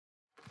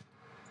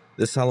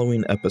This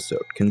Halloween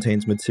episode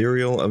contains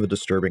material of a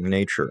disturbing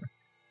nature.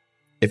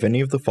 If any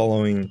of the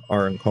following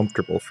are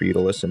uncomfortable for you to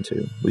listen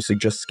to, we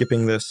suggest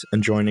skipping this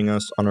and joining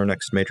us on our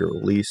next major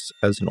release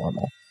as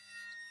normal.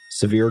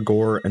 Severe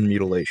gore and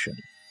mutilation.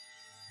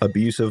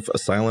 Abusive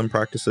asylum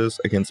practices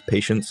against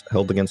patients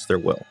held against their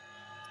will.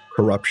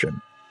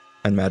 Corruption.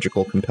 And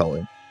magical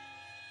compelling.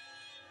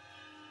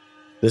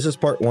 This is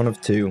part 1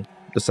 of 2.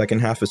 The second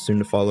half is soon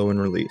to follow in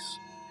release.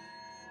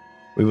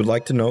 We would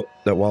like to note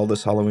that while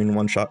this Halloween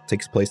one-shot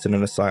takes place in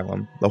an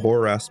asylum, the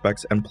horror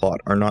aspects and plot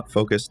are not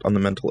focused on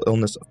the mental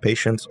illness of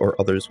patients or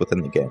others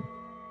within the game.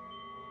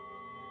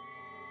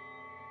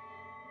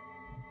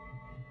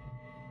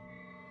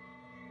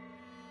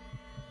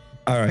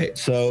 Alright,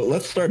 so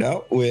let's start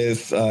out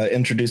with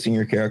introducing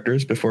your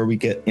characters before we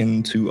get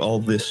into all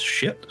this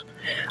shit.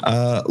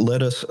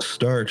 Let us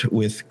start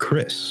with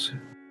Chris.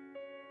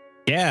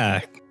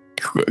 Yeah,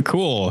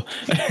 cool.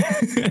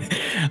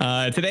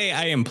 Today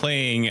I am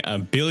playing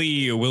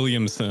Billy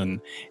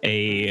Williamson.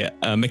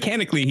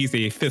 Mechanically, he's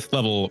a 5th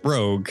level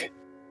rogue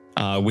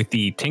with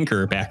the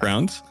Tinker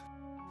background.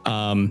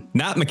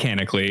 Not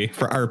mechanically,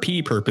 for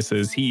RP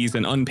purposes, he's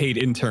an unpaid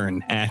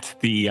intern at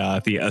the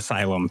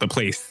asylum, the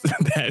place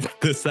that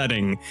the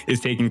setting is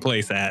taking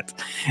place at,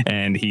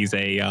 and he's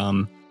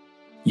a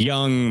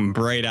young,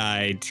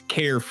 bright-eyed,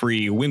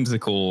 carefree,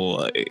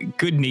 whimsical,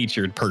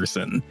 good-natured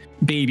person.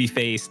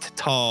 Baby-faced,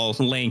 tall,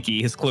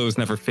 lanky, his clothes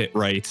never fit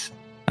right.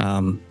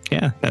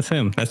 Yeah, that's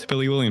him. That's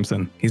Billy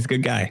Williamson. He's a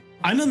good guy.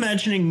 I'm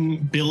imagining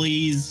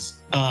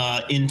Billy's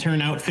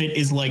intern outfit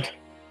is like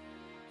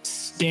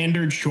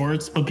standard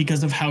shorts, but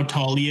because of how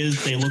tall he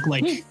is, they look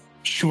like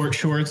short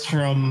shorts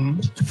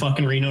from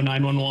fucking Reno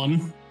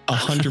 911.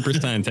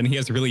 100%, and he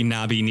has really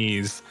knobby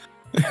knees.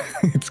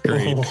 It's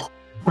great. Oh,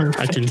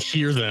 I can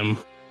hear them.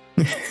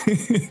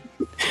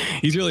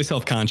 He's really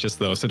self-conscious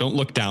though, so don't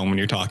look down when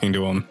you're talking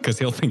to him because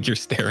he'll think you're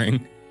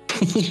staring.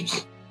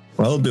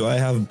 Well, do I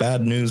have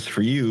bad news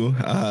for you?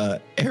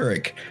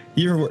 Eric,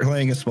 you're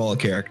playing a small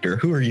character.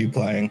 Who are you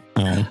playing?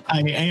 I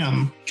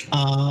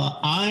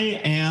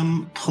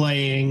am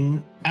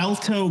playing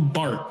Alto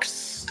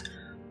Barks,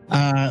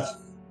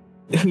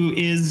 who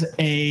is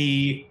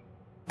a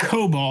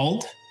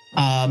kobold.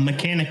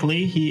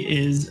 Mechanically, he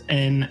is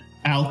an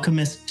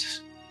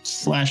alchemist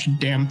 /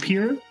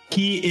 dampier.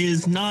 He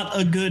is not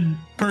a good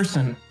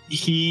person.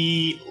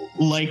 He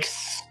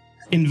likes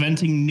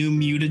inventing new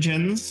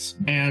mutagens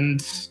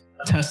and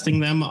testing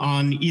them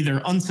on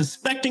either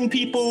unsuspecting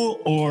people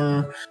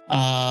or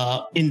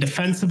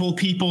indefensible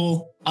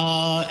people.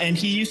 And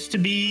he used to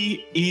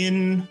be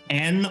in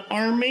an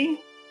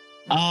army.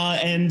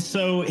 And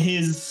so he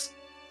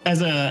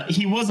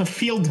was a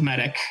field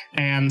medic.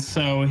 And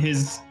so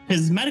his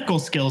medical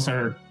skills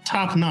are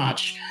top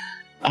notch.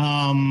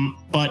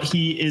 But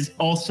he is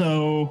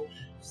also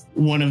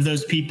one of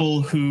those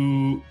people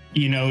who,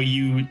 you know,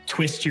 you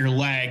twist your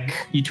leg,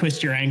 you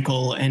twist your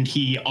ankle, and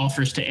he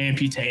offers to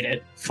amputate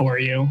it for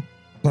you.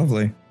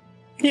 Lovely.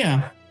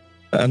 Yeah.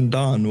 And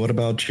Don, what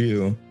about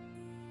you?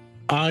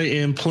 I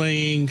am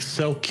playing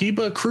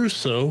Selkiba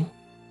Crusoe,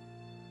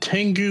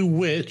 Tengu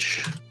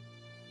Witch,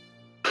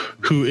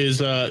 who is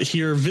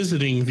here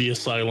visiting the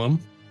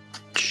asylum.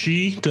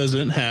 She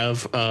doesn't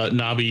have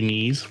knobby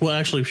knees. Well,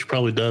 actually, she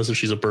probably does if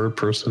she's a bird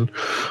person,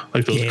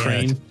 like those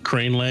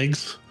crane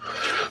legs.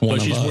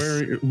 But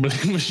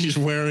she's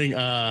wearing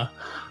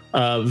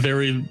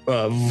very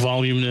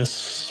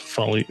voluminous.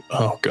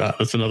 Oh god,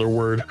 that's another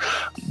word.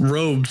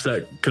 Robes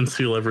that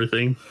conceal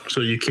everything,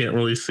 so you can't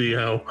really see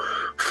how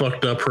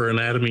fucked up her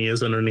anatomy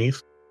is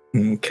underneath.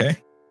 Okay.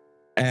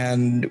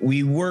 And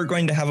we were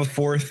going to have a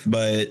 4th,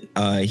 but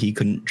he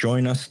couldn't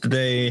join us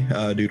today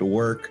due to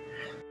work.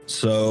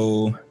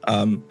 So,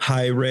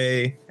 hi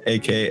Ray,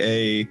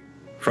 aka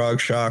Frog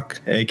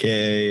Shock,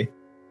 aka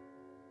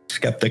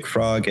Skeptic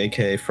Frog,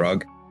 aka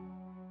Frog.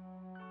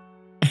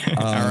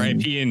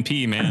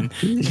 R.I.P. man.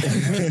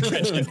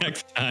 Catch you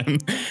next time.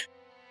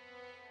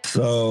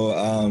 So,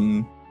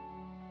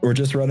 we're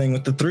just running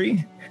with the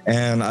 3,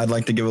 and I'd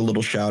like to give a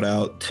little shout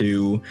out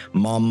to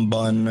Mom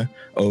Bun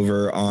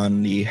over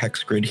on the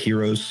Hexgrid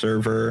Heroes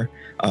server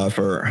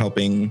for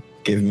helping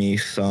give me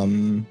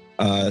some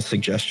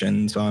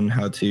suggestions on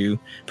how to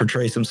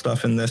portray some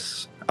stuff in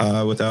this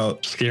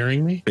without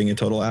scaring me, being a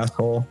total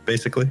asshole,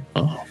 basically.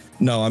 Oh,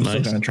 no, I'm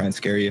still gonna try and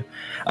scare you.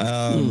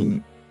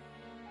 I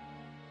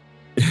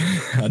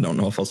don't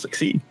know if I'll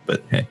succeed,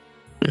 but hey,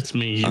 it's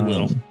me. You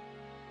will.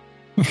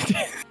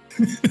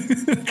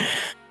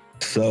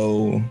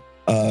 So,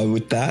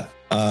 with that,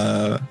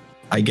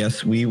 I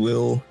guess we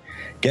will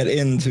get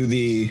into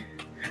the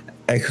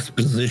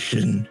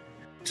exposition,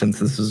 since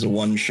this is a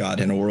one-shot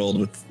in a world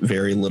with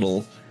very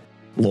little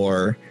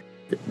lore,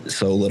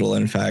 so little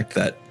in fact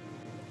that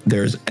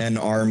there's an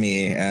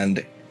army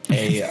and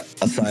a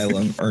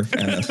asylum, or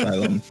an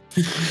asylum.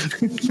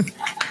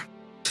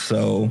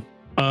 So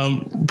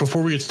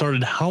before we get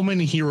started, how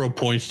many hero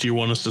points do you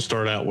want us to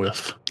start out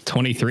with?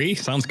 23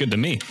 sounds good to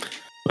me.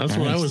 That's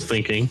what I was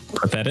thinking.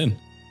 Put that in.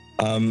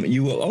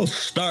 You will all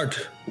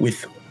start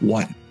with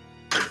 1.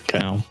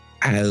 Okay.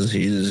 As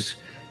is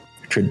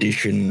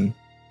tradition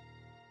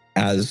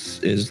as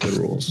is the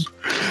rules.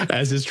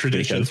 As is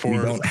tradition Because for... we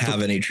don't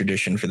have any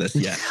tradition for this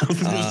yet. I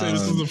was going to say,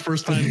 this is the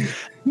first time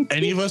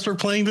any of us are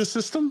playing this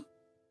system?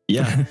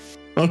 Yeah.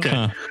 Okay,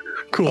 Huh.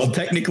 cool. Well,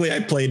 technically, I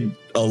played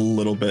a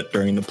little bit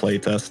during the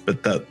playtest,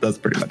 but that's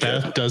pretty much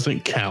it. That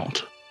doesn't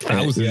count.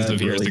 Thousands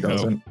of it years ago.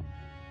 doesn't.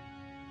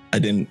 I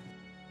didn't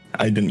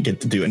get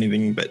to do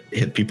anything but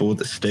hit people with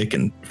a stick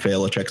and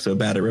fail a check so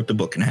bad I ripped a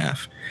book in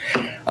half.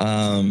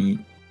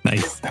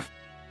 Nice.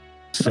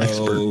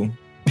 So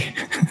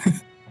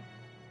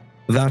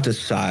that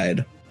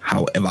aside,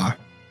 however,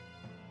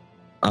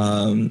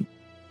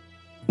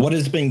 what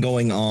has been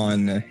going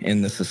on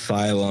in this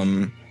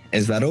asylum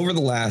is that over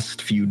the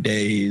last few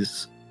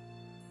days,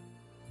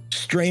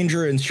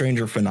 stranger and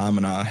stranger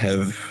phenomena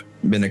have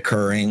been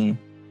occurring.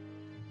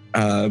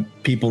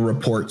 People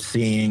report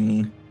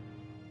seeing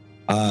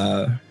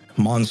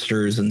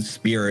monsters and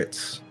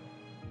spirits,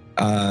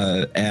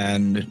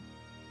 and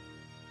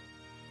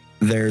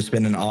there's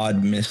been an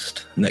odd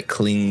mist that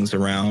clings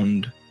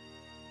around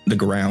the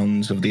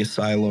grounds of the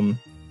asylum.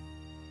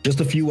 Just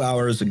a few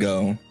hours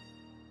ago,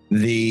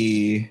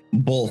 the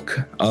bulk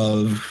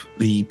of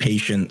the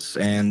patients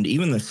and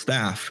even the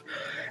staff,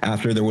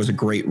 after there was a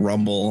great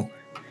rumble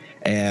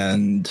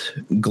and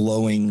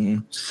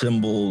glowing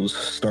symbols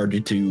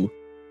started to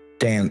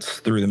dance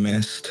through the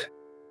mist,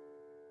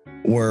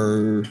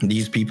 where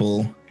these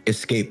people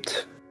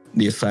escaped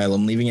the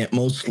asylum, leaving it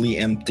mostly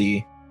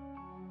empty.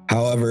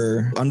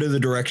 However, under the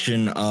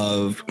direction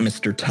of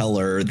Mr.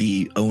 Teller,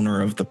 the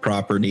owner of the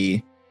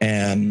property,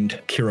 and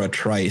Kira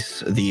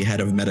Trice, the head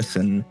of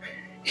medicine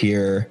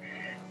here,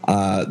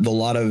 the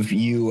lot of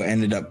you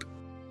ended up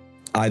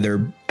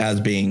either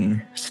as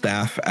being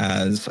staff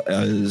as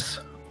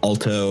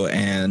Alto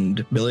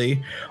and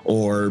Billy,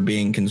 or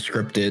being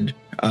conscripted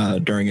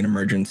during an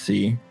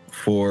emergency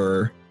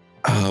for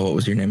what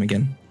was your name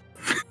again?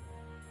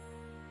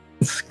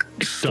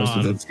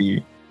 Don.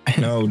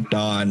 No,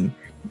 Don.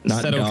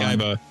 Not Seto Don.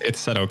 Kaiba.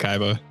 It's Seto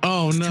Kaiba.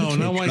 Oh no,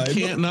 now I Kaiba?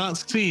 can't not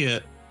see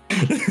it.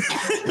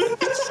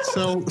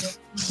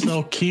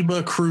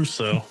 Selkiba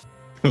Crusoe.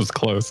 It was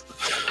close.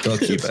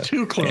 Selkiba. It's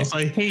too close.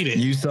 I hate it.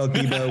 You,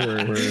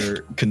 Selkiba,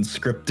 were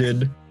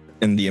conscripted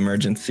in the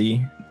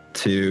emergency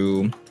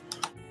to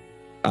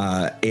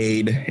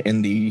aid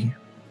in the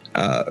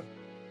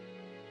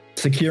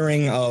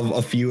securing of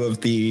a few of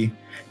the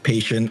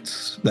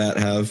patients that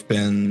have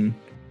been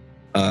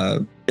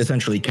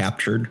essentially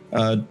captured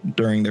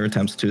during their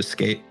attempts to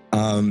escape.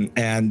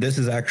 And this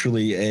is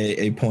actually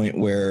a point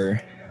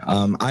where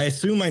I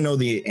assume I know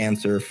the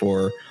answer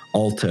for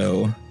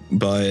Alto,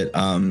 but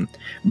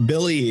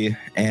Billy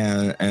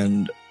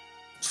and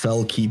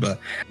Selkiba,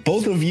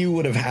 both of you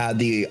would have had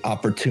the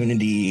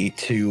opportunity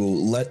to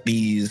let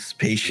these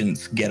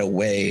patients get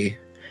away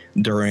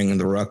during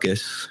the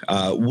ruckus.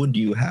 Would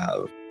you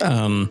have?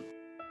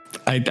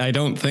 I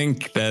don't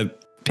think that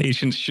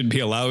patients should be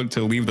allowed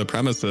to leave the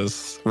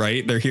premises,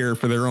 right? They're here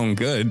for their own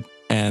good.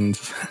 And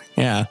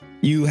yeah,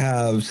 You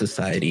have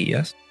society,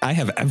 yes? I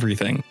have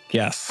everything.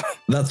 Yes,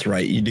 That's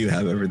right, you do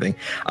have everything.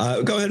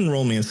 Go ahead and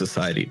roll me a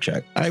society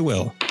check. I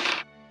will.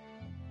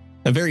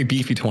 A very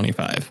beefy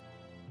 25.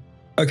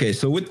 Okay,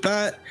 so with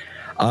that,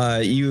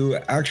 you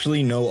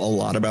actually know a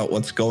lot about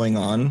what's going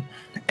on,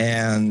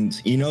 and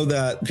you know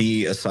that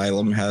the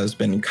asylum has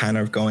been kind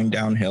of going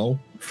downhill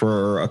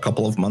for a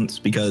couple of months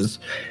because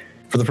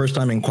for the first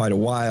time in quite a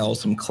while,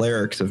 some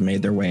clerics have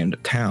made their way into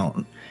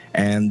town,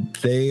 and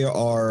they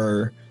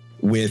are,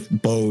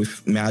 with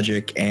both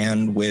magic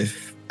and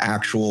with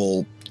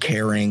actual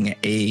caring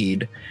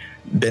aid,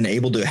 been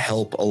able to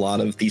help a lot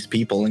of these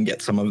people and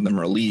get some of them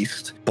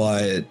released.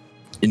 But,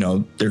 you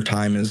know, their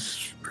time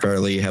is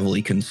fairly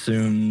heavily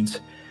consumed,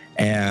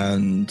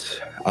 and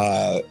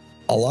a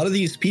lot of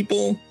these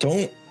people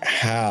don't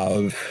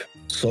have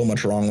so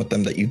much wrong with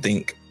them that you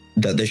think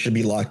that they should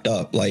be locked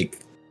up. Like,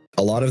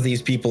 a lot of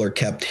these people are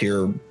kept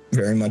here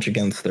very much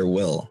against their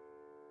will,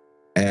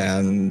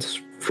 and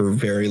for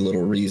very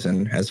little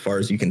reason, as far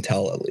as you can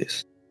tell, at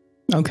least.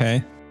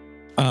 Okay.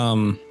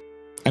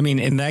 I mean,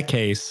 in that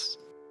case,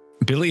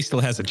 Billy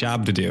still has a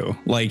job to do.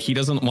 Like, he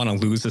doesn't want to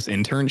lose this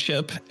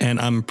internship. And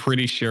I'm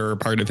pretty sure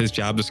part of his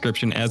job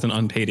description as an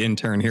unpaid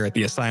intern here at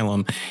the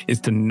asylum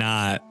is to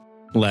not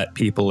let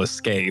people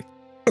escape.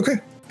 Okay.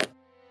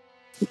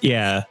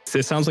 Yeah. So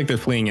it sounds like they're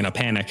fleeing in a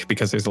panic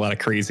because there's a lot of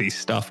crazy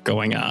stuff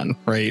going on,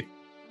 right?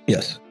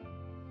 Yes.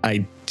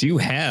 I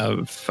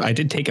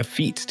did take a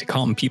feat to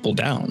calm people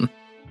down.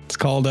 It's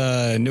called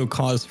No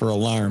Cause for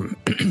Alarm.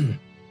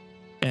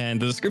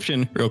 And the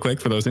description, real quick,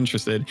 for those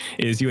interested,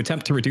 is you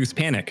attempt to reduce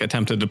panic.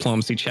 Attempt a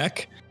diplomacy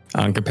check,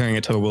 comparing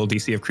it to the will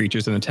DC of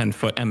creatures in a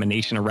 10-foot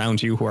emanation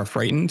around you who are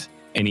frightened,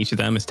 and each of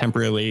them is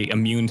temporarily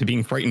immune to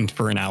being frightened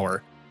for an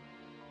hour.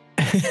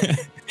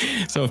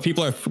 So if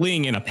people are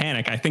fleeing in a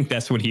panic, I think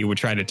that's what he would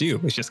try to do,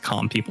 is just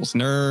calm people's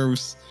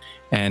nerves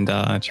and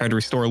try to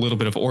restore a little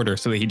bit of order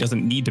so that he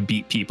doesn't need to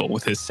beat people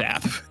with his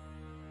sap.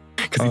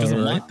 Because he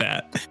doesn't want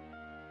that.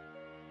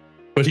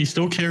 But he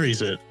still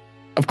carries it.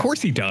 Of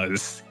course he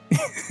does.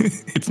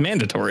 It's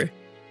mandatory.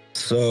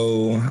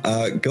 So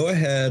go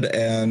ahead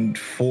and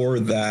for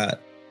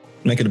that,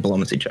 make a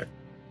diplomacy check.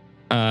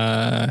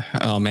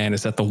 Oh man,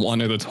 is that the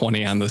 1 or the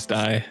 20 on this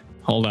die?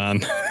 Hold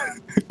on.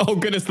 Oh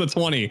goodness, the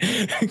 20.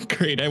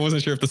 Great. I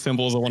wasn't sure if the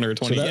symbol is a 1 or a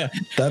 20. So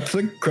that's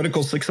a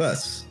critical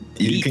success.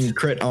 You Neat. can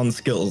crit on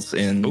skills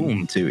in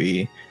Boom.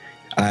 2E.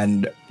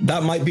 And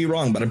that might be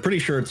wrong, but I'm pretty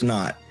sure it's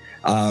not.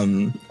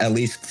 At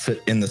least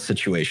in the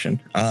situation.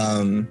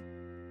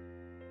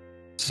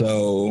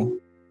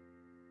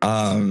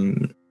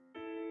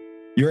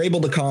 You're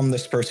able to calm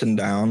this person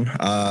down.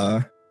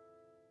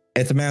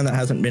 It's a man that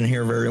hasn't been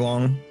here very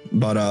long,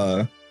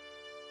 but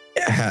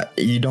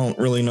you don't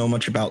really know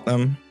much about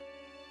them.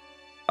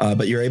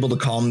 But you're able to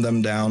calm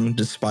them down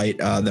despite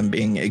them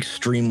being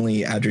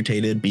extremely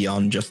agitated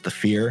beyond just the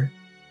fear.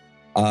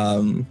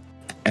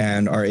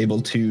 And are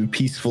able to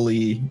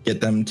peacefully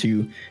get them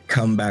to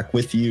come back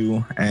with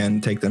you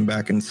and take them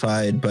back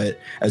inside. But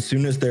as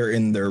soon as they're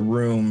in their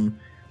room,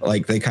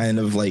 like they kind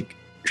of like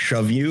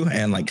shove you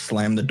and like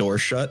slam the door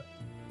shut,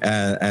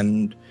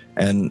 and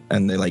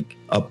they like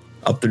up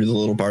through the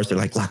little bars. They're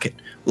like, lock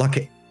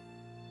it.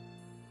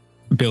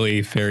 Billy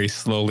very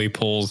slowly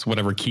pulls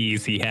whatever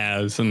keys he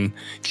has and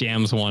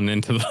jams one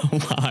into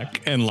the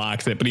lock and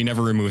locks it, but he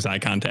never removes eye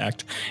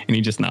contact and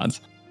he just nods.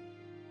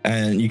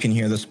 And you can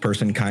hear this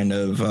person kind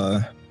of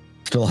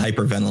still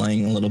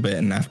hyperventilating a little bit.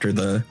 And after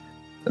the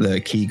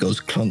key goes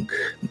clunk,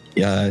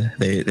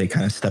 they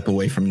kind of step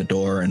away from the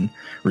door and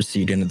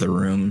recede into the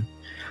room,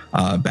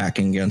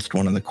 backing against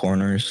one of the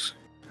corners.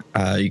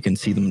 You can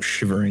see them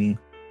shivering.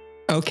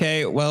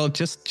 Okay, well,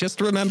 just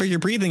remember your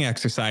breathing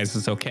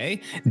exercises, okay?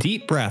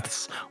 Deep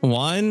breaths.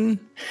 1,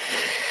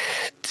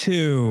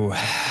 2.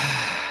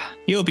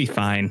 You'll be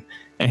fine.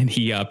 And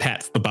he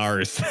pats the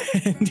bars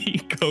and he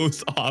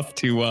goes off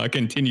to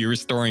continue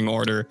restoring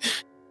order.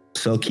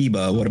 So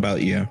Kiba, what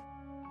about you?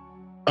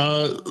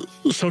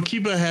 So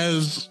Kiba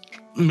has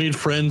made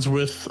friends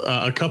with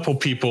a couple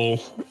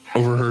people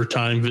over her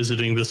time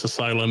visiting this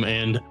asylum,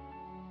 and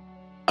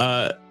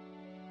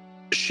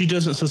she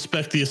doesn't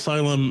suspect the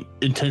asylum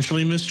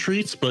intentionally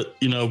mistreats, but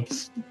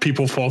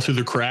people fall through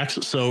the cracks.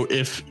 So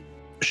if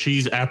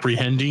she's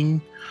apprehending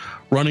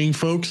running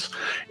folks,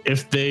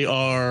 if they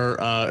are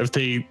if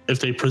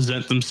they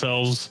present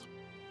themselves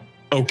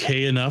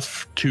okay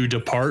enough to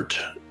depart,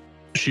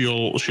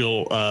 she'll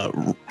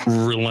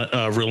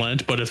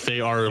relent. But if they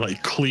are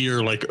like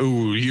clear, like,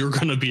 oh, you're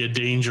gonna be a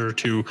danger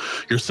to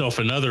yourself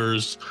and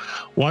others,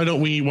 why don't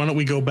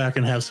we go back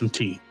and have some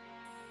tea?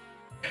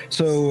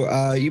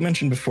 So you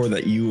mentioned before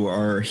that you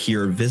are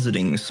here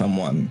visiting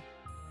someone.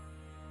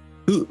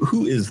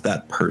 Who is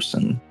that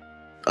person?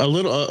 A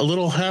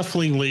little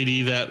halfling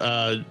lady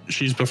that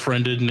she's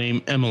befriended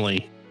named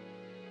Emily.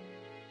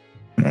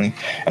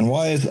 And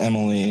why is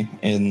Emily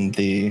in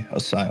the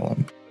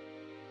asylum?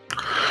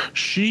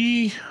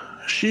 She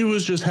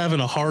was just having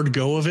a hard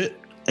go of it,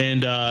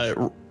 and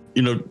the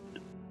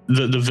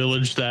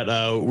village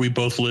that we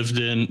both live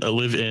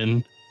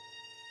in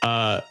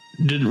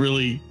didn't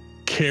really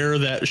care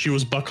that she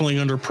was buckling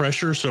under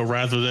pressure. So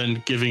rather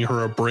than giving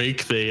her a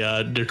break, they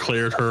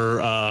declared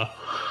her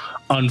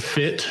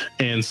unfit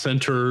and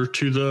sent her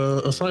to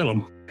the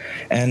asylum.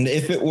 And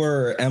if it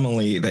were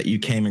Emily that you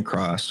came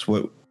across,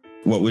 what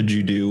would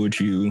you do? Would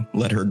you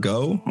let her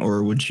go,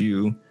 or would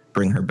you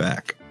bring her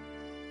back?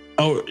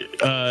 Oh,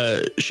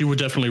 she would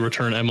definitely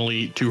return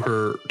Emily to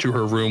her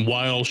room.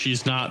 While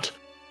she's not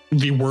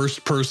the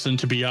worst person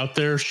to be out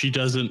there, she'd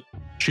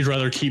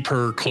rather keep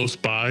her close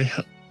by.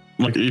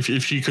 Like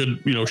if she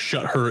could,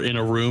 shut her in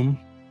a room,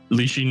 at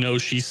least she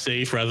knows she's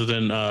safe rather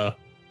than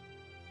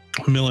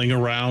milling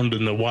around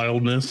in the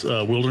wilderness.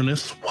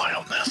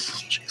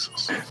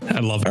 Jesus. I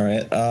love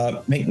it. All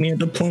right, make me a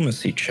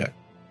diplomacy check.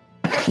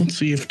 Let's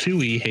see if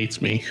 2E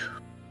hates me.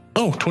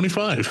 Oh,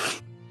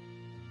 25.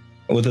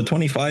 With a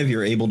 25,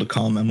 you're able to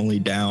calm Emily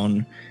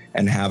down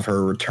and have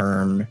her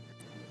return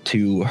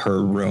to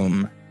her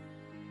room.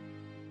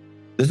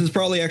 This is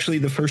probably actually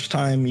the first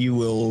time you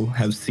will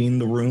have seen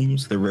the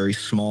rooms. They're very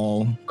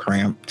small,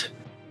 cramped,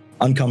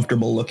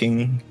 uncomfortable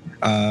looking,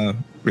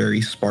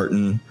 very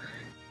Spartan.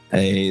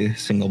 A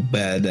single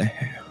bed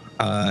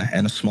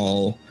and a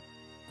small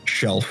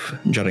shelf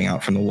jutting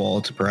out from the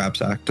wall to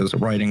perhaps act as a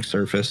writing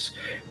surface,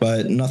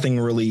 but nothing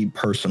really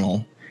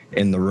personal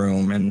in the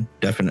room, and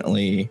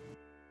definitely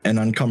an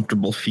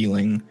uncomfortable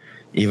feeling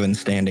even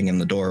standing in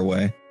the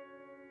doorway.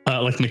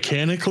 Like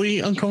mechanically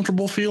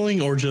uncomfortable feeling,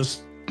 or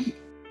just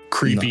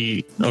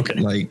creepy? No, okay.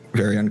 Like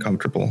very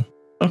uncomfortable.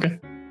 Okay.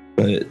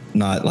 But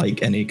not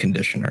like any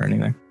condition or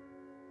anything.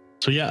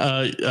 So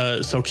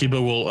so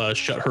Kiba will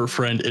shut her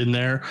friend in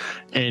there,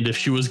 and if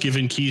she was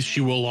given keys, she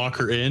will lock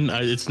her in.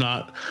 It's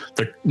not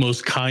the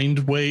most kind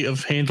way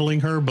of handling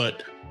her,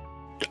 but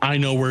I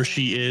know where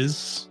she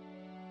is.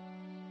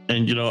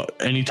 And,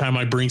 anytime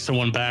I bring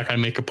someone back, I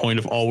make a point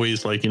of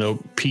always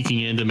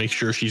peeking in to make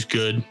sure she's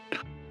good.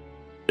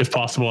 If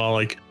possible,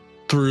 I'll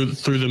through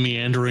the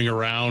meandering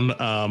around.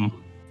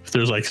 If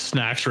there's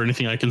snacks or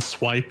anything I can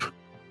swipe,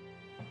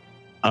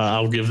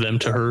 I'll give them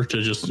to her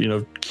to just,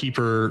 keep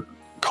her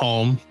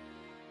calm.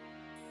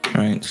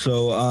 All right.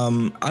 So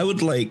I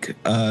would like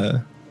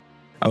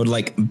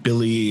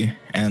Billy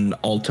and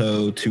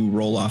Alto to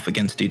roll off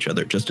against each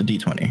other, just a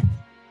d20.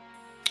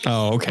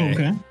 Oh, okay.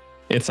 Okay.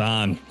 It's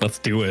on. Let's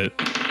do it.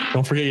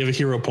 Don't forget you have a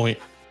hero point.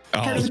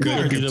 Oh, Part of the good,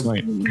 card. good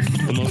point.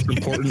 The most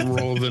important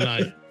roll of the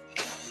night.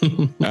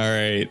 All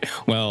right.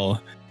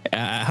 Well,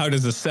 how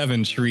does a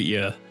 7 treat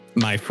you,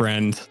 my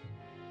friend?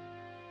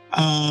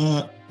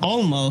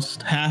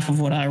 Almost half of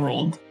what I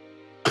rolled.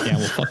 Yeah,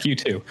 well, fuck you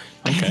too.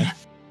 Okay.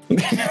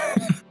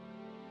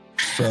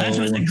 So, That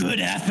was a good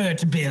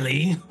effort,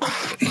 Billy.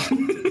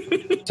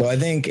 so I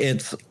think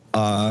it's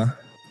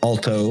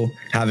Alto,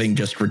 having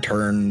just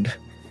returned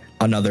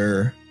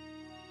another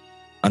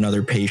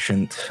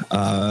patient,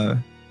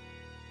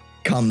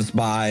 comes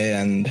by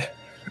and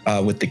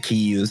with the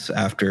keys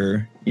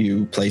after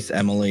you place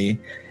Emily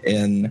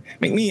in.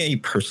 Make me a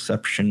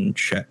perception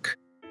check.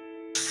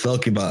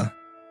 Selkiba.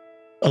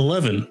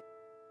 11.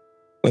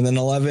 With an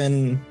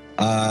 11,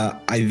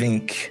 I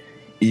think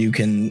you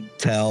can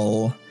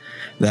tell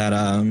that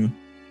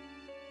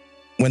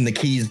when the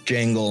keys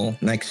jangle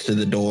next to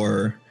the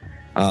door,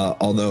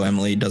 although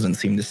Emily doesn't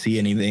seem to see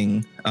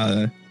anything,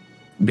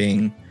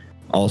 being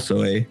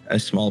also a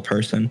small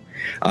person,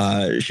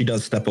 she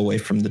does step away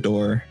from the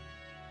door.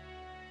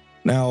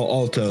 Now,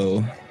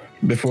 Alto,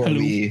 before Hello.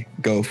 we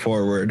go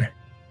forward,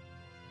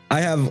 I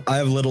have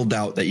little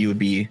doubt that you would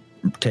be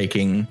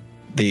taking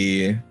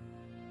the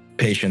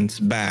patients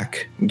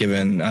back,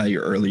 given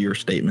your earlier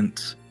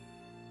statements.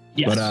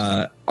 Yes.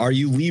 But are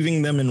you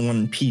leaving them in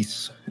one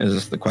piece,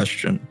 is the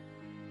question.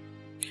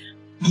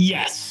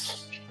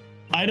 Yes.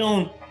 I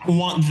don't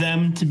want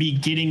them to be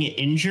getting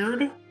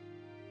injured.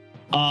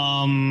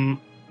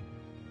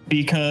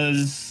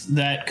 Because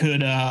that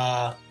could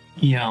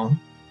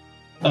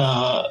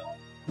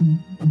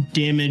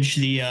damage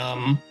the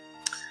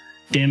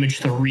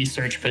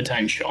research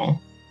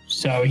potential.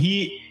 So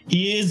he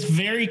is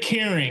very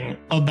caring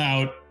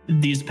about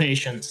these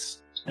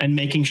patients and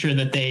making sure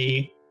that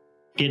they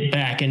get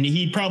back. And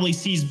he probably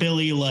sees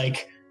Billy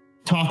like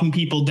talking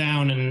people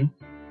down and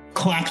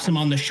claps him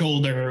on the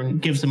shoulder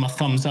and gives him a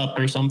thumbs up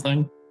or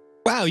something.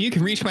 Wow, you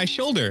can reach my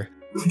shoulder.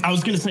 I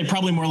was gonna say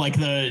probably more like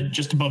the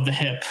just above the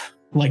hip,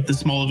 like the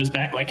small of his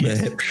back, like The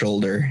hip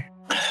shoulder.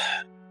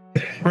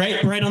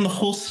 right on the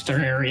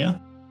holster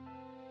area.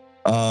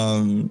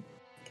 All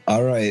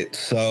right,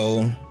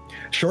 so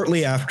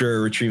shortly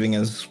after retrieving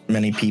as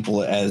many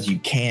people as you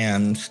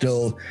can,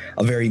 still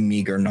a very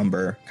meager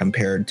number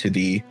compared to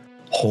the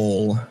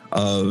whole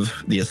of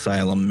the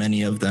asylum,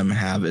 many of them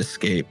have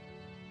escaped.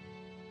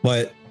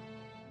 But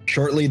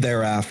shortly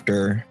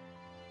thereafter,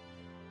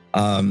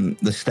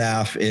 the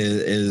staff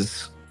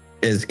is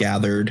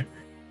gathered,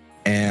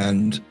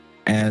 and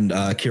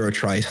Kira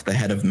Trice, the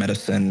head of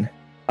medicine,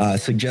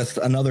 suggests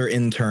another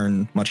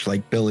intern, much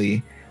like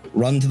Billy,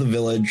 run to the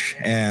village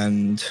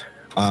and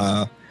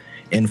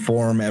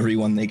inform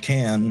everyone they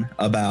can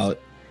about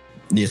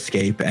the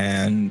escape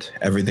and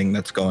everything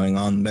that's going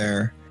on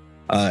there,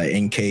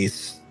 in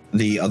case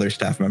the other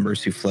staff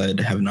members who fled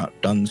have not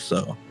done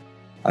so,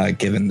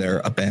 given their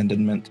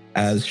abandonment,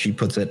 as she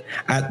puts it,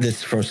 at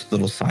this first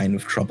little sign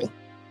of trouble.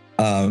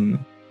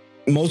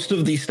 Most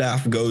of the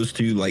staff goes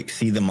to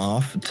see them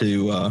off,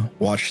 to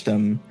watch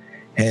them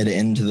head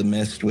into the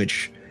mist,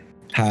 which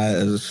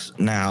has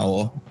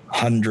now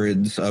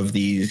hundreds of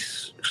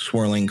these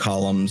swirling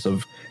columns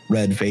of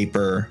red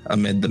vapor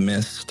amid the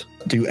mist.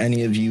 Do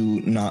any of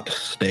you not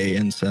stay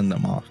and send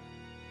them off?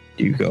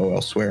 Do you go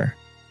elsewhere?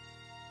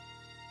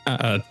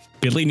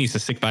 Billy needs to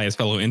stick by his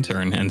fellow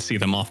intern and see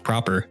them off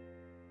proper.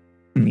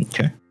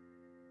 Okay.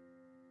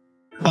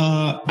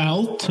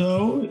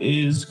 Alto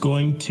is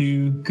going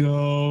to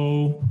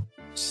go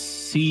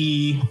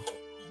see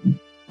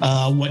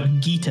what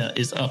Gita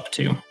is up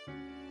to.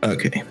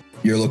 Okay.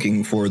 You're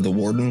looking for the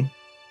warden?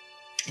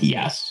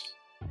 Yes.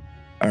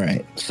 All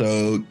right.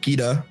 So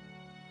Gita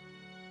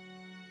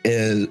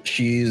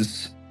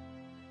she's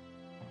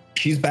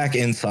back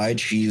inside.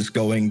 She's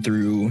going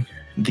through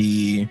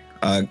the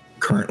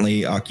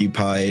currently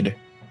occupied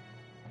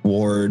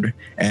ward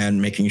and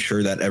making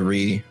sure that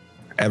every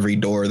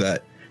door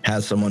that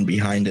has someone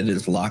behind it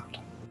is locked,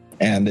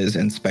 and is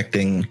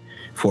inspecting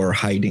for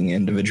hiding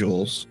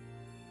individuals.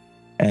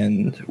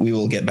 And we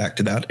will get back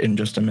to that in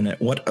just a minute.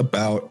 What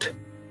about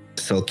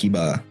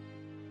Selkiba?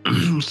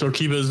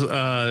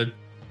 Selkiba's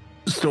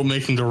still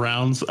making the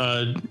rounds.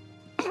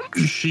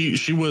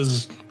 She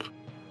was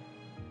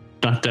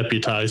not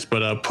deputized,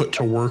 but put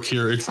to work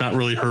here. It's not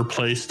really her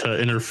place to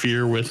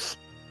interfere with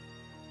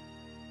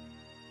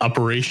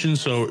operations.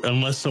 So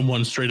unless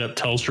someone straight up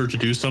tells her to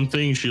do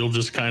something, she'll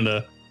just kind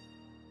of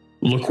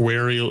look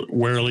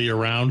warily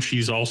around.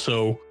 She's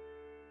also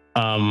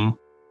wanting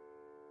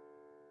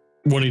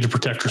to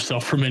protect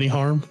herself from any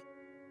harm.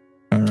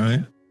 All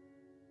right.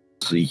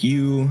 So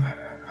you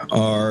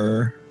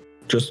are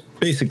just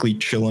basically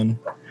chilling,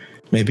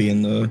 maybe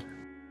in the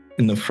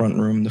front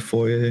room, the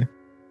foyer.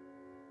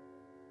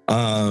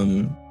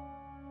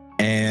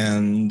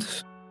 And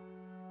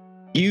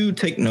you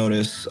take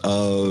notice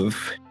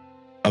of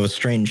a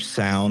strange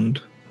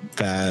sound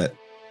that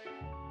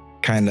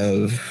kind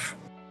of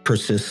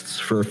persists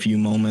for a few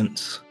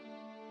moments.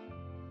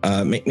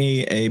 Make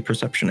me a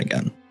perception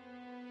again.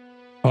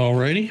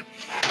 Alrighty.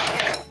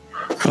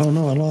 Oh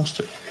no, I lost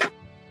it.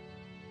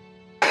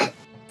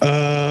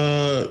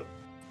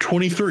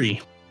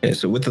 23. Okay,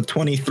 so with the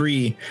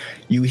 23,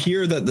 you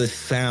hear that the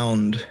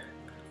sound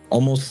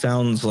almost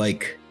sounds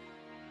like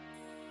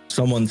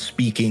someone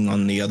speaking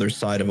on the other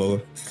side of a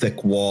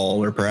thick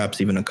wall, or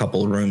perhaps even a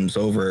couple rooms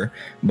over,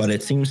 but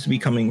it seems to be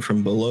coming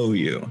from below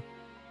you.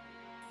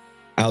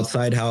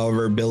 Outside,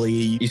 however,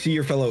 Billy, you see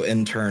your fellow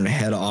intern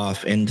head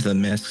off into the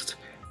mist.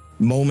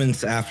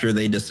 Moments after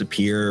they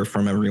disappear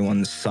from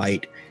everyone's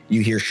sight,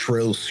 you hear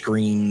shrill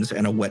screams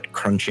and a wet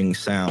crunching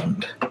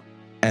sound.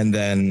 And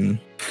then,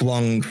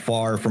 flung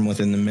far from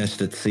within the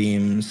mist, it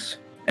seems,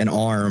 an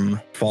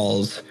arm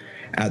falls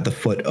at the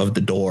foot of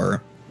the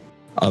door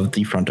of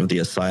the front of the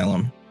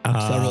asylum.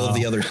 Several of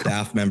the other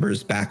staff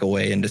members back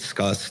away in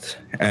disgust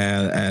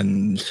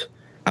and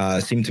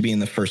seem to be in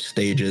the first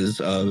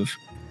stages of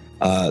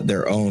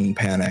their own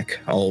panic,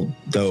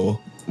 although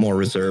more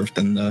reserved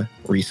than the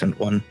recent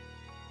one.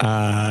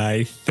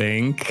 I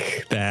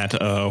think that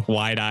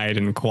wide-eyed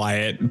and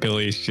quiet,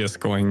 Billy's just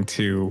going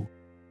to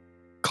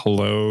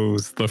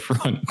close the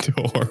front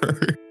door.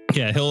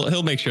 Yeah,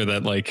 he'll make sure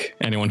that like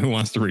anyone who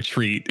wants to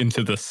retreat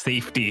into the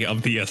safety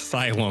of the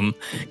asylum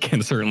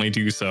can certainly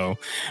do so.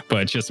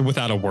 But just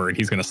without a word,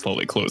 he's going to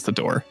slowly close the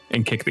door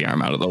and kick the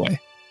arm out of the way.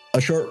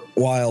 A short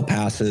while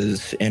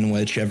passes in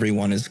which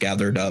everyone is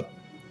gathered up,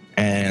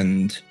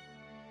 and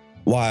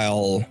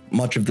while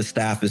much of the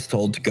staff is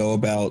told to go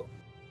about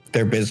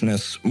their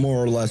business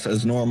more or less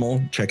as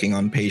normal, checking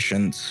on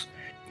patients,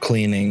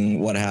 cleaning,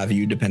 what have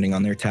you, depending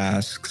on their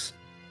tasks.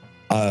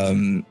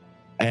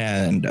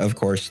 And of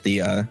course,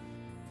 the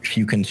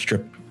few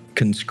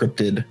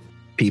conscripted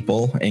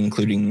people,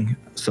 including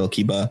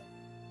Selkiba,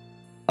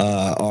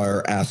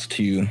 are asked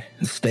to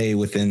stay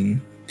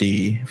within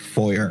the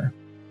foyer.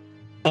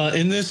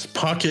 In this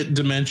pocket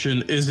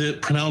dimension, is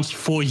it pronounced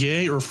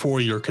foyer or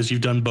foyer? Because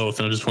you've done both,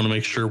 and I just want to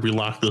make sure we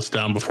lock this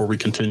down before we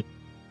continue.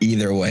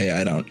 Either way,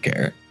 I don't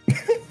care.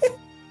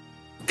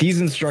 These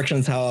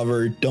instructions,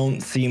 however,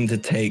 don't seem to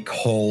take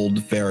hold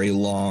very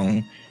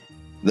long.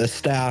 The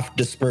staff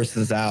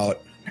disperses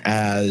out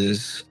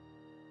as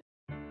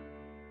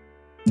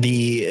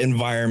the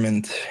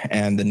environment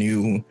and the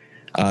new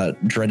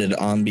dreaded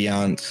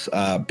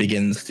ambiance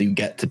begins to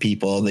get to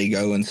people. They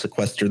go and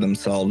sequester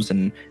themselves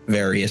in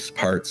various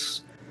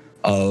parts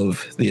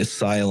of the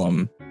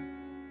asylum.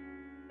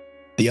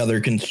 The other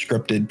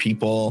conscripted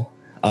people,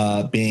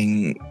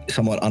 being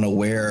somewhat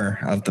unaware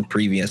of the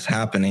previous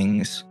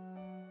happenings,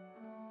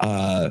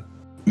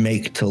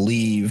 make to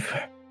leave.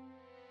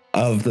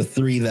 Of the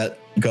three that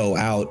go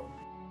out,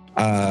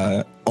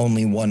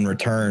 only one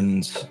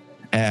returns,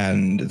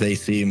 and they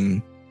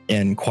seem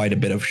in quite a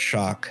bit of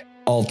shock.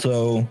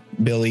 Also,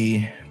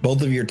 Billy,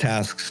 both of your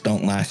tasks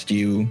don't last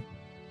you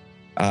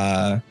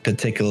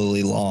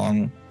particularly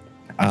long,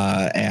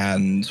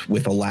 and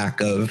with a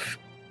lack of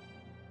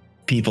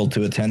people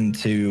to attend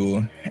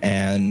to,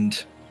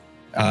 and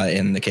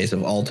in the case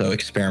of Alto,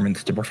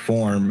 experiments to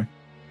perform,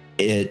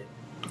 it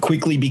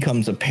quickly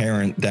becomes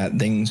apparent that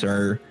things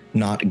are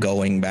not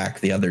going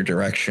back the other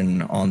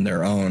direction on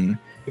their own.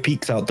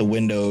 Peeks out the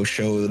window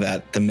show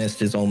that the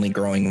mist is only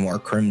growing more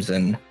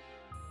crimson,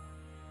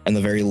 and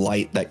the very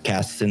light that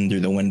casts in through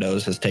the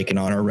windows has taken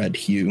on a red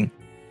hue.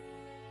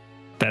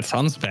 That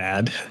sounds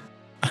bad.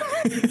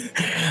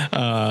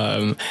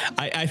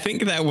 I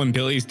think that when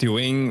Billy's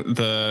doing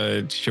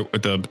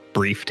the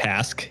brief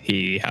task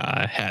he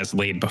has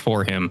laid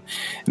before him,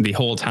 the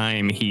whole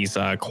time he's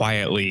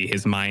quietly,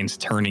 his mind's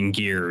turning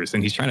gears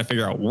and he's trying to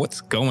figure out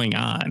what's going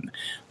on.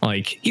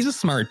 Like, he's a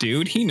smart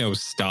dude. He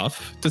knows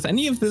stuff. Does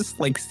any of this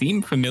like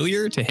seem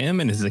familiar to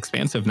him and his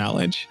expansive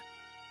knowledge?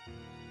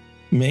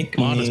 Make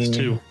Modest me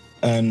too.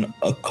 an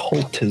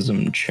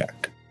occultism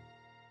check.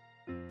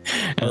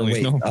 At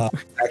least no.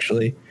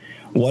 Actually,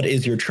 what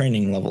is your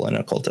training level in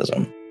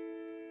occultism?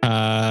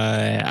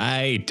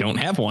 I don't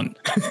have one.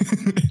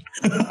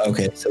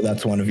 Okay, so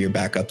that's one of your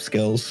backup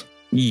skills.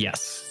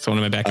 Yes, it's one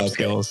of my backup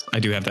skills. I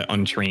do have that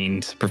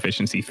untrained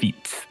proficiency feat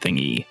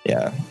thingy.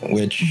 Yeah,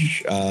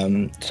 which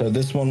so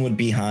this one would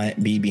be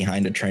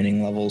behind a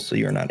training level, so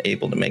you're not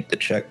able to make the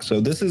check. So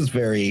this is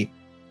very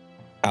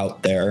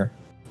out there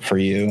for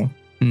you.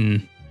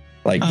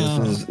 Like,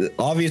 this is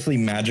obviously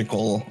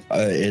magical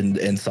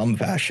in some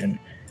fashion.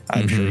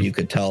 I'm sure you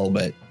could tell,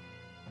 but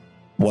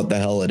what the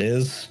hell it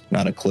is,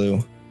 not a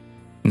clue.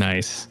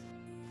 Nice.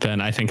 Then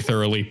I think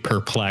thoroughly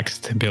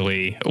perplexed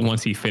Billy,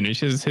 once he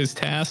finishes his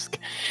task,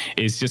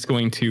 is just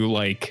going to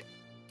like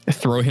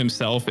throw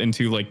himself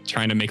into like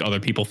trying to make other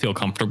people feel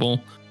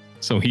comfortable.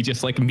 So he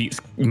just like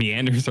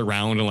meanders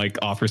around and like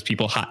offers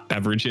people hot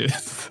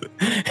beverages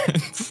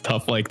and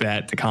stuff like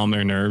that to calm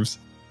their nerves.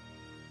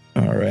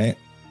 All right.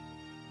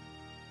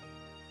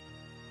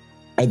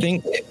 I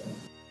think,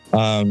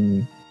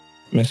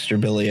 Mr.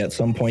 Billy, at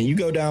some point you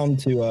go down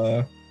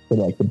to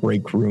like the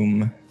break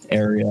room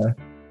area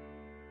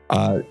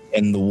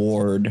in the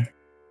ward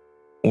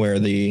where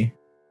the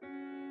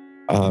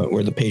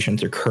where the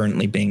patients are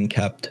currently being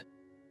kept.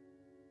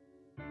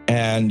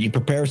 And you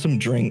prepare some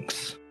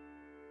drinks.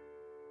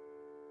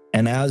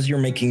 And as you're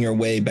making your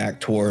way back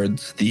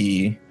towards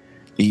the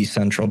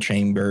central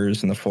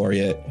chambers and the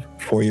foyer,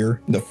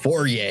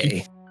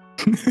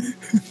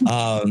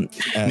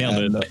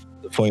 Nailed it.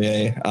 The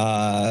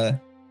foyer,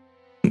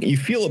 you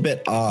feel a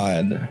bit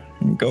odd.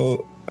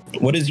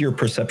 What is your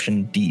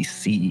perception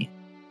DC?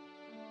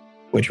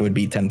 Which would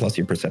be 10 plus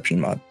your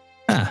perception mod.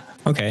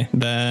 Okay.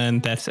 Then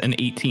that's an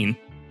 18.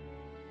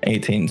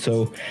 18.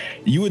 So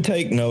you would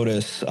take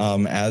notice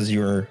as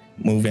you're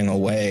moving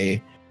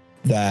away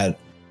that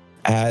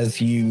as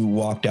you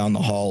walk down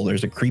the hall,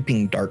 there's a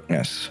creeping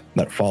darkness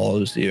that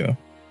follows you.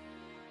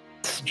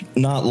 It's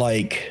not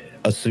like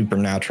a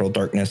supernatural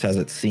darkness as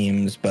it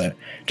seems, but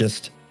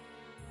just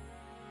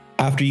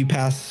after you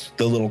pass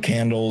the little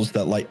candles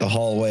that light the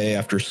hallway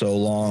after so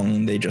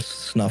long, they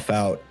just snuff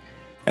out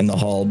and the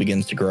hall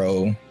begins to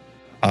grow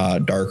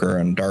darker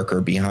and darker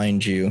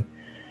behind you.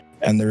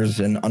 And there's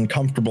an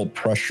uncomfortable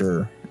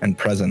pressure and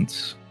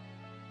presence.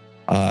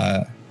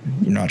 You're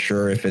not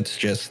sure if it's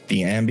just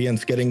the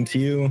ambience getting to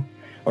you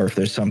or if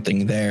there's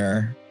something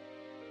there,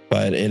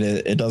 but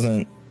it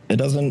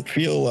doesn't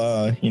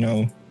feel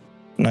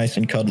nice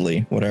and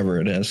cuddly,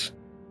 whatever it is.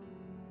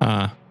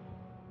 That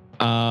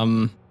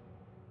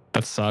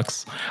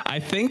sucks. I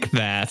think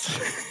that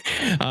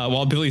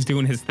while Billy's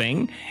doing his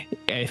thing,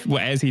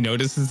 as he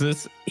notices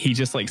this, he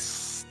just like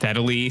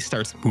steadily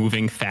starts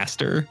moving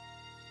faster.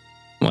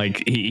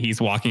 Like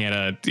he's walking at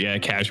a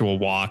casual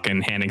walk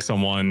and handing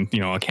someone,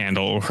 a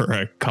candle or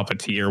a cup of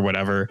tea or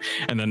whatever.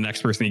 And then the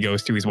next person he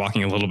goes to, he's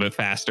walking a little bit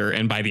faster.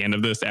 And by the end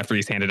of this, after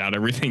he's handed out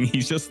everything,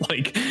 he's just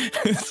like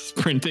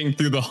sprinting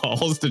through the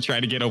halls to try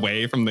to get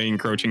away from the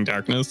encroaching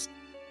darkness.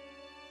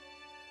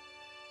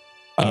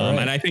 Right.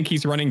 And I think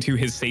he's running to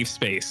his safe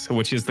space,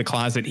 which is the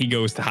closet he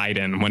goes to hide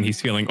in when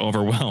he's feeling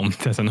overwhelmed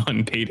as an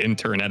unpaid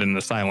intern at an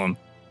asylum.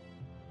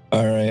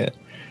 All right.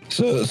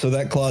 So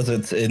that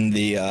closet's in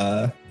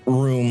the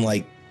room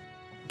like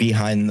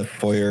behind the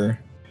foyer,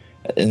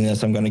 and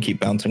yes, I'm going to keep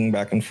bouncing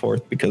back and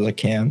forth because I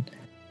can.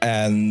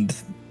 And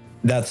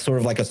that's sort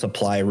of like a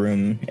supply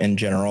room in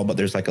general, but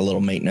there's like a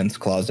little maintenance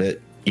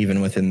closet even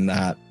within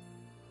that.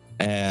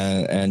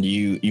 And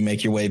you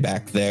make your way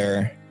back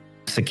there.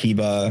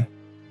 Sakiba,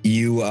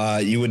 you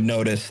would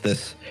notice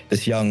this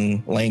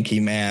young lanky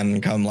man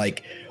come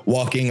like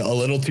walking a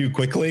little too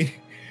quickly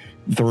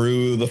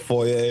through the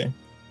foyer.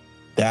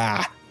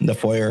 The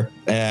foyer,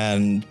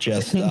 and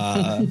just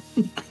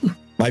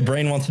my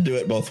brain wants to do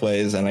it both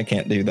ways and I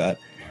can't do that.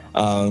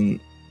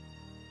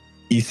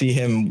 You see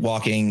him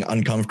walking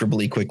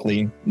uncomfortably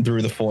quickly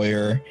through the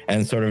foyer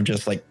and sort of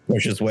just like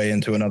push his way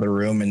into another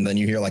room, and then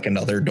you hear like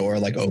another door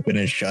like open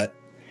and shut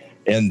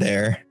in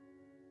there.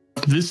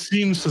 This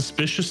seems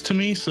suspicious to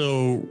me,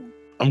 so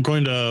I'm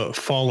going to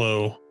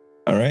follow.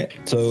 All right,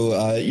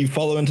 so you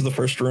follow into the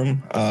first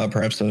room,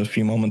 perhaps a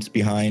few moments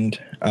behind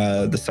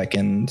the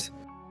second,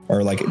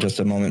 or like just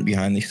a moment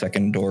behind the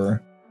second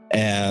door,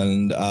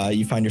 and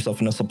you find yourself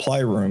in a supply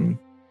room.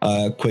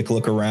 Quick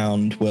look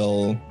around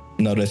will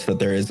notice that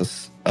there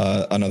is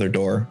another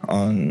door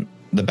on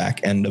the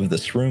back end of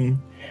this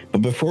room.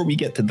 But before we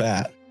get to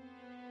that,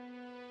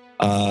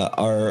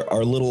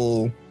 our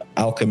little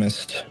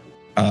alchemist,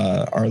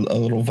 our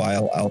little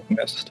vial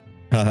alchemist,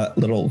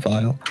 little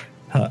vial.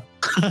 I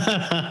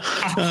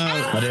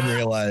didn't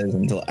realize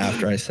until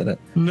after I said it.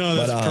 No,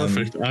 that's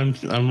perfect.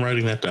 I'm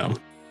writing that down.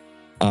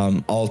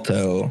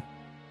 Alto,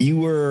 you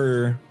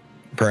were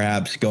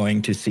perhaps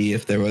going to see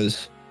if there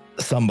was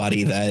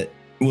somebody that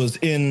was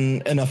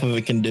in enough of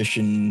a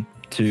condition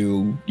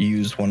to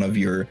use one of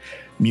your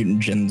mutant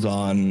gens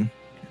on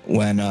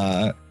when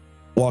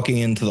walking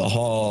into the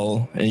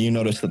hall, and you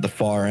noticed that the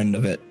far end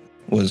of it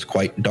was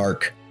quite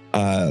dark.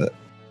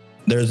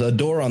 There's a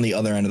door on the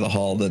other end of the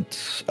hall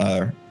that's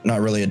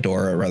not really a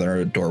door, or rather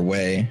a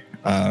doorway,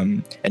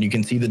 and you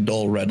can see the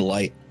dull red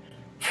light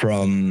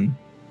from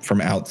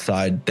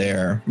outside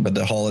there, but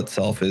the hall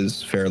itself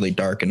is fairly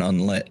dark and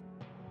unlit.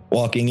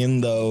 Walking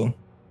in, though,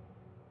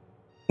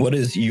 what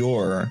is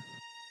your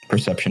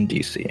perception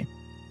DC?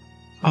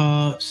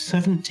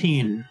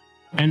 17.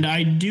 And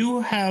I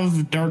do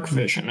have dark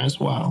vision as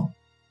well.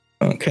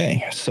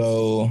 Okay,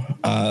 so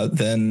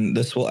then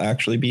this will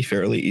actually be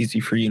fairly easy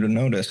for you to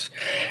notice.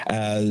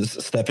 As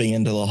stepping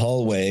into the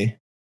hallway,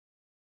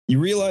 you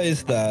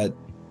realize that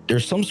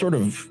there's some sort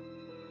of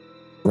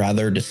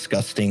rather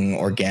disgusting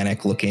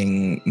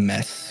organic-looking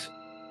mess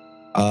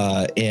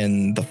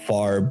in the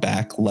far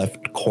back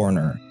left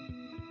corner.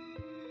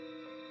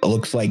 It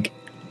looks like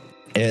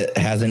it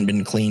hasn't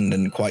been cleaned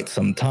in quite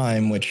some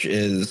time, which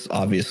is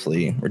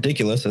obviously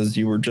ridiculous, as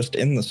you were just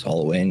in this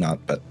hallway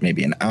not but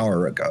maybe an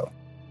hour ago.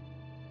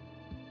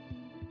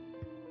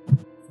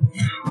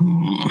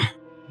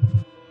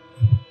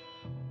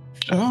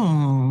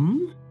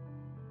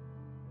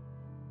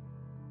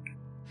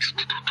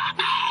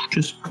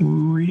 Just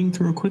reading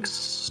through a quick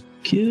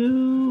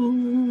skill.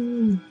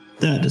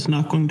 That is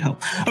not going to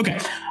help. Okay.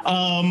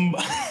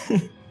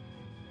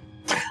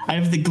 I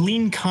have the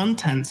Glean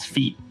Contents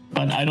feat,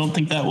 but I don't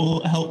think that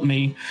will help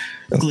me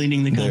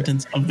gleaning the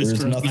contents of this.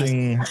 There's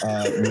nothing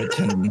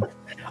written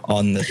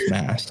on this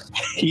mass.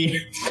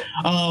 Here.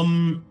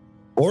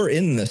 Or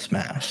in this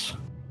mass.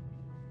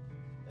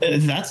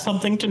 That's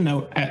something to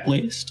note, at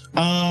least.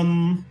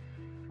 Well,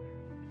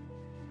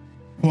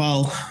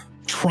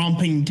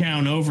 tromping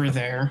down over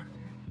there,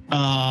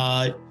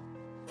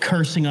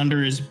 cursing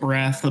under his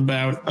breath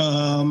about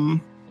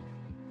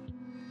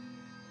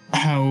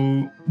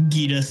how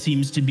Gita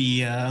seems to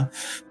be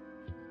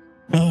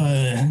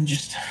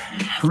just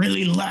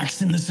really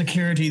lax in the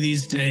security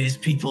these days,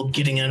 people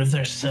getting out of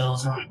their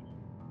cells.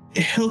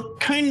 He'll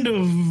kind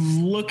of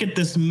look at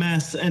this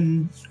mess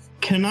and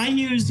can I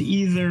use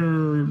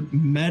either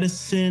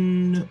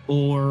medicine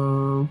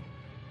or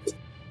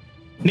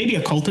maybe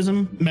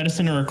occultism?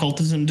 Medicine or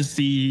occultism to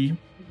see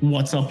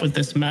what's up with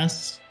this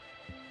mess?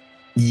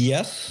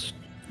 Yes,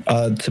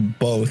 to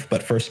both,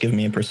 but first give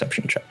me a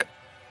perception check.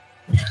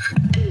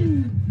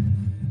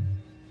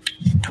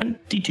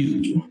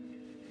 22.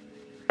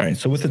 All right,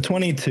 so with the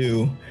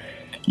 22,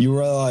 you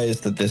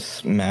realize that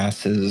this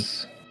mass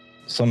is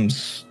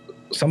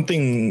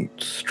something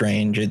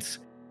strange. It's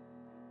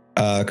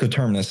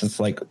coterminous. It's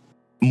like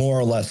more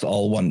or less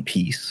all one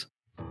piece.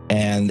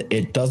 And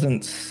it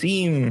doesn't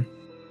seem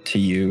to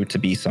you to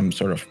be some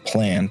sort of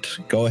plant.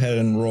 Go ahead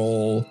and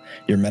roll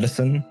your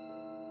medicine.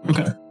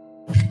 Okay.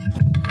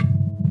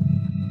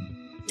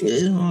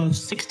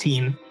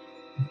 16.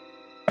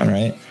 All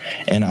right.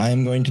 And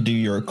I'm going to do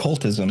your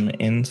occultism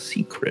in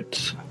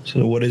secret.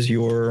 So what is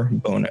your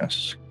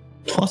bonus?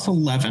 Plus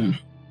 11.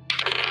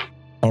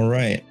 All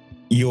right.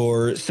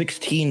 Your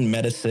 16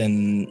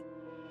 medicine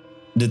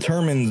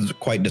determines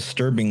quite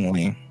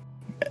disturbingly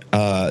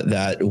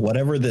that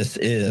whatever this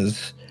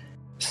is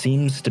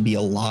seems to be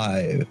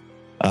alive.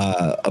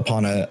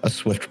 Upon a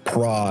swift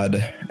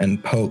prod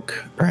and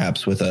poke,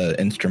 perhaps with an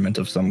instrument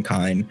of some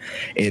kind,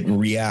 it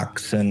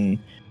reacts and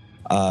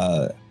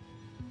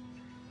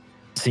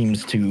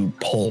seems to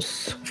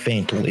pulse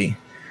faintly,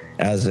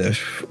 as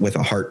if with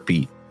a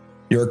heartbeat.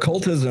 Your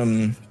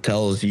occultism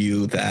tells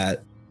you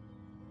that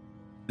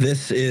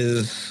this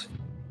is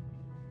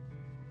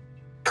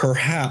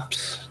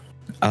perhaps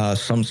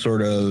some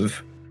sort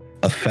of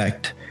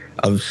effect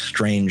of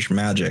strange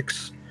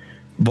magics,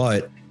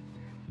 but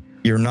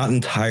you're not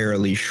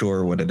entirely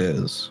sure what it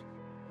is.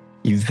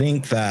 You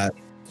think that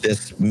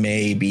this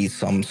may be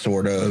some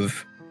sort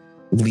of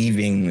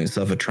leavings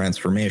of a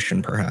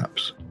transformation,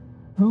 perhaps.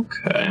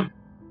 Okay.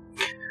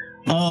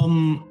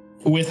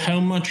 With how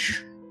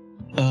much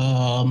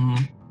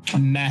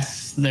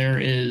mess there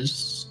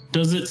is,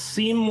 does it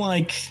seem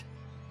like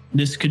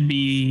this could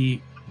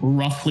be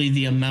roughly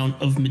the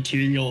amount of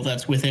material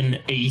that's within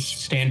a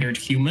standard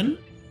human?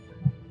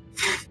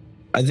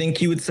 I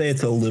think you would say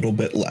it's a little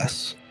bit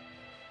less,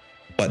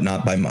 but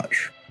not by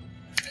much.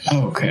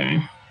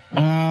 Okay.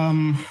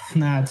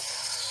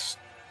 That's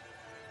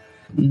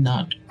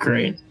not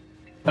great.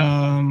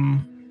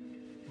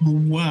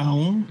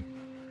 Well,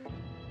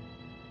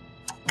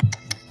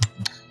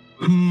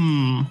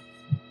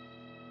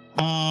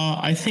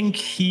 I think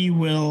I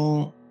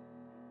will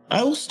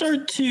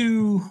start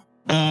to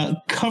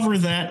cover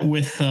that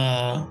with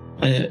a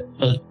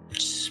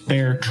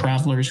spare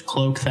traveler's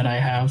cloak that I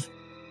have.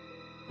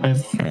 I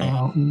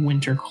have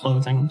winter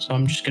clothing, so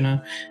I'm just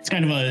gonna, it's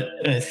kind of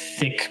a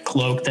thick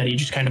cloak that he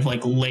just kind of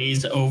like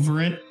lays over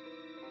it.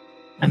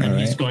 And then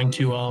he's going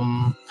to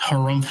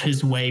harumph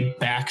his way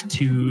back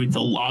to the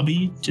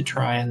lobby to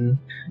try and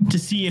to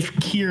see if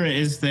Kira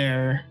is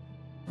there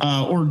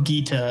or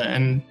Gita,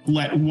 and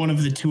let one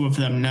of the two of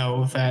them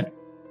know that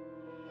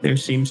there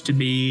seems to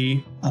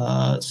be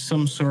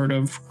some sort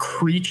of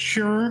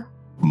creature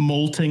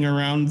molting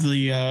around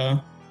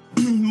the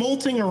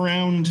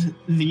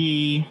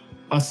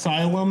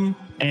asylum,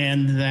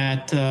 and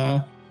that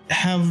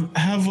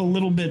have a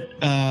little bit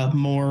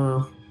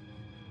more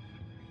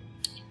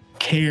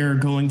care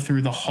going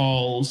through the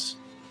halls,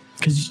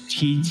 because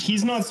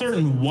he's not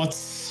certain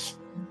what's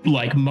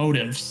like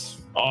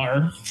motives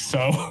are.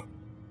 So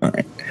all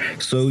right.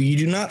 So you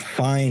do not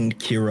find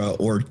Kira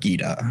or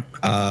Gita.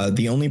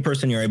 The only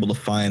person you're able to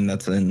find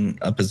that's in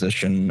a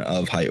position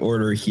of high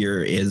order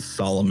here is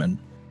Solomon,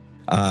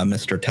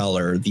 Mr.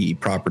 Teller, the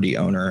property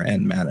owner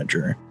and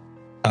manager.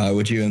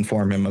 Would you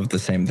inform him of the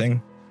same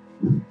thing?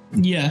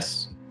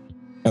 Yes.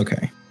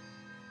 Okay.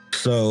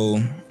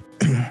 So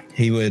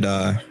he would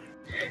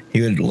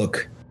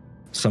look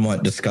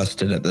somewhat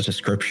disgusted at the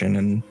description,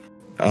 and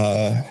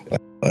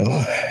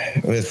well,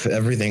 with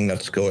everything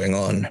that's going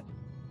on,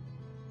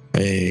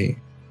 I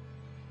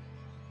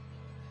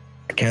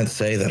can't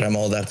say that I'm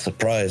all that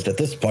surprised. At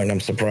this point,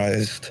 I'm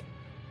surprised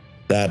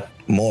that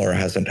more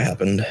hasn't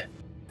happened.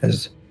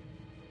 As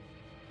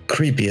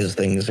creepy as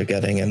things are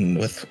getting, and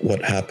with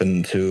what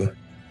happened to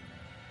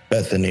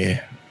Bethany,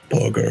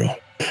 poor girl.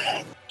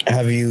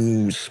 Have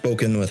you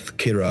spoken with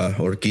Kira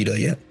or Gita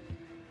yet?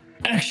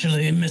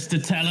 Actually,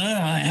 Mr. Teller,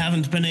 I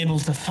haven't been able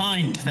to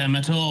find them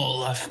at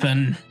all. I've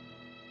been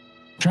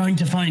trying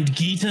to find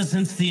Gita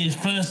since the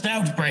first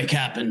outbreak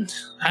happened.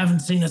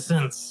 Haven't seen her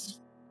since.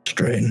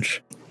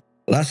 Strange.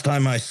 Last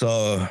time I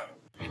saw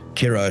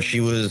Kira, she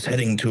was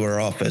heading to her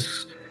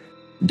office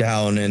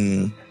down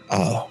in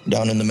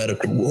the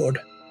medical ward.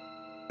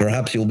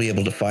 Perhaps you'll be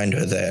able to find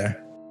her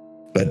there.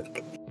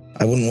 But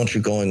I wouldn't want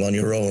you going on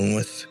your own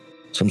with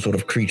some sort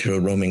of creature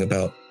roaming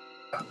about.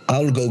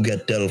 I'll go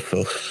get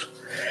Delphos.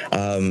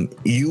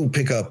 You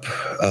pick up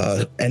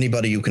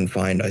anybody you can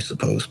find, I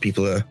suppose.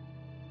 People are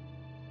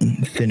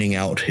thinning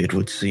out, it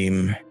would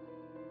seem.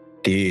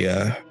 The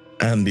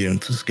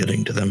ambience is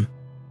getting to them.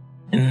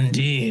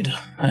 Indeed.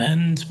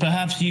 And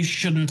perhaps you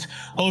shouldn't...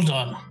 Hold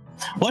on.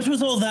 What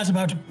was all that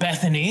about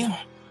Bethany?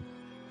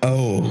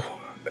 Oh,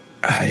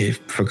 I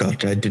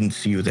forgot. I didn't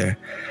see you there.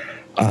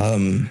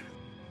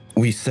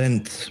 We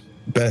sent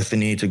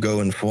Bethany to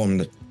go inform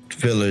the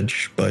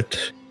village,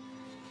 but...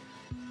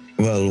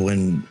 Well,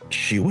 when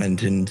she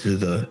went into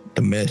the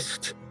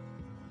mist...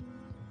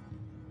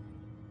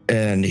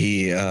 And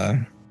he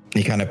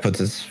kind of puts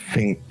his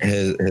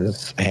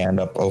hand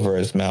up over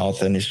his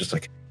mouth, and he's just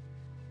like,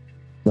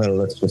 well,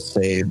 let's just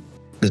say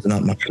there's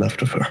not much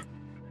left of her.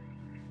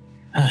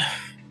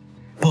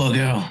 Poor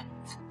girl.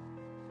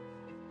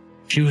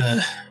 She was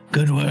a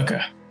good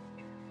worker.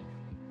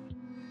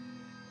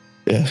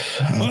 Yes.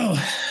 Well,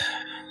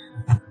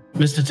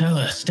 Mr.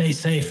 Teller, stay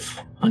safe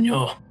on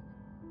your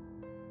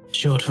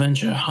short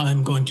venture.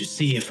 I'm going to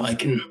see if I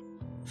can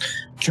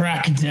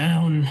track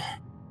down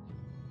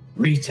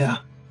Rita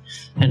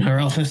in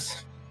her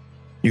office.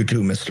 You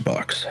too, Mr.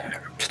 Box.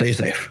 Stay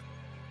safe.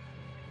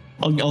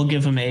 I'll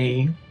give him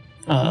a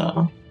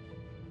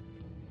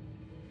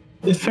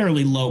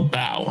fairly low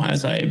bow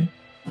as I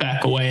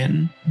back away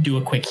and do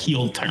a quick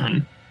heel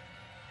turn.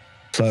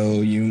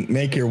 So you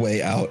make your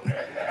way out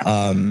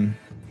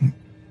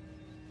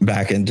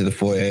back into the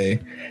foyer,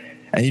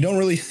 and you don't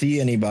really see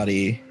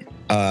anybody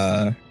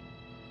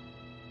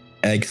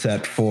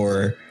except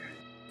for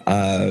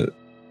a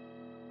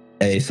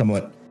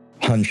somewhat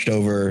hunched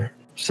over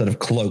set of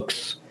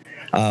cloaks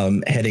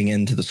heading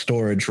into the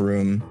storage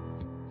room.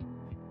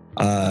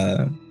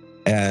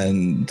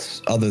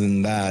 And other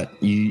than that,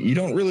 you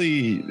don't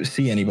really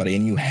see anybody,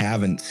 and you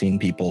haven't seen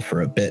people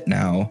for a bit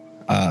now.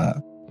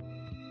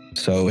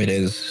 So it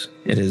is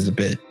a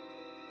bit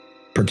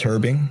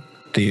perturbing,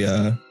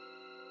 the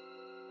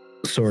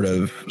sort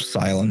of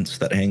silence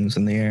that hangs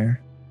in the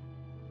air.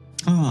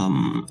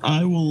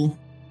 I'll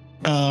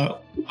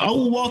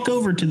walk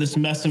over to this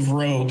mess of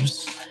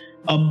robes,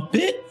 a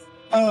bit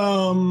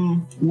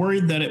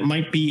worried that it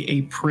might be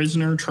a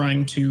prisoner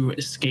trying to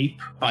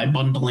escape by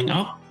bundling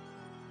up.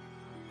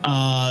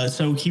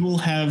 So he will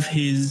have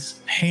his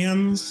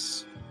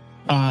hands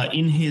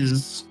in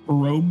his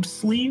robe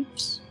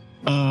sleeves.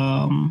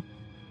 Sorry,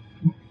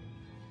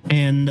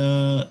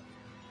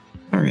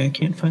 I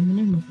can't find the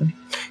name of them.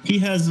 He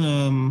has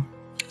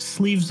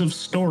sleeves of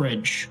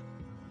storage.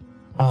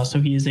 So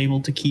he is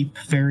able to keep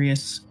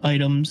various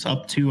items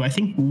up to, I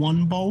think,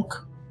 one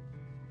bulk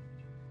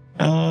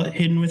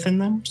hidden within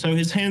them. So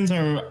his hands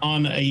are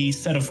on a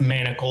set of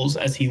manacles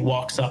as he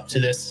walks up to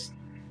this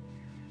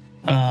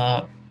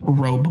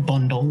robe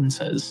bundle and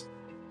says,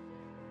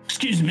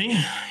 "Excuse me,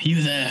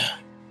 you there?"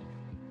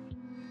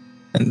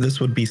 And this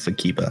would be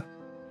Sakiba.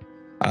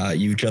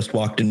 You've just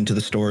walked into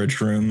the storage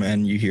room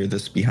and you hear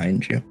this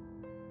behind you.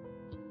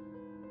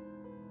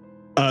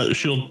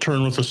 She'll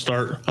turn with a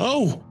start.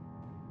 Oh,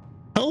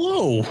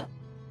 hello.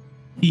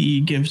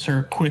 He gives her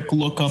a quick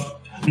look up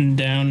and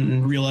down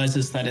and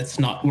realizes that it's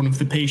not one of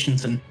the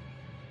patients, and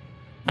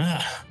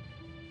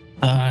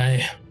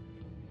I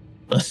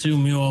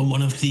assume you're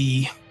one of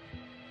the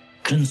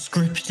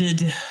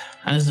conscripted,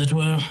 as it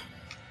were.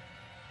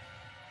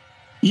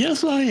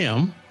 Yes, I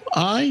am.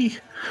 I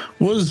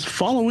was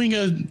following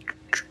a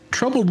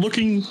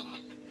troubled-looking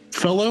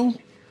fellow.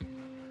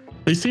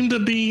 They seem to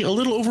be a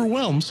little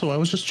overwhelmed, so I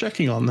was just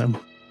checking on them.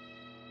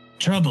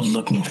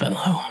 Troubled-looking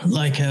fellow,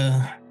 like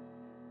a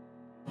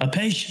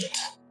patient.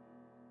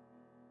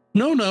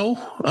 No,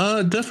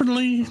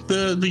 definitely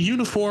the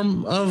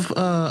uniform of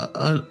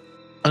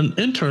an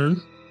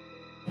intern.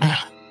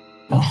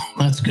 Well,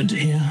 that's good to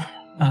hear.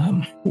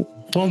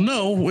 Well,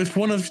 no, if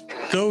one of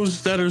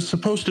those that are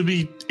supposed to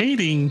be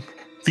aiding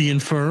the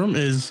infirm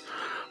is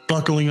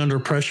buckling under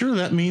pressure,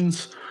 that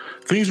means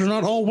things are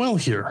not all well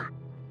here.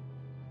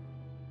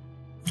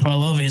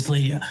 Well,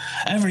 obviously,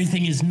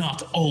 everything is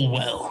not all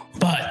well,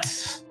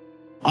 but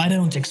I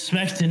don't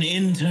expect an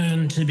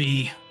intern to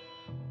be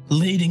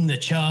leading the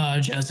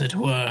charge, as it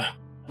were.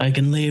 I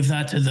can leave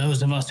that to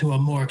those of us who are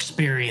more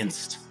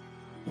experienced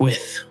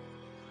with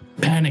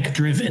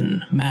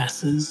panic-driven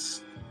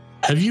masses.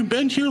 Have you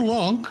been here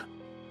long?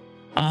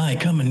 I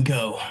come and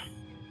go,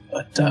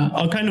 but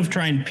I'll kind of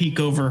try and peek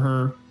over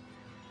her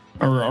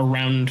or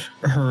around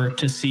her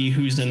to see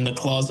who's in the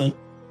closet.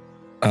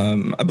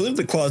 I believe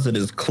the closet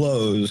is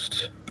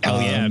closed.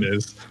 Hell yeah, it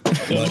is. But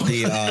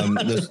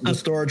the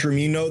storage room,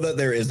 you know that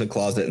there is a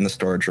closet in the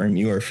storage room.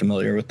 You are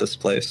familiar with this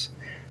place.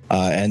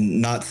 And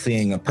not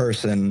seeing a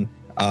person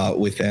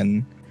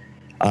within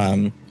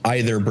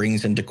either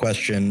brings into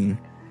question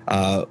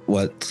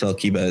what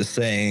Selkiba is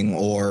saying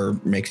or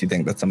makes you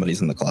think that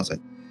somebody's in the closet.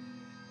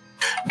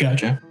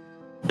 Gotcha.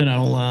 Then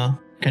I'll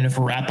kind of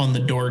rap on the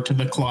door to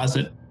the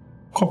closet.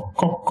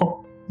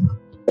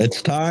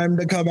 It's time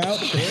to come out,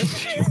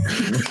 Chris.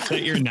 Is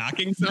that your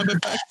knocking sound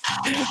effect?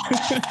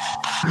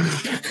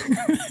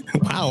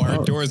 Wow,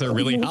 our doors are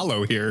really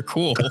hollow here.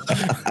 Cool.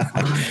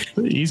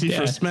 Easy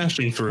for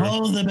smashing through.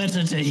 All the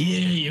better to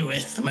hear you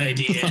with, my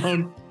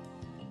dear.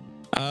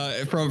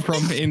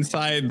 From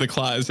inside the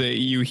closet,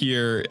 you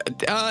hear,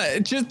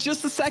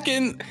 just a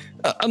second.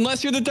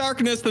 Unless you're the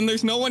darkness, then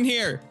there's no one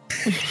here.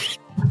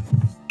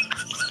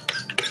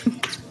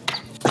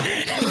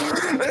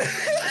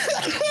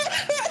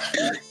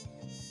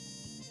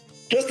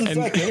 Just a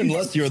second,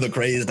 unless you're the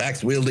crazed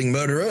axe-wielding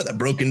murderer that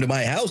broke into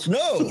my house.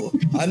 No,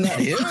 I'm not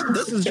here.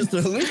 This is just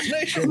a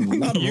hallucination,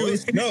 not a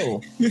voice.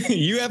 No.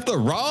 You have the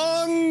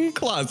wrong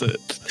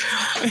closet.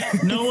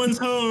 No one's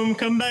home.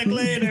 Come back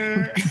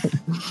later.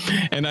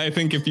 And I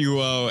think if you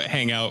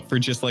hang out for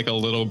just like a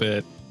little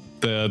bit,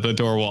 the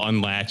door will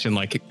unlatch and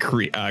like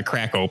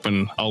crack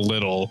open a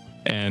little,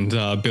 and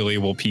Billy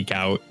will peek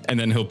out, and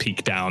then he'll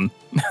peek down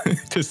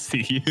to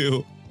see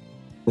you.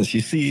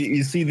 You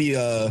see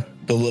the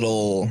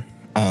little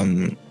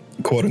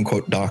quote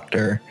unquote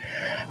doctor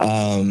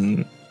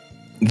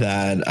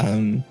that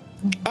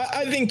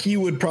I think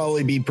you would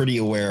probably be pretty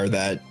aware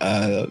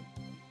that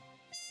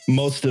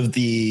most of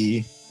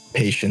the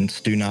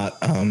patients do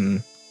not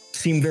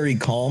seem very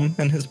calm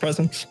in his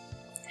presence.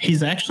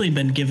 He's actually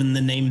been given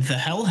the name the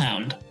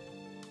Hellhound.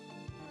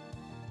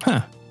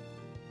 Huh.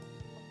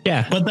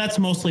 Yeah. But that's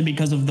mostly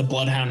because of the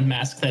bloodhound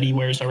mask that he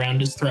wears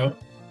around his throat.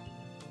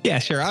 Yeah,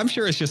 sure. I'm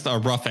sure it's just a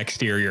rough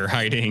exterior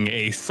hiding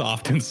a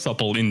soft and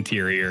supple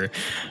interior.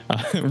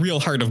 Real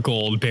heart of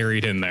gold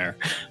buried in there,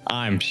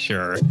 I'm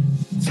sure.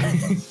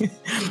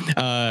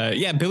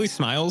 Yeah, Billy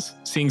smiles,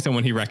 seeing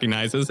someone he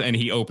recognizes, and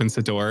he opens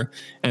the door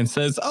and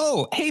says,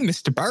 "Oh, hey,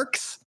 Mr.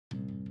 Barks.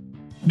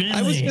 Billy,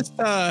 I was just,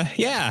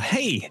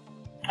 hey.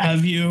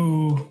 Have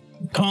you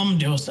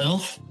calmed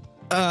yourself?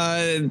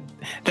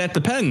 That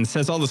depends.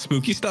 As all the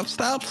spooky stuff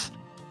stops."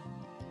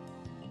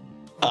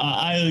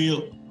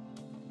 I'll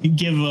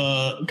give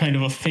a kind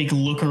of a fake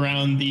look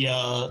around the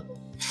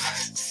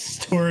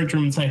storage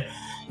room and say,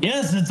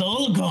 "Yes, it's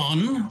all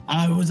gone.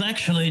 I was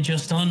actually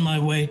just on my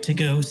way to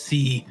go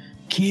see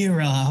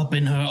Kira up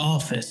in her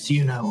office,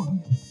 you know."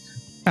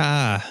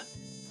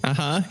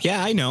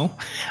 Yeah, I know.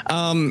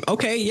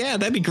 Okay, yeah,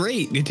 that'd be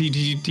great. Do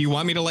you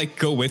want me to like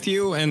go with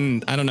you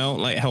and I don't know,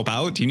 like help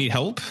out? Do you need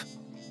help?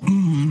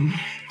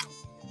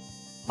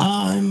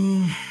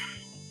 I'm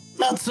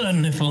not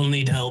certain if I'll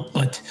need help,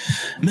 but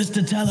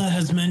Mr. Teller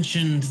has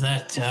mentioned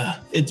that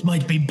it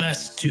might be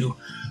best to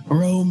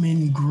roam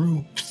in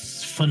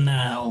groups for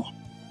now.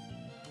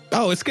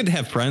 Oh, it's good to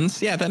have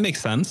friends. Yeah, that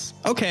makes sense.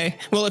 Okay,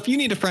 well, if you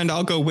need a friend,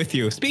 I'll go with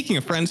you. Speaking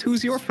of friends,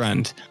 who's your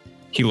friend?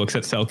 He looks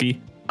at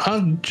Selkie.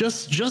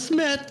 Just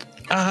met.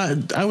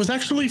 I was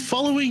actually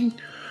following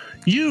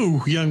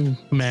you, young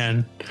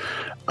man.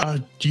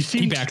 You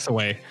seem He backs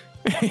away.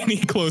 And he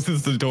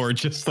closes the door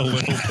just a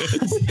little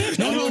bit.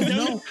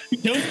 No.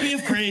 Don't be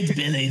afraid,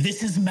 Billy.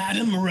 This is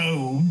Madame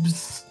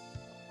Robes.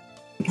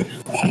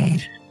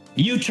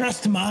 You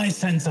trust my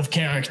sense of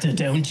character,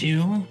 don't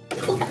you?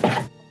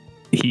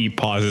 He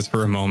pauses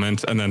for a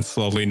moment and then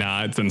slowly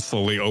nods and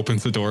slowly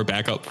opens the door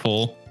back up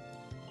full.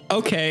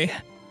 Okay.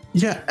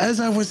 Yeah, as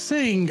I was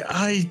saying,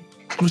 I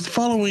was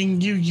following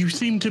you. You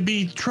seem to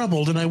be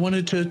troubled, and I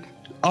wanted to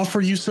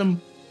offer you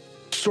some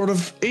sort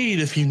of aid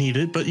if you need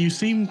it, but you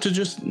seem to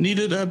just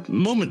needed a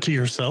moment to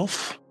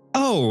yourself.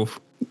 Oh,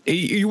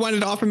 you wanted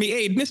to offer me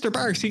aid? Mr.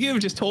 Barks, you could have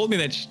just told me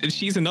that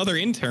she's another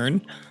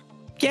intern.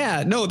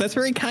 Yeah, no, that's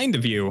very kind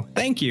of you.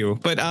 Thank you.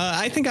 But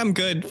I think I'm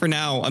good for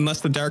now, unless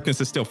the darkness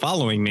is still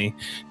following me.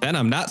 Then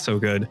I'm not so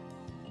good.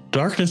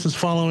 Darkness is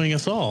following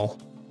us all.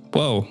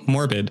 Whoa,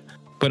 morbid.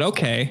 But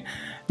okay.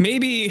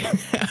 Maybe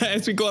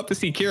as we go up to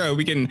see Kira,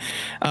 we can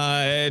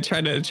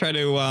try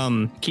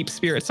to keep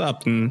spirits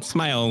up and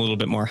smile a little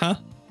bit more, huh?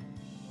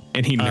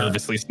 And he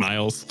nervously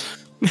smiles.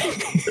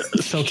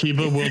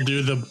 Selkiba will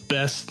do the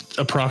best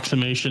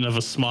approximation of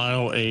a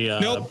smile.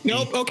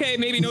 Nope. Okay,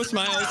 maybe no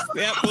smiles.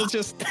 Yeah, we'll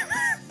just.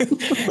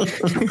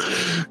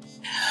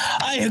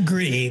 I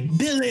agree,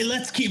 Billy.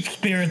 Let's keep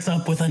spirits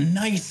up with a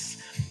nice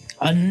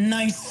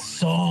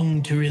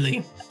song to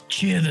really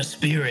cheer the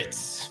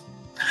spirits.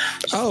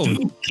 Oh,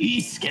 Spooky,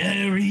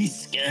 scary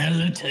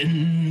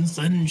skeletons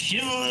and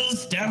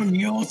shivers down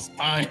your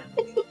spine.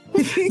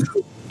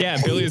 yeah,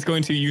 Billy is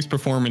going to use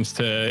performance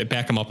to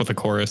back him up with a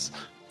chorus.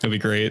 It'll be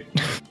great.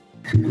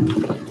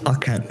 I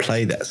can't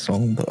play that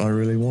song, but I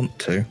really want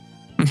to.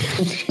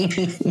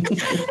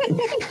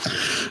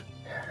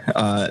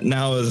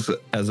 Now,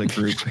 as a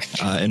group,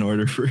 in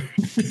order to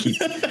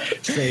keep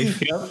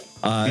safe,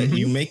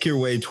 you make your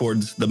way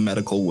towards the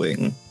medical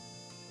wing.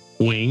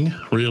 Wing?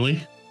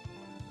 Really?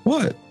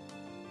 What?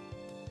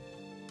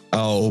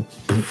 Oh.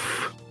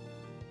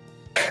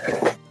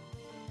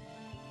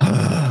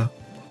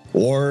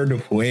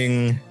 Ward,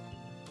 wing,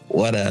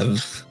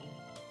 whatevs.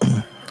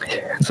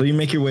 So you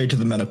make your way to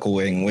the medical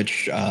wing,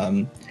 which,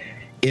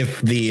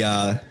 if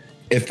the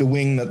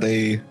wing that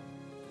the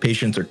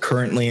patients are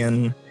currently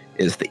in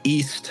is the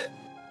east.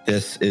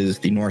 This is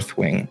the north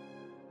wing.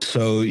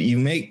 So you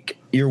make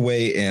your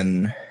way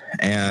in,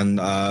 and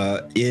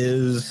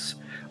is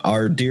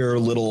our dear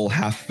little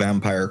half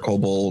vampire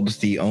kobold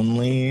the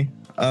only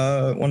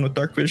one with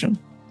dark vision?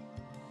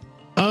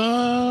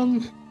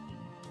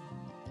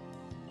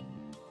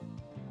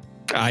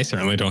 I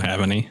certainly don't have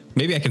any.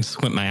 Maybe I can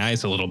squint my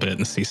eyes a little bit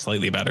and see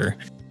slightly better,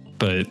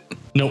 but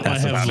Nope, I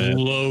that's have about it.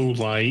 low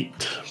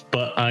light,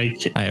 but I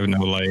have no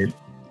light.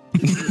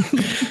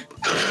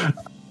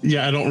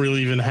 yeah, I don't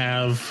really even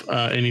have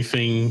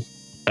anything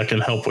that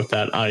can help with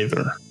that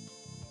either.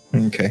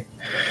 Okay.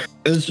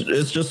 It's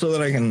just so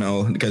that I can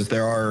know, because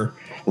there are,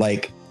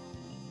 like,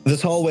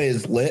 this hallway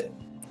is lit,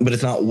 but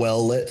it's not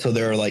well lit, so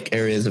there are, like,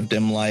 areas of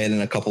dim light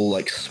and a couple,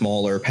 like,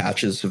 smaller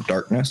patches of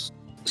darkness.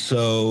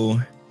 So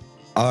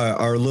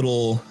our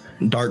little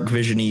dark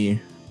visiony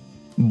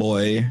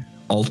boy,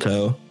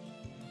 Alto,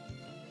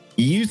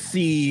 you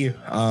see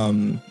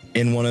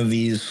in one of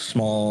these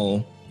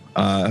small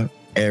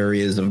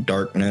areas of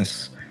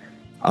darkness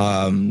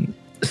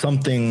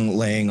something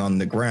laying on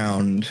the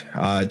ground.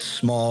 It's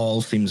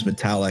small, seems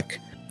metallic.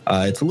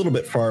 It's a little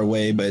bit far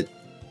away, but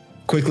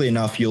quickly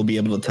enough you'll be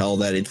able to tell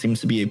that it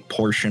seems to be a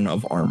portion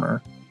of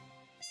armor.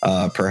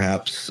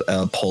 Perhaps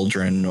a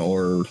pauldron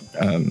or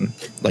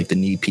like the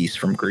knee piece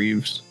from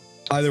Greaves.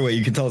 Either way,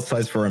 you can tell it's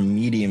size for a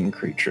medium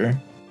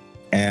creature.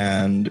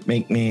 And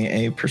make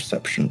me a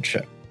perception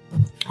check.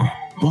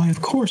 Why,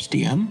 of course,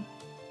 DM.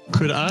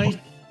 Could I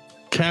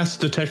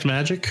cast Detect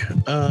Magic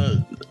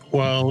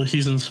while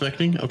he's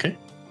inspecting? Okay.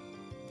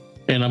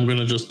 And I'm going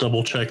to just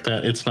double check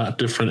that it's not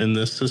different in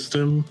this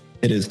system.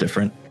 It is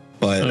different,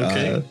 but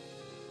Okay.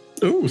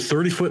 Ooh,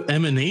 30-foot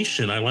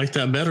emanation. I like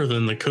that better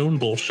than the cone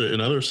bullshit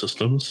in other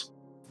systems.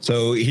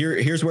 so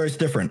here's where it's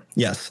different.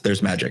 Yes,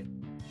 there's magic.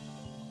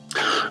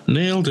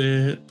 Nailed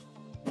it.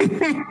 But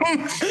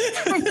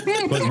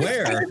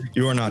where,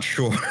 you are not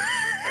sure.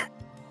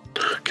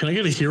 Can I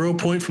get a hero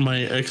point for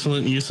my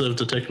excellent use of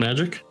Detect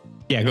Magic?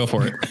 Yeah, go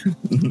for it.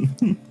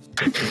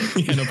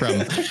 Yeah, no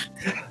problem.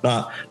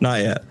 Not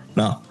yet.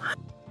 No.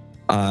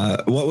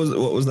 What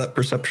was that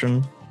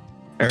perception,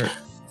 Eric?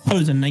 Oh, it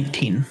was a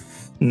 19.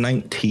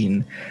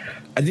 19.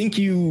 I think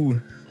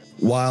you,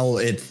 while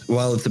it's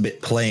a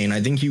bit plain,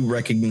 I think you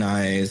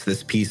recognize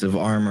this piece of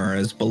armor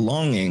as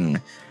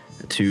belonging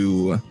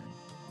to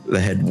the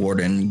head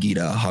warden,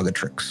 Gita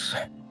Hagatrix.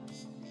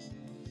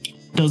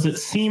 Does it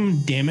seem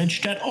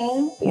damaged at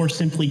all, or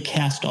simply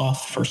cast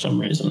off for some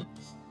reason?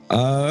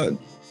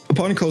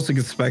 Upon closer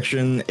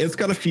inspection, it's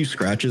got a few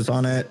scratches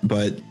on it,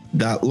 but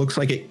that looks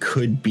like it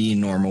could be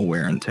normal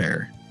wear and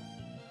tear.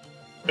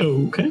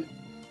 Okay.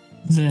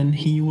 Then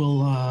he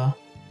will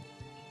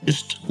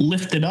just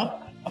lift it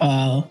up,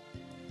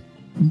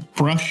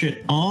 brush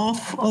it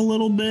off a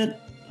little bit,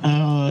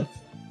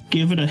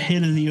 give it a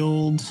hit of the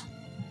old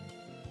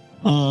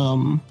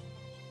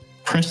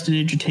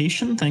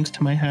prestidigitation, thanks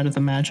to my Hat of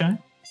the Magi.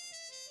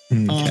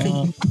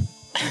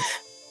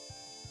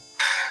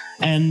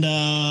 And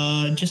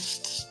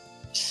just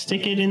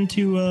stick it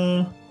into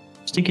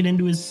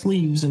his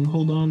sleeves and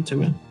hold on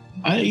to it.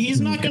 He's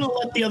not going to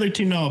let the other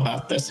two know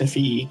about this if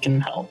he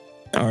can help.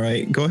 All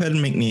right, go ahead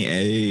and make me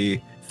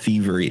a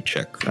thievery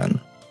check then.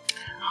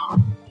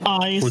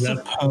 I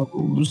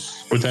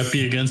suppose. Would that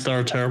be against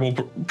our terrible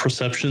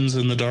perceptions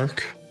in the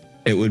dark?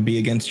 It would be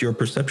against your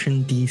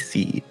perception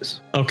DCs.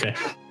 Okay.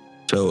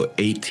 So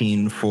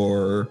 18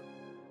 for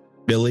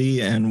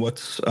Billy, and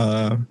what's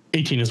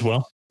 18 as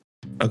well.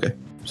 okay.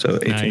 So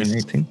 18 Nice. and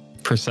 18.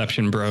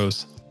 Perception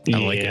bros. I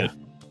like Yeah. it.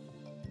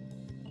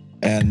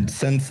 And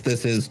since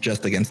this is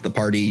just against the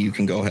party, you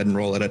can go ahead and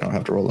roll it. I don't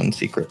have to roll in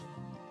secret.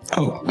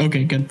 Oh,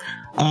 okay, good.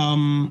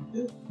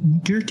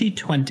 Dirty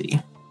 20.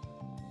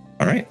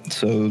 All right.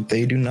 So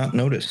they do not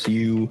notice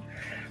you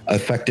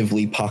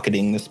effectively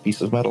pocketing this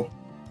piece of metal.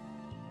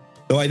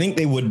 Though I think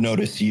they would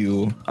notice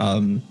you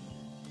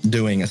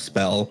doing a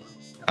spell.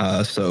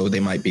 So they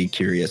might be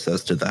curious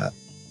as to that.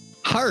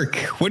 Hark!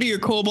 What do your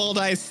kobold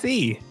eyes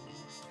see?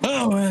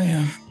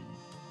 Oh,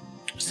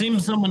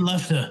 seems someone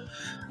left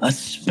a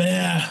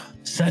spare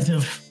set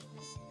of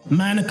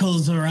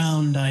manacles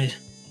around. I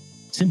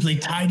simply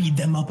tidied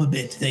them up a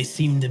bit. They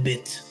seemed a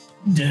bit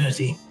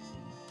dirty.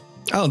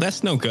 Oh,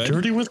 that's no good.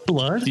 Dirty with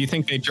blood? Do you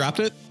think they dropped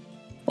it?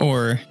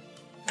 Or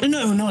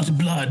No, not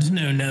blood.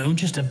 No.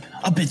 Just a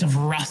bit of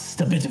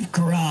rust, a bit of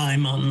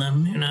grime on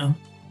them, you know.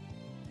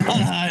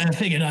 I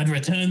figured I'd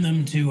return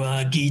them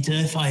to Gita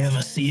if I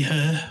ever see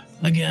her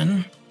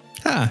again.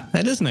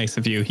 that is nice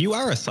of you. You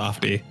are a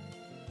softie.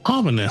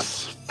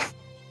 Ominous.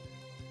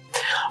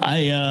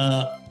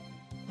 I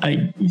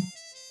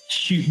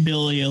shoot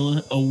Billy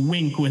a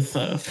wink with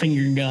a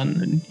finger gun,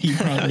 and he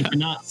probably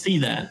cannot see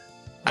that.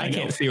 I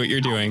can't see what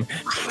you're doing.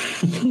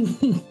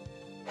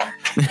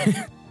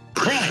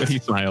 Right. But he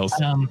smiles.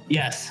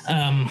 Yes.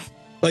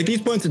 Like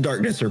these points of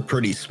darkness are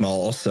pretty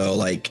small, so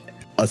like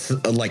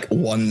like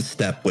one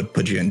step would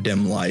put you in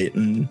dim light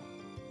and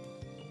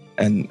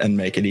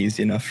make it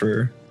easy enough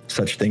for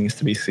such things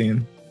to be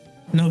seen.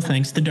 No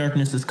thanks. The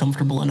darkness is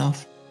comfortable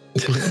enough.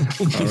 All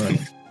right.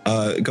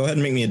 Go ahead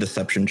and make me a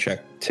deception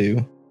check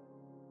too.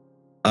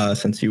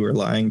 Since you were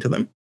lying to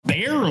them.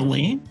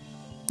 Barely.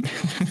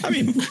 I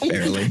mean,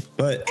 barely,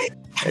 but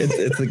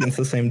it's against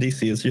the same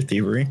DC as your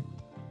thievery.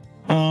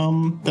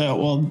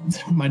 Well,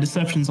 my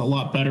deception's a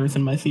lot better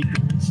than my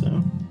thievery,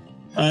 so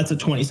that's a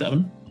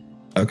 27.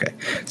 Okay,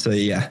 so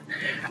yeah,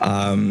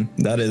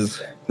 that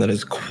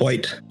is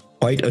quite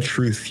a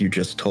truth you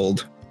just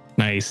told.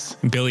 Nice.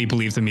 Billy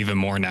believes him even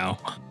more now.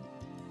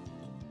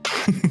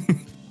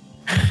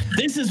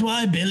 This is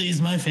why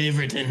Billy's my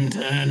favorite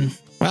intern.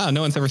 Wow,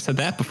 no one's ever said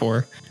that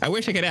before. I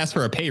wish I could ask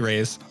for a pay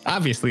raise.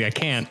 Obviously, I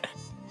can't.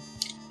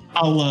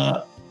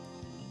 I'll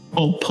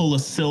pull a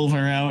silver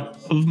out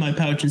of my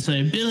pouch and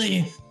say,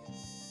 Billy,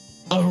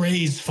 a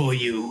raise for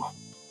you.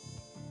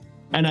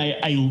 And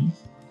I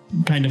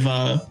kind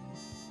of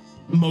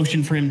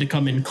motion for him to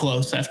come in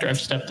close after I've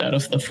stepped out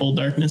of the full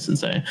darkness and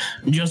say,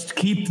 just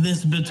keep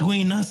this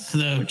between us,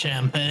 though,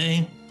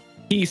 Champe.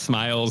 He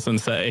smiles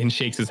and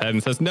shakes his head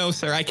and says, no,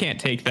 sir, I can't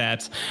take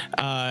that.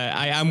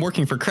 I'm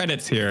working for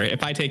credits here.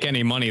 If I take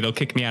any money, they'll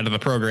kick me out of the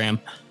program.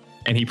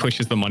 And he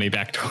pushes the money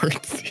back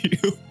towards you.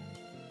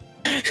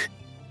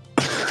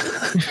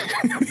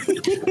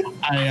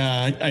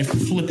 I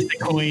flip the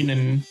coin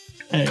and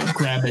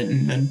grab it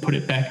and then put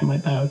it back in my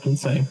pouch and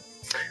say,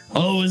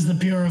 oh, is the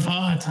pure of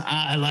heart.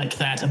 I like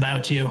that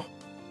about you.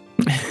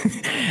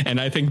 And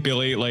I think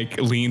Billy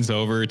leans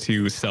over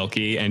to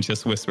Selkie and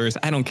just whispers,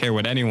 I don't care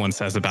what anyone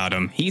says about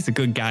him. He's a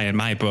good guy in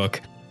my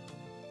book.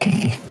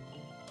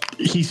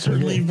 He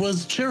certainly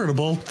was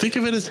charitable. Think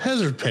of it as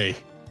hazard pay.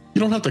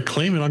 You don't have to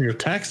claim it on your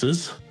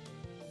taxes.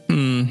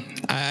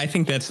 I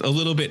think that's a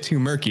little bit too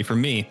murky for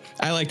me.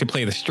 I like to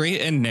play the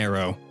straight and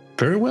narrow.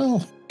 Very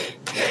well.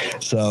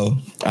 So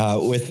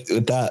with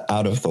that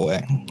out of the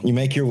way, you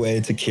make your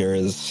way to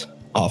Kira's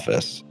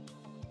office.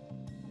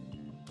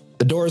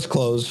 The door is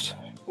closed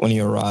when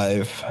you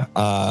arrive,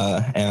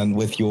 and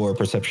with your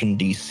perception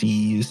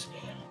DCs,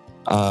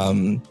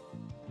 I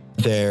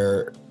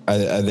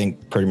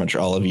think pretty much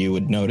all of you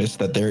would notice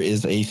that there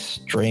is a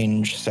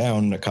strange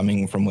sound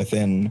coming from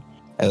within,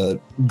 a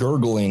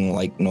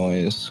gurgling-like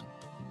noise.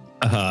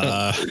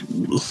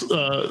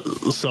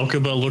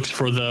 Selkiba looks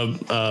for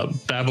the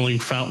babbling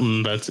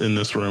fountain that's in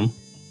this room.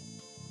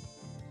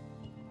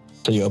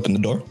 So you open the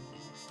door.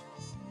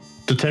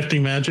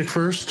 Detecting magic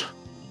first?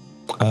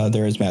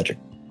 There is magic.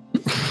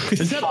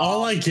 Is that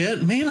all I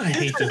get? Man, I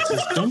hate this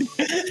system.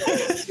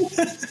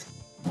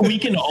 We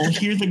can all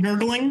hear the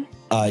gurgling?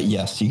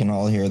 Yes, you can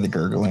all hear the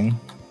gurgling.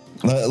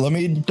 Let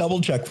me double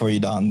check for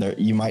you, Don.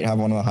 You might have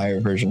one of the higher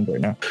versions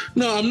right now.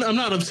 No, I'm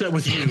not upset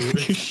with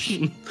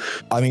you.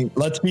 I mean,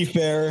 let's be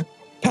fair.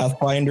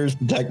 Pathfinder's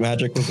detect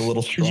magic was a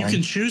little strong. You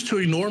can choose to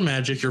ignore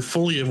magic you're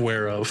fully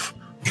aware of.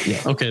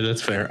 Yeah. Okay,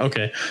 that's fair.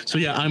 Okay. So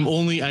yeah, I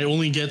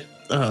only get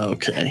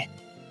okay.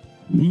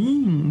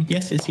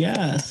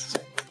 Yes.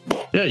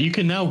 Yeah, you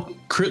can now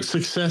crit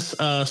success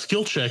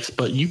skill checks,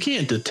 but you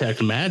can't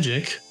detect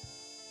magic.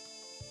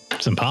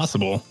 It's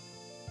impossible.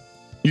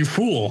 You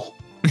fool.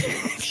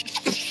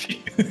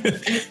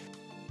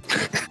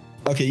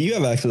 Okay, you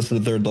have access to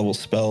the third level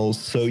spells,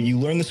 so you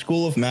learn the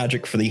School of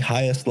Magic for the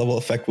highest level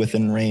effect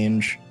within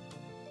range.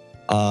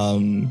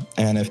 And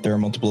if there are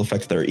multiple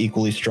effects that are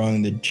equally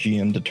strong, the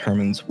GM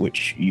determines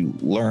which you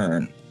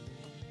learn.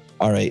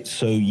 All right,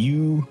 so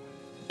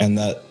and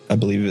that I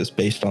believe is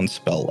based on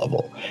spell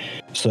level.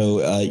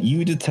 So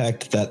you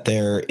detect that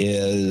there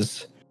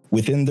is,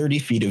 within 30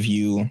 feet of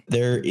you,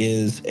 there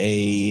is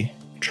a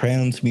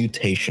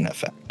transmutation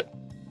effect.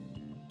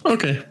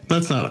 Okay,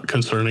 that's not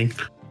concerning.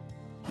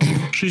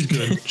 She's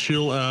good.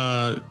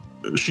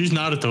 She's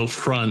not at the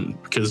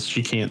front because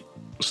she can't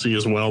see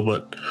as well,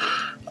 but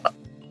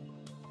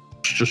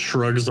she just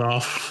shrugs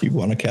off. You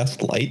want to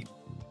cast light?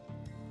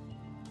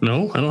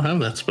 No, I don't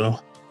have that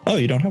spell. Oh,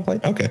 you don't have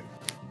light? Okay.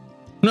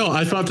 No,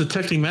 I thought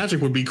detecting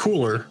magic would be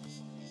cooler.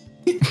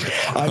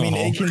 I mean,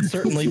 it can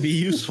certainly be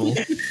useful.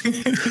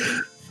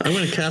 I'm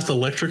going to cast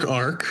Electric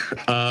Arc.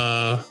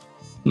 No,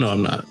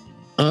 I'm not.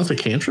 Oh, that's a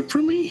cantrip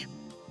for me?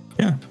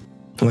 Yeah.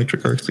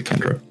 Electric Arc's a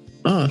cantrip.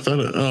 Oh, I thought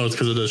it's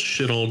because it does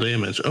shit all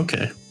damage.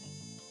 Okay.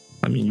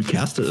 I mean, you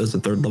cast it as a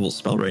third level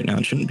spell right now.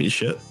 It shouldn't be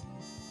shit.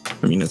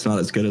 I mean, it's not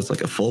as good as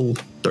like a full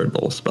third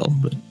level spell,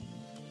 but...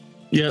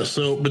 Yeah,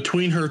 so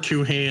between her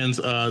two hands,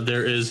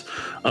 there is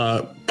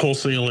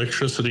pulsing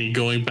electricity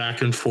going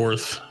back and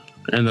forth,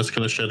 and that's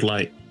going to shed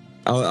light.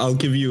 I'll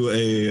give you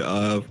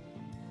a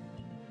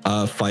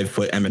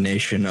 5-foot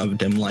emanation of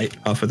dim light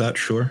off of that,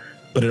 sure.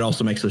 But it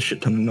also makes a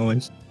shit ton of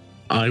noise.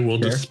 I will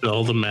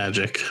dispel the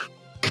magic.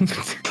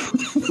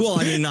 Well,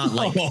 I mean, not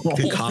like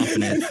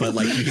cacophonous, but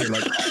like you hear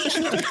like,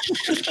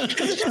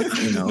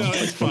 you know. No,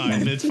 it's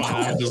fine. It's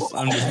fine.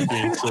 I'm just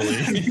being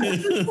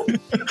silly.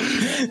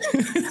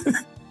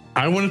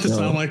 I want it to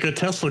sound like a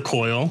Tesla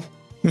coil.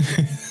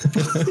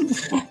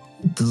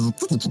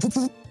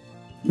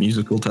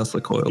 Musical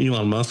Tesla coil.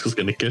 Elon Musk is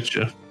going to get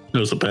you. It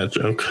was a bad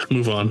joke.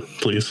 Move on,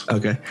 please.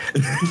 Okay.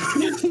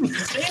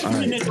 Save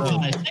me,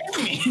 Nikolai.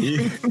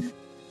 Save me.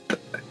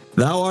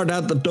 Thou art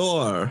at the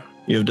door.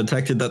 You have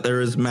detected that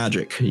there is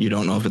magic. You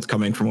don't know if it's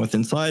coming from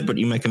within inside, but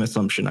you make an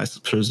assumption, I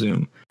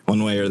presume,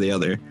 one way or the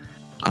other.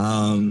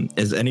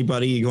 Is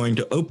anybody going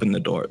to open the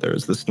door?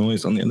 There's this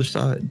noise on the other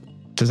side.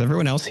 Does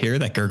everyone else hear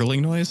that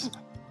gurgling noise?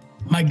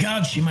 My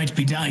God, she might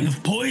be dying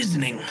of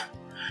poisoning.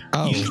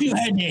 Oh, You two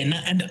head in,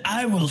 and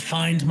I will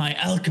find my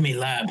alchemy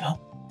lab.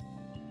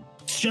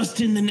 It's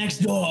just in the next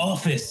door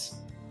office.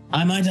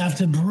 I might have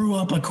to brew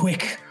up a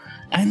quick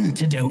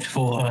antidote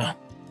for her.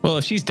 well,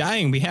 if she's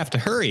dying, we have to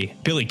hurry.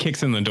 Billy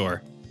kicks in the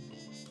door.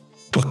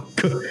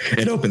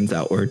 It opens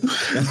outward.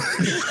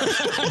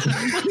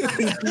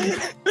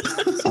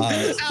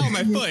 Ow,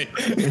 my foot.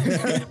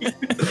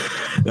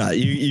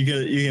 You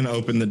can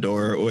open the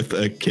door with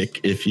a kick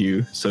if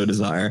you so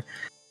desire.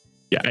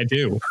 Yeah, I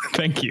do.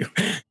 Thank you.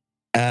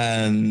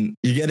 And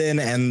you get in,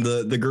 and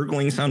the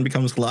gurgling sound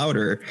becomes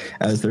louder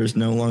as there's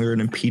no longer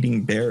an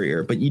impeding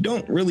barrier, but you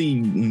don't really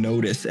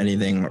notice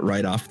anything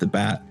right off the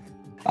bat.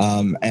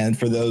 And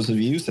for those of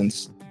you,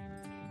 since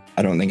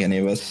I don't think any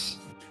of us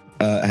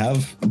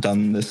have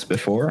done this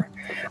before,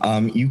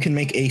 you can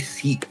make a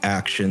seek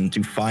action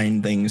to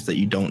find things that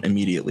you don't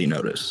immediately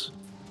notice.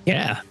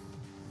 Yeah.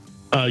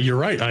 You're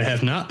right. I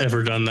have not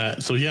ever done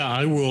that. So yeah,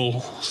 I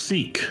will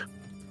seek.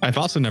 I've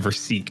also never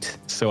seeked,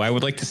 so I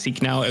would like to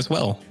seek now as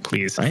well,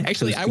 please. Right.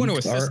 Actually, So I want to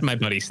seeks assist are- my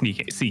buddy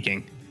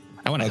seeking.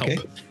 I want to Okay.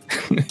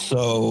 help.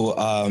 So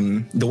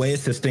the way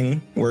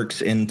assisting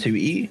works in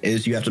 2E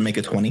is you have to make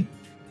a 20,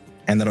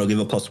 and that'll give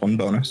a +1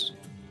 bonus.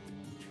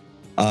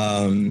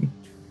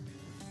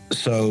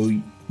 So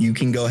you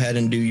can go ahead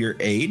and do your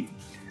aid,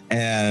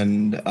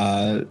 and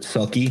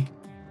Selkiba,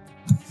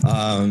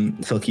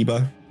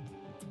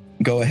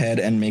 go ahead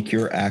and make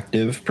your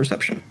active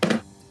perception.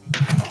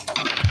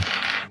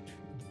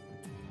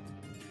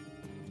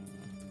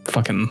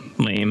 Fucking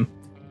lame.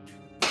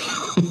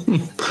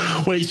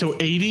 Wait, so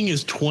aiding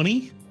is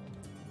 20?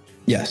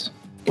 Yes,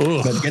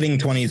 Ugh. but getting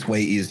 20 is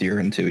way easier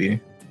in 2E.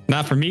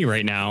 Not for me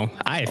right now.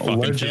 I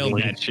fucking failed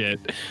Allegedly. that shit.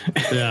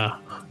 Yeah.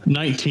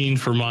 19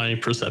 for my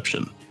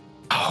perception.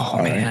 Oh, All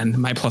right. man.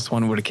 My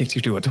 +1 would have kicked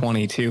you to a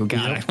 22.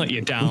 God, Yep. I let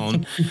you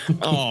down.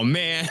 Oh,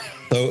 man.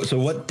 So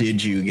what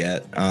did you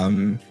get?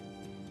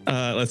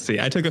 Let's see.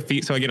 I took a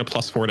feat, so I get a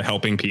 +4 to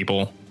helping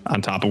people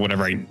on top of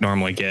whatever I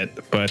normally get,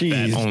 but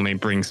Jeez. that only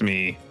brings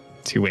me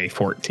to a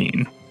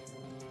 14.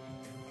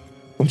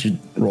 Would you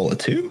roll a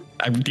 2?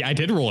 I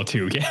did roll a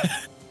 2, yeah.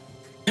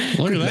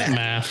 Look at that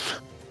math.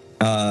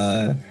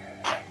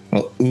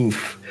 Well,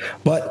 oof.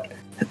 But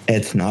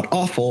it's not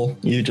awful.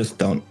 You just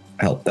don't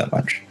help that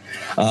much.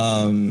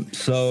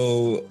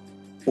 So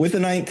with a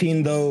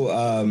 19,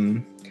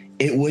 though,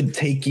 it would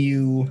take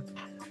you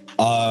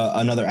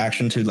another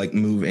action to like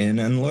move in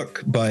and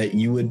look, but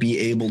you would be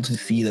able to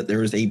see that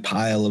there is a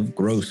pile of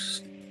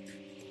gross,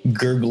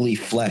 gurgly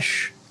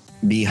flesh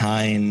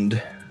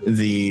behind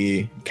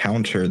the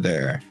counter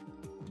there,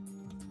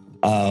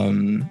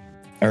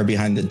 or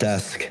behind the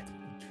desk.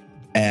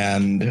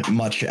 And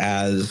much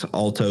as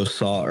Alto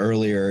saw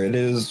earlier, it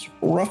is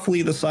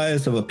roughly the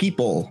size of a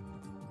people,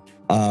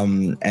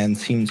 and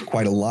seems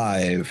quite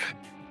alive.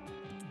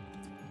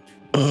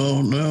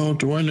 Oh no,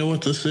 do I know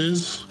what this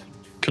is?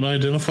 Can I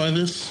identify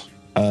this?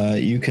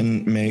 You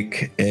can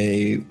make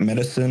a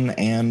medicine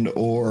and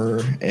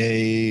or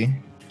a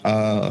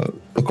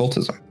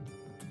occultism.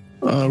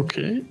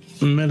 Okay.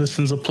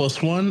 Medicine's a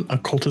 +1,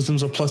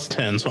 occultism's a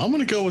 +10. So I'm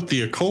going to go with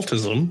the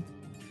occultism.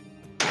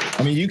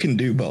 I mean, you can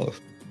do both.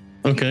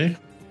 Okay.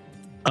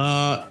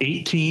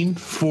 18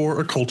 for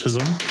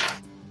occultism,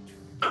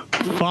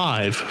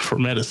 5 for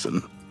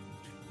medicine.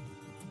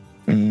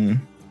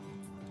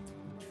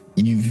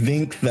 You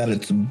think that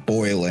it's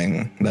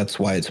boiling. That's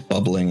why it's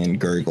bubbling and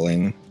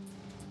gurgling.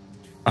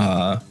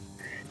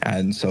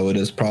 And so it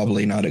is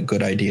probably not a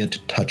good idea to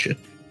touch it.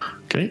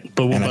 Okay,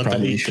 but what And I about the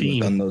probably should have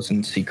 18? done those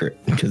in secret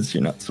because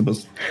you're not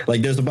supposed.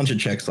 Like, there's a bunch of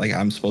checks like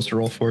I'm supposed to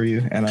roll for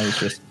you, and I was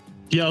just.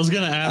 Yeah, I was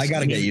going to ask. I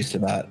gotta get used to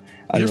that.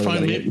 I You're really fine,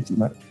 gotta mate. get used to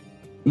that.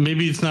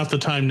 Maybe it's not the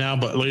time now,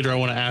 but later I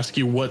want to ask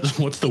you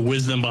what's the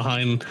wisdom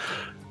behind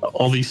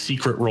all these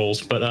secret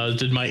rolls. But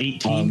did my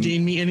 18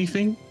 gain me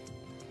anything?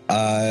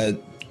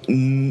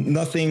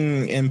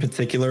 Nothing in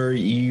particular.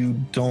 You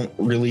don't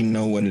really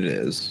know what it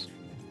is,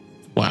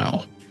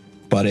 Wow.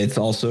 but it's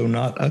also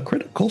not a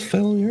critical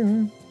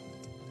failure.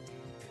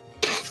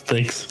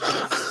 Thanks.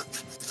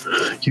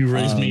 You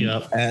raised me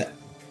up.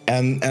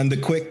 And the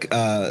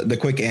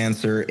quick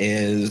answer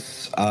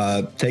is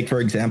take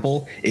for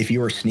example, if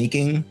you are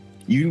sneaking,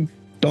 you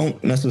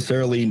don't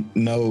necessarily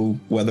know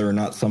whether or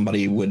not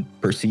somebody would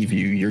perceive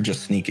you. You're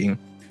just sneaking,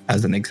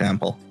 as an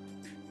example.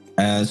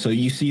 So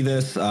you see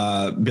this,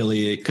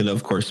 Billy. It could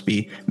of course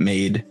be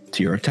made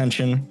to your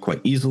attention quite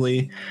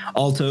easily.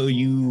 Alto,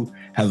 you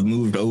have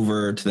moved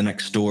over to the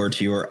next door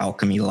to your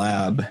alchemy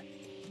lab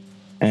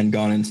and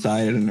gone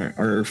inside and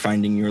are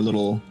finding your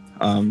little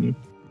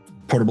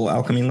portable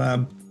alchemy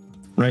lab,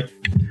 right?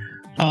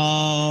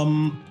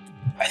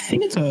 I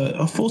think it's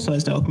a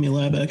full-sized alchemy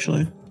lab,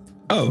 actually,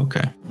 Oh,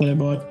 okay. that I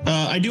bought.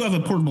 I do have a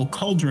portable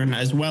cauldron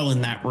as well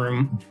in that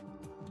room,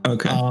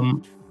 Okay.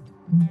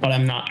 but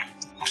I'm not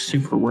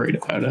super worried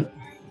about it.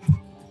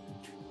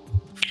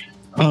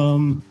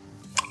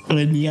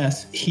 But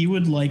yes, he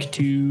would like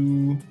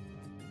to.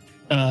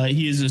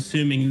 He is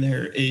assuming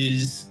there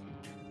is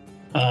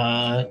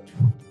not,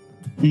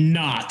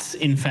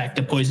 in fact,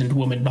 a poisoned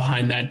woman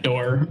behind that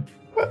door.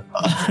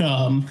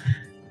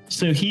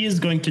 So he is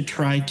going to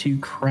try to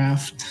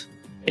craft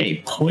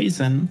a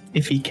poison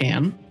if he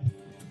can.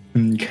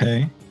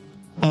 Okay.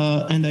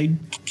 And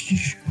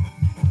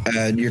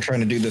You're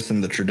trying to do this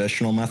in the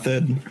traditional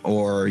method,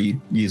 or are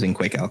you using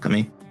quick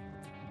alchemy?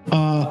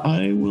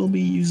 I will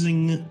be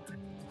using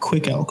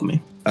quick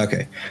alchemy.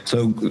 Okay.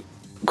 So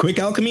quick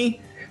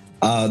alchemy,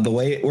 the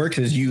way it works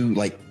is you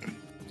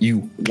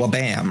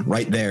wabam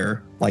right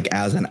there, like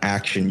as an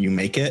action, you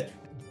make it,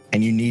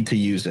 and you need to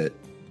use it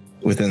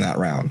within that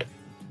round.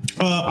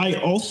 I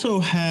also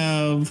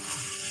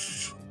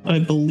have, I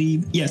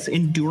believe, yes,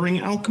 enduring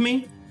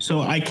alchemy.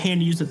 So I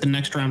can use it the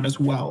next round as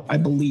well, I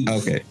believe.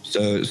 Okay.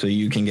 So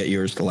you can get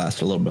yours to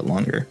last a little bit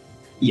longer.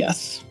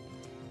 Yes.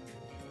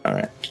 All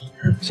right.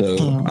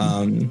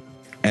 So,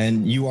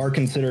 and you are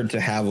considered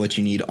to have what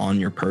you need on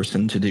your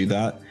person to do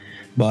that.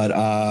 But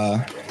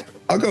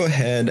I'll go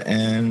ahead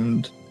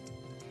and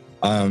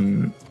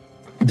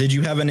did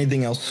you have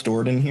anything else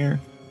stored in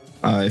here?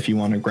 If you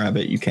want to grab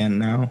it, you can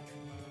now.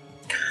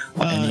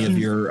 Any of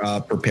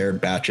your prepared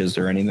batches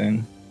or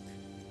anything?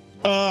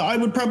 I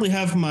would probably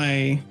have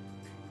my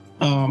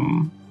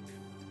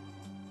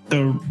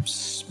the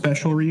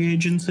special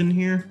reagents in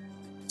here,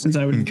 since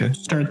I would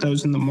start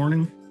those in the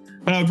morning.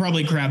 But I would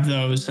probably grab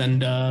those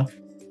and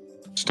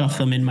stuff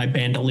them in my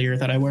bandolier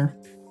that I wear.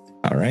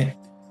 All right.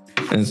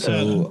 And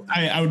so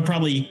I would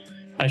probably,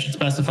 I should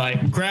specify,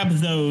 grab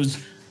those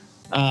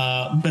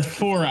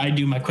before I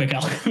do my quick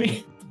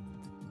alchemy.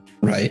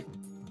 Right.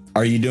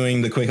 Are you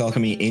doing the quick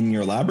alchemy in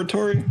your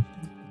laboratory?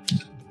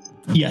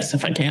 Yes,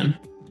 if I can.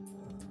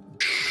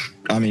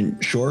 I mean,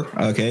 sure.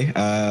 Okay.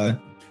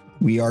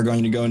 We are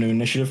going to go into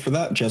initiative for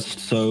that, just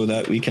so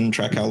that we can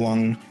track how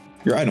long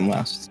your item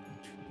lasts.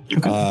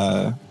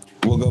 Okay.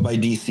 We'll go by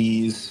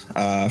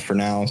DCs for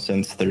now,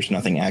 since there's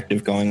nothing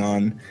active going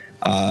on.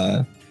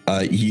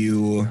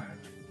 You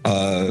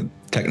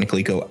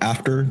technically go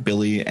after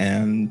Billy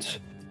and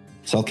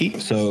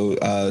Selkie. So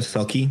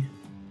Selkie,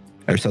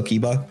 or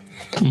Selkiba,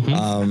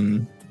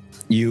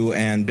 you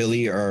and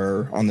Billy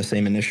are on the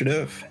same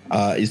initiative.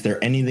 Is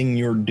there anything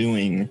you're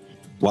doing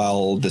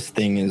while this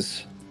thing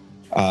is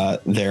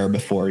there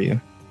before you?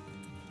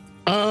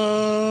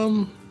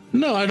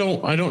 No, I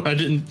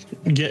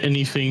didn't get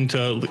anything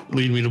to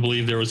lead me to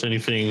believe there was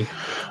anything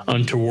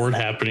untoward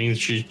happening.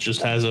 She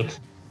just has a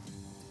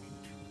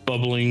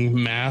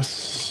bubbling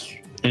mass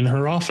in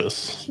her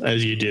office,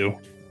 as you do.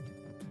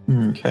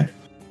 Okay.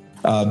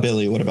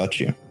 Billy, what about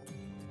you?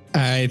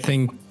 I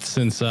think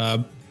since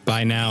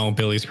by now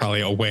Billy's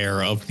probably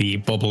aware of the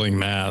bubbling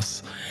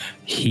mass,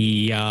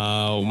 he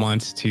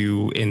wants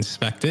to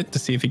inspect it to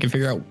see if he can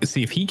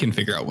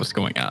figure out what's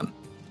going on.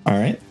 All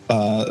right.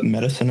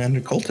 Medicine and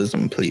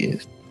occultism,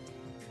 please.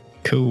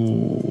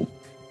 Cool.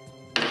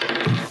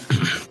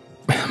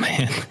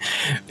 Man.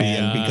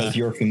 And because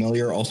you're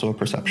familiar, also a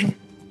perception.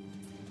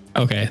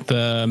 Okay.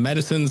 The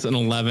medicine's an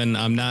 11.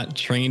 I'm not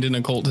trained in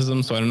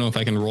occultism, so I don't know if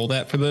I can roll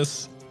that for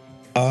this.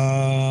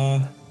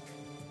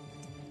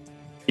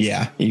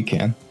 Yeah, you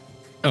can.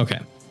 Okay.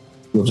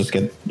 You'll just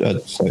get a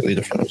slightly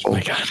different result. Oh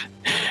my God.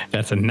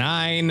 That's a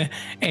 9.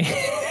 And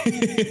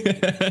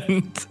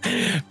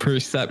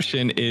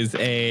perception is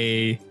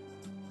an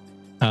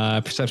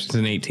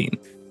 18.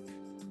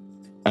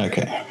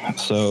 Okay.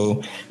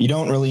 So you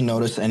don't really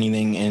notice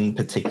anything in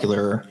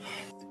particular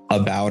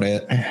about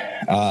it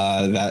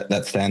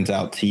that stands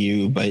out to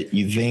you, but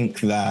you think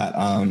that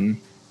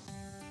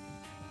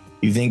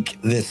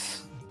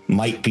this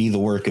might be the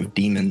work of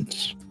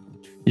demons.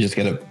 You just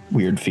get a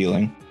weird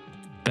feeling.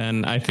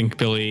 Then I think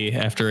Billy,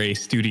 after a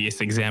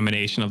studious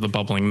examination of the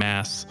bubbling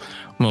mass,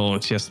 will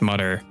just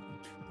mutter,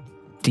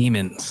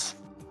 "Demons.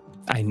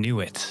 I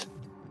knew it."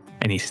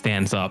 And he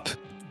stands up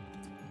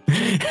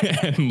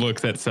and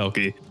looks at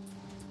Selkie.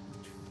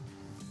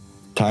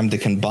 Time to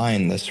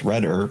combine this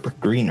red herb,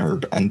 green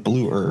herb, and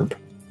blue herb.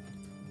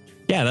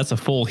 Yeah, that's a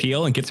full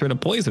heal and gets rid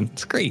of poison.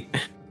 It's great.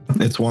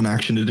 It's one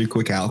action to do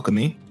quick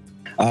alchemy.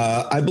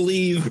 I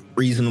believe,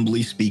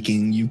 reasonably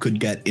speaking, you could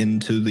get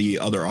into the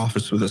other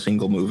office with a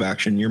single move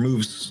action.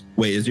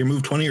 Is your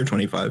move 20 or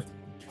 25?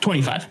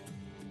 25.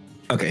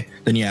 Okay,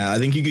 then yeah, I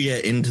think you could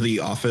get into the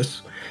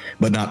office,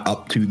 but not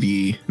up to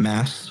the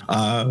mass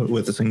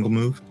with a single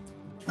move.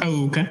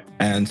 Oh, okay.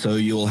 And so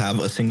you'll have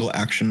a single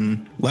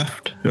action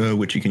left,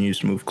 which you can use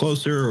to move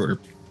closer or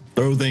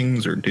throw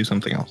things or do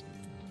something else.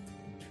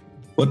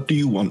 What do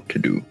you want to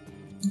do?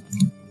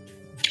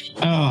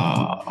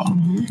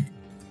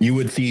 You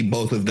would see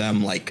both of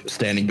them like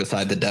standing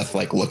beside the desk,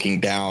 like looking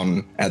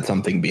down at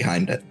something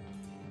behind it.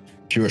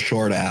 You're a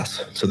short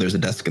ass, so there's a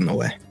desk in the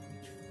way.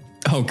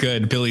 Oh,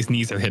 good. Billy's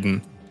knees are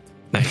hidden.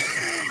 Nice.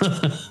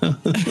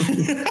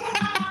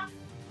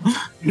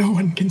 No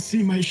one can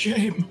see my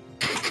shame.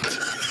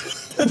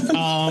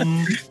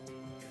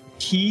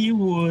 He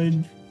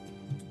would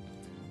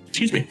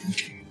excuse me,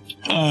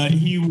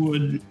 he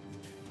would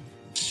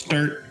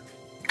start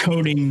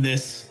coating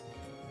this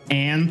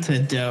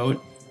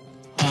antidote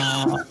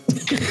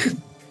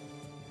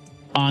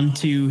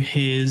onto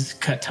his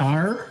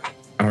guitar.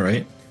 All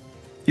right.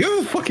 You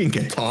have a fucking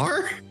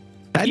guitar?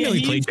 I Yeah, know he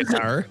he played uses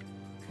guitar.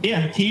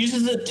 Yeah, he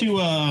uses it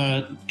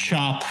to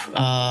chop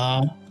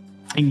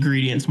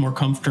ingredients more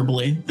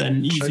comfortably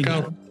than using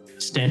out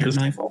a standard this-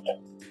 knife.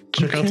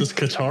 Check out this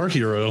Guitar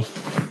Hero.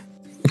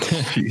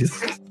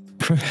 Jeez.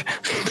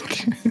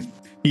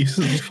 He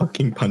uses a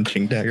fucking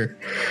punching dagger.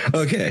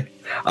 Okay.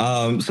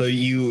 So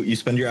you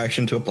spend your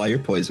action to apply your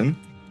poison.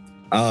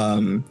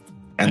 And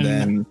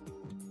then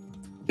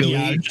Billy,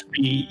 Yeah, I'd just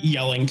be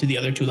yelling to the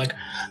other two, like,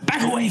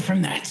 back away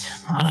from that.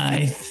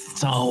 I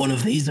saw one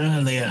of these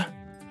earlier.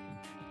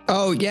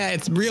 Oh, yeah,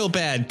 it's real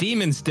bad.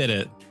 Demons did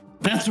it.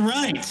 That's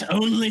right.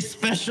 Only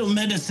special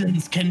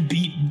medicines can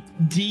beat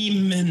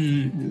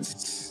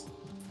demons.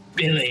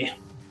 Billy.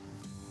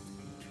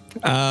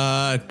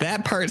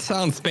 That part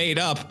sounds made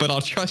up, but I'll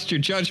trust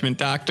your judgment,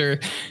 Doctor.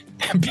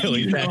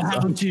 Billy, You know backs how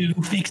up. to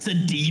fix a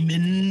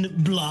demon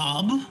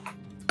blob?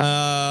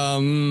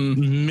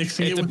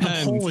 Mixing It it with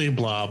depends. the holy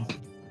blob.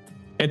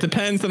 It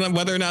depends on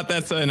whether or not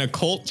that's an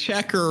occult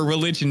check or a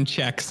religion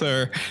check,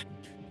 sir.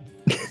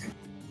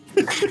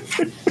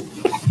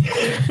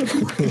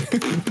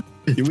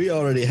 we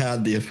already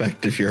had the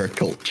effect of your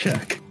occult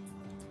check.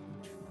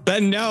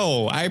 Then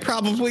no, I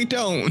probably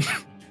don't.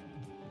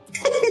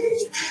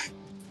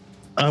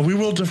 We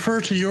will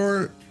defer to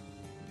your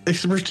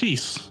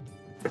expertise.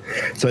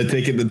 So I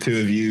take it the two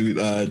of you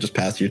just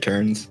pass your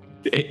turns.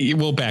 It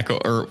will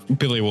or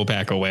Billy will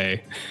back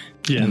away.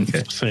 Yeah,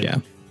 Okay. same. Yeah.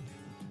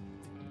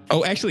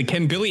 Oh, actually,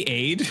 can Billy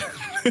aid?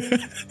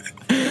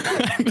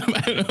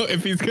 I don't know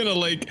if he's gonna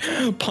like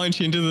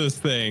punch into this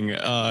thing.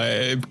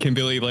 Can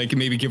Billy like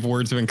maybe give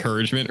words of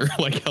encouragement or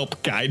like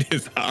help guide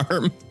his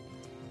arm?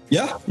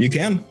 Yeah, you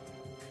can.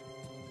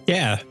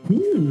 Yeah.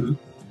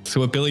 So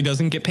what Billy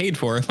doesn't get paid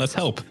for, let's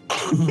help.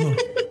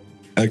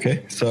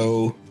 Okay,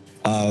 so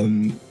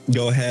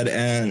go ahead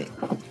and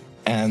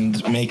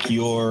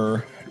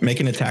make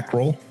an attack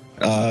roll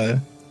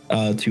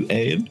to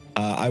aid.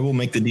 I will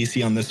make the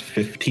DC on this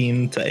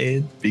 15 to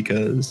aid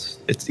because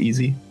it's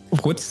easy.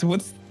 What's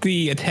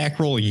the attack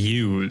roll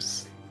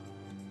use?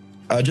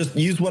 Just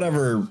use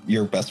whatever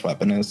your best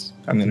weapon is.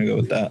 I'm gonna go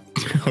with that.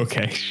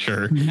 Okay,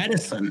 sure.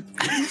 Medicine.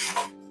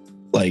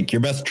 Like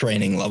your best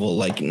training level,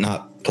 like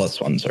not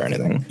 +1s or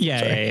anything. Yeah,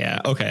 Sorry. yeah.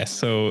 Okay,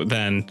 so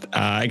then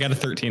I got a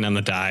 13 on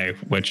the die,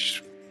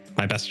 which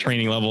my best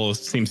training level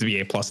seems to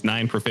be a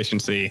 +9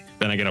 proficiency.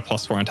 Then I get a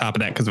 +4 on top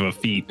of that because of a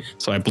feat.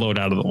 So I blow it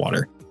out of the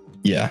water.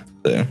 Yeah,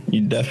 so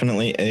you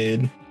definitely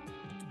aid.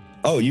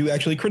 Oh, you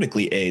actually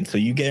critically aid, so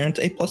you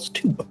guarantee a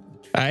 +2.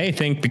 I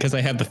think because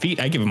I have the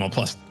feat, I give him a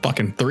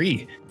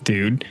 +3,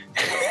 dude.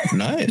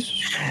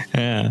 Nice.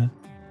 Yeah.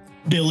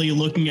 Billy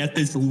looking at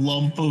this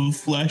lump of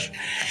flesh.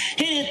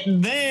 Hit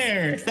it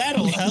there.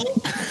 That'll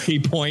help. He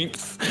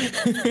points.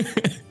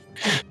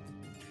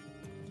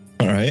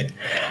 All right.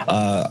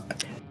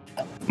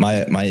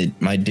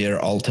 My dear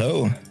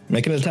Alto,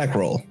 make an attack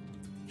roll.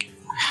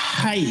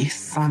 Hi,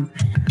 son.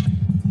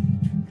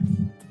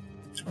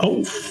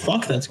 Oh,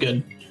 fuck, that's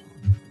good.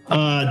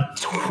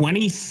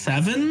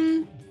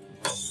 27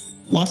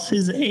 plus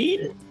his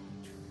aid?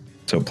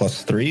 So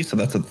 +3, so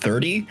that's a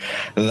 30.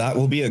 That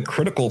will be a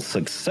critical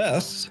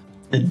success.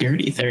 The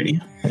dirty 30.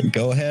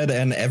 Go ahead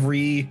and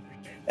every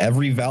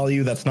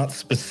value that's not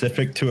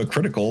specific to a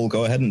critical,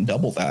 go ahead and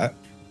double that.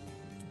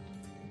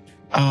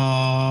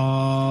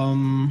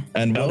 And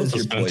That what was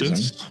is a your poison?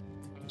 sentence.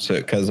 So,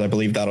 because I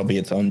believe that'll be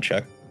its own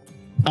check.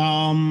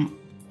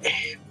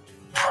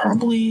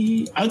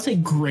 Probably, I would say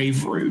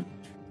grave root.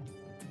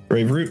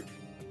 Brave root.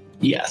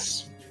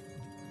 Yes.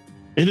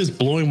 It is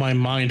blowing my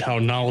mind how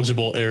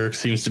knowledgeable Eric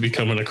seems to be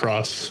coming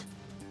across.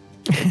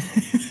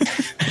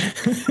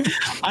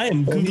 I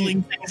am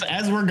Googling things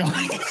as we're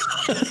going.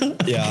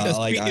 Yeah, Just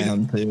like I speaking-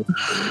 am too.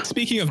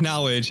 Speaking of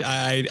knowledge,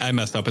 I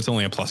messed up. It's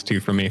only a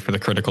 +2 for me for the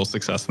critical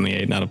success in the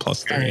aid, not a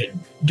 +3. All right.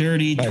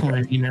 Dirty, Okay.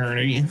 20,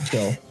 nerdy.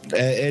 Still,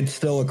 it's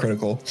still a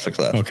critical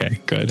success. Okay,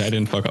 good. I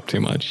didn't fuck up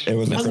too much. It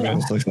was a That's critical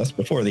okay. success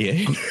before the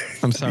 8.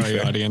 I'm sorry,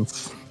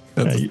 audience.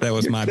 That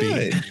was my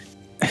beat.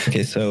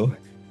 Okay, so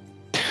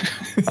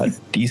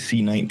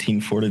DC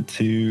 19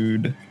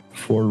 Fortitude,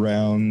 4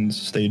 rounds.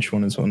 Stage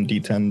 1 is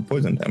 1d10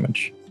 poison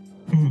damage.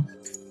 Mhm.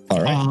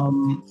 All right.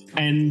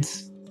 And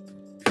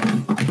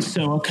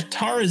so a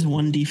Qatar is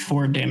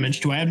 1d4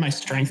 damage. Do I add my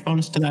strength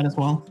bonus to that as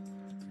well?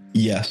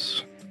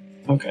 Yes.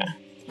 Okay.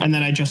 And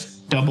then I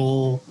just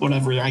double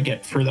whatever I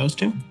get for those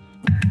two?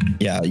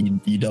 Yeah,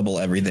 you double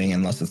everything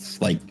unless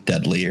it's like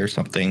deadly or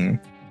something.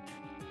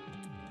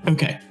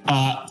 Okay.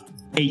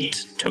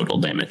 8 total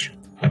damage.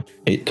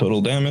 8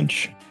 total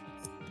damage.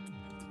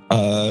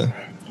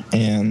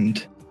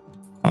 And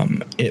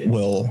it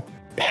will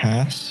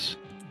pass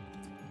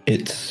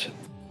its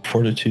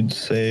fortitude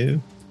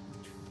save.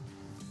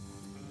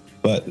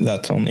 But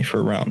that's only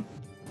for round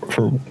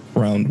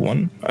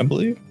 1, I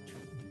believe.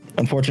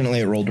 Unfortunately,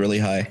 it rolled really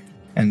high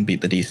and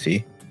beat the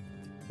DC.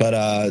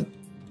 but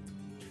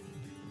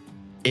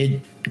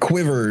it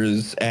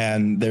quivers,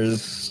 and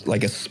there's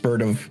like a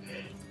spurt of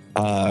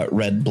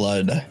red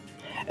blood,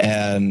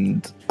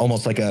 and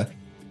almost like a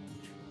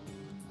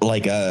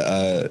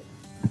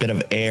bit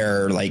of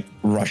air like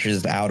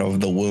rushes out of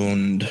the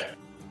wound,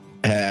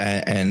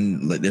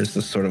 and there's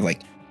this sort of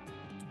like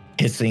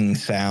hissing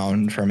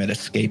sound from it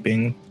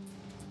escaping.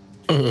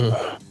 Like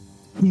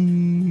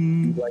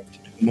to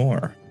do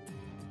more.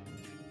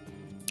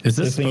 Is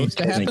this The thing supposed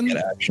to doesn't happen? get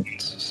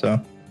actions, so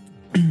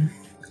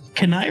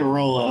Can I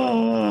roll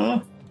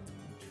a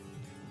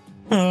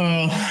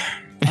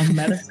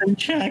medicine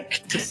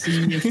check to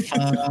see if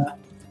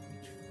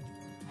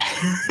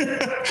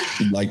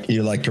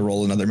you'd like to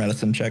roll another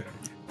medicine check?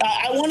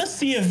 I want to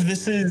see if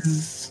this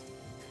is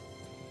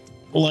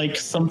like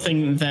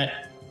something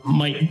that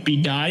might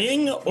be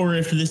dying, or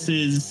if this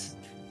is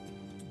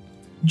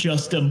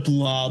just a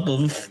blob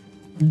of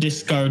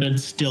discarded,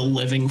 still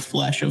living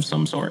flesh of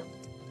some sort.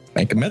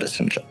 Make a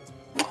medicine check.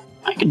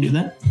 I can do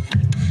that.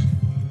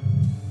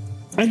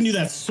 I can do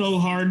that so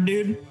hard,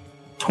 dude.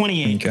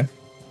 28. Okay.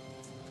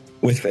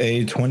 With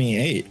a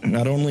 28,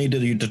 not only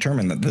did you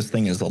determine that this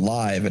thing is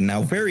alive and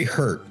now very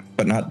hurt,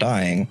 but not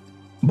dying,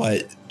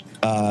 but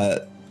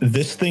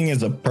this thing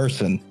is a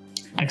person,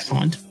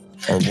 Excellent.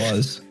 or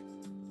was.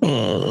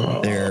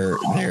 They're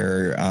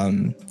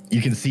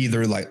you can see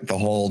through like the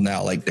hole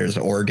now, like there's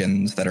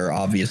organs that are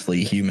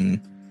obviously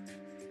human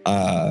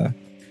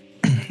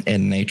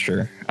in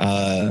nature.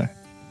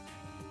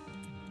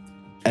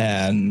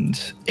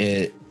 And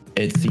it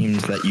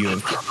seems that you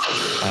have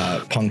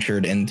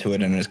punctured into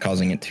it and is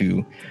causing it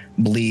to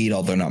bleed,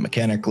 although not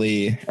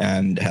mechanically,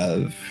 and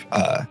have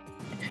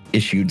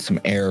issued some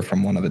air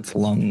from one of its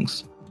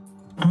lungs.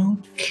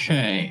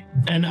 Okay.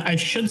 And I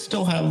should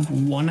still have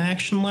one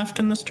action left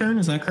in this turn,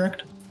 is that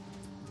correct?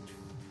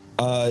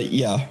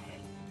 Yeah.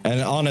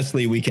 And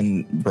honestly, we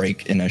can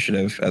break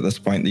initiative at this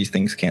point. These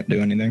things can't do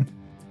anything.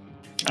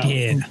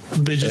 Yeah.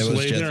 They It just was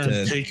lay just there to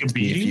and take a see if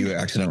beating. you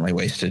accidentally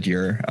wasted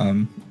your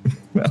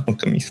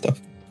alchemy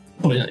stuff.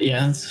 Well,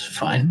 yeah, that's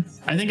fine.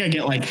 I think I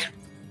get like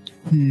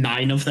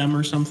 9 of them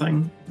or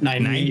something.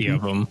 90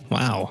 of them.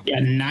 Wow. Yeah,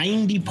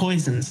 90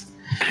 poisons.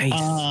 Nice.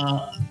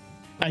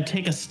 I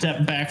take a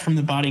step back from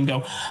the body and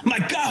go, my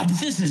God,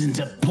 this isn't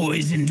a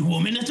poisoned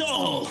woman at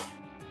all.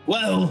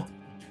 Well,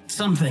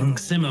 something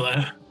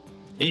similar.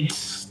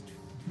 It's...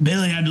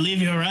 Billy, I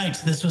believe you're right.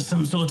 This was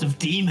some sort of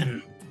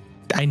demon.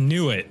 I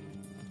knew it.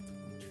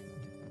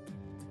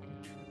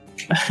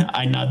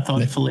 I nod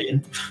thoughtfully.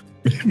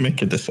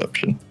 Make a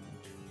deception.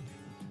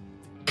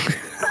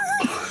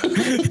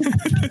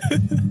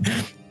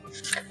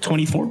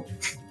 24.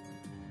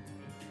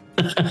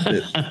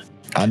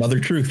 Another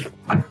truth.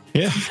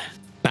 Yeah.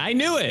 I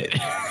knew it.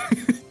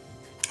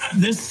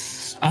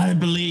 This, I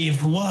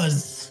believe,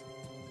 was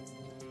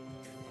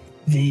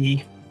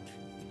the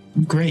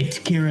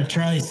great Kira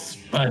Trice,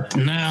 but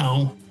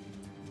now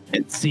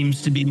it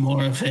seems to be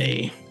more of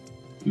a...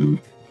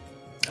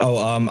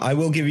 I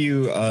will give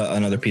you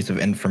another piece of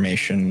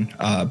information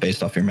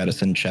based off your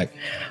medicine check.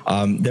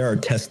 There are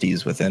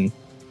testes within.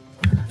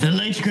 The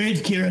late great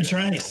Kira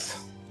Trice.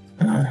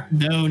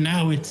 Though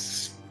now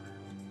it's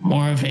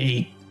more of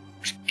a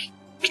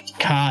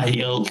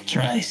Kyle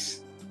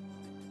Trice.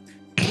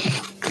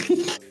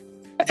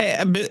 Hey,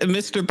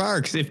 Mr.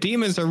 Barks, if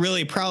demons are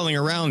really prowling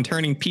around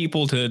turning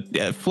people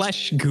to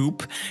flesh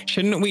goop,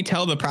 shouldn't we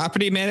tell the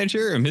property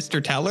manager or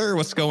Mr. Teller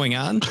what's going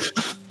on?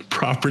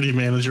 Property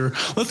manager.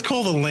 Let's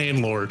call the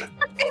landlord.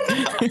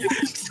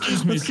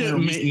 Let's get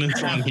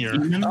maintenance on here.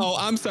 Oh,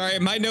 I'm sorry.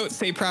 My notes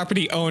say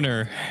property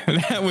owner.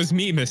 That was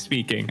me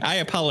misspeaking. I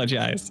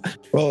apologize.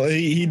 Well,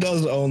 he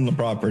does own the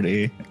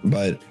property,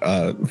 but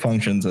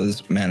functions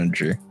as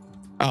manager.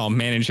 Oh,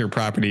 manager,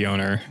 property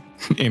owner,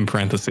 in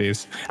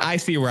parentheses. I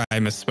see where I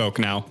misspoke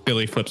now.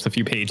 Billy flips a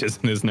few pages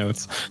in his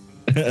notes.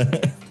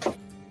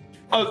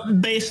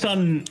 Based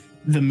on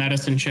the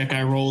medicine check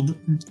I rolled,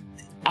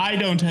 I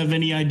don't have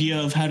any idea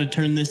of how to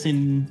turn this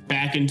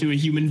back into a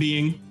human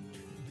being.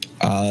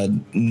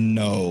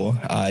 No.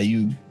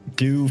 You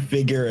do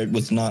figure it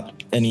was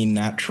not any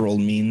natural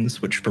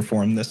means which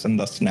performed this, and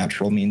thus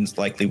natural means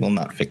likely will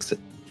not fix it.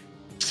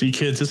 See,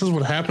 kids, this is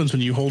what happens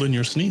when you hold in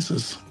your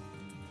sneezes.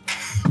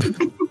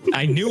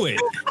 I knew it.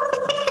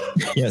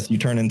 Yes, you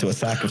turn into a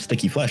sack of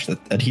sticky flesh that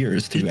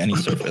adheres to any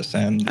surface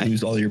and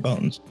lose all your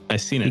bones.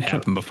 I've seen it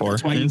happen before.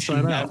 That's why you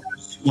Inside should out. never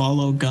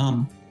swallow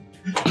gum.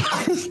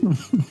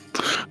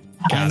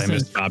 God, I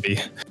miss Bobby.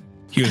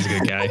 He was a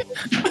good guy.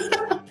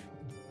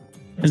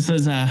 It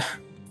says, I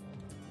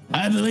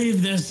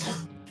believe there's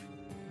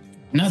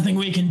nothing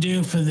we can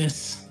do for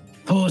this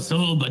poor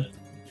soul but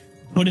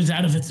put it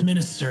out of its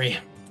ministry.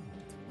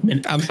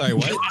 I'm sorry,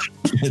 what?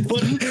 We're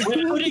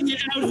putting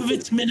it out of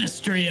its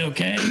ministry,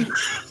 okay?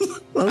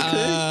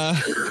 Okay.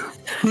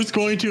 Who's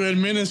going to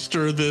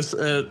administer this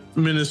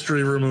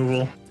ministry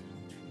removal?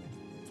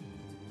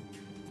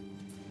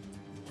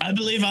 I I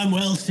believe I'm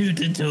well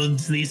suited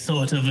towards these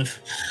sort of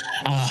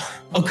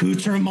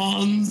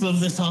accoutrements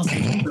of this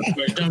hospital.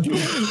 Don't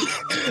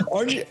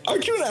you?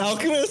 Aren't you an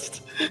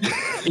alchemist?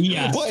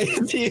 Yes. Why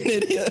is he an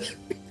idiot?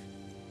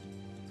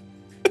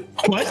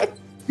 What?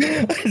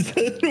 I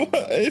said,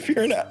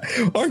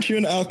 aren't you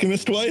an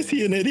alchemist? Why is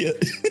he an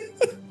idiot?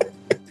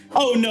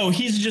 Oh no,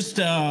 he's just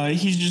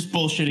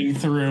bullshitting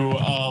through.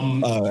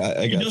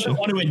 I He got doesn't you.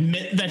 want to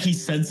admit that he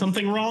said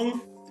something wrong.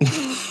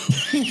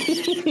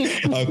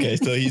 Okay,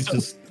 so he's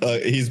just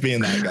he's being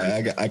that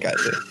guy. I got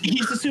you.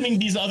 He's assuming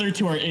these other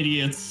two are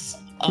idiots.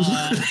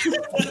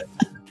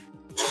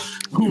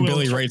 Who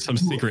Billy else? writes some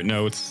secret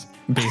notes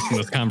based on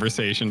this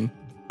conversation.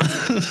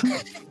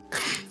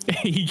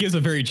 He gives a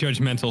very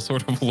judgmental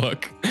sort of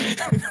look.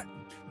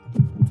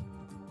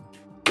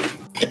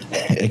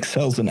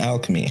 Excels in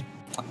alchemy.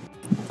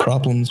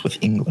 Problems with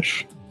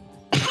English.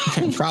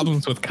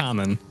 Problems with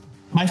common.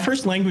 My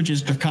first language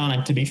is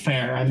Draconic, to be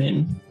fair. I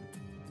mean,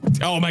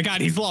 Oh my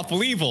god, he's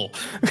lawful evil.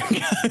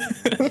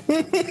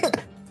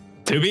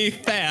 To be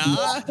fair.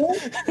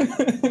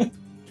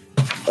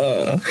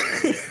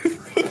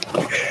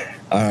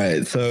 All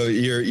right, so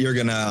you're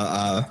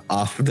gonna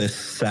off this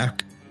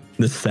sack,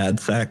 this sad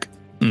sack.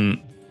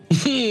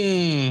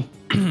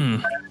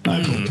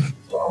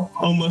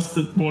 almost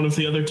one of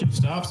the other two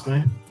stops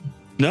me.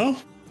 No?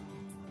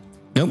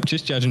 Nope,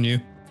 just judging you.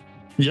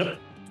 Yep.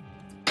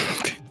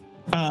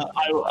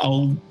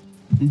 I'll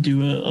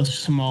do a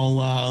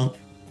small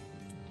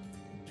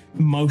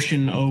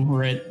motion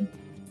over it,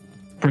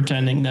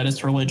 pretending that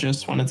it's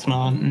religious when it's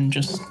not, and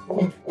just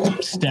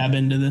stab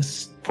into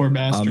this poor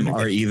bastard.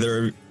 Are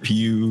either of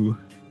you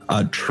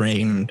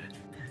trained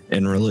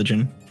in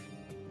religion?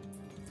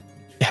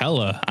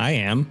 Hella, I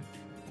am.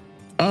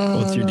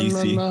 What's your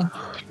DC?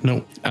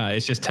 No.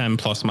 It's just 10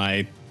 plus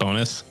my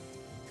bonus.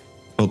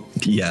 Well,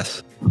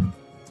 yes.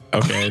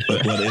 Okay.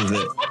 But what is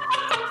it?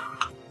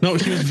 No,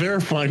 he was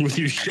verifying with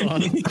you,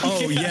 Sean.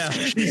 Oh yeah,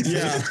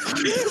 yeah.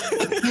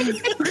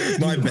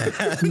 My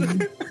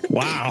bad.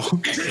 Wow.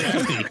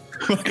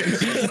 I'm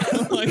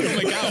like, oh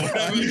my god, what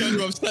have I done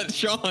to upset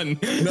Sean?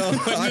 No,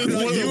 I just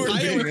thought you were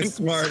I being a was-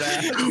 smart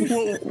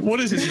ass. What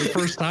is this, your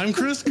first time,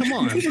 Chris? Come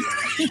on.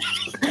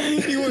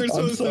 You weren't I'm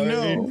supposed to sorry.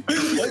 know.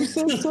 I'm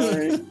so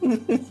sorry.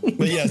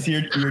 But yes,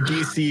 your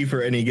DC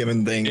for any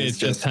given thing is It's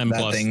just 10 that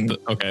plus. thing,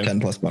 Okay, 10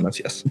 plus bonus.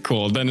 Yes.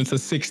 cool. Then it's a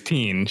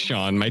 16,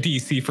 Sean. My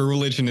DC for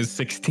religion is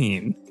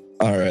 16.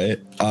 All right.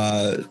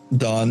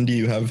 Don, do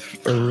you have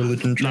a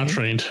religion Not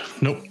training?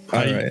 trained. Nope. All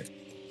I right.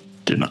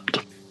 did not.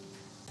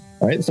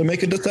 All right. So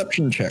make a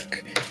deception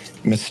check,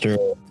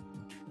 Mr.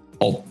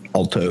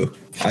 Alto.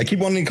 I keep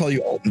wanting to call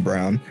you Alton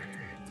Brown.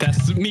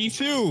 That's me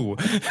too.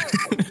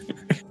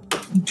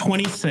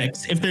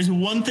 26. If there's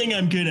one thing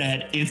I'm good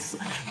at, it's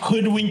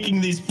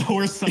hoodwinking these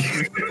poor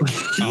suckers.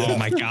 Oh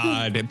my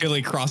god.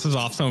 Billy crosses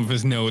off some of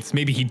his notes.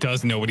 Maybe he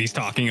does know what he's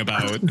talking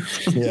about.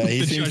 Yeah, he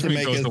The seems to judgment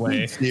make goes a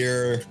away.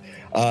 sincere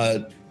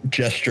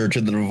gesture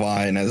to the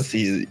divine as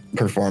he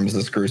performs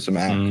this gruesome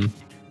act.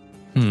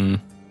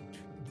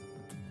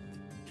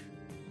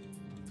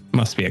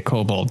 Must be a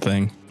kobold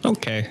thing.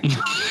 Okay.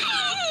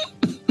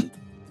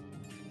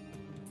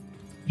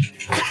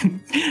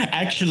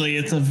 Actually,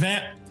 it's a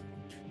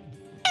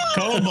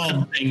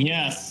kobold thing,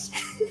 yes.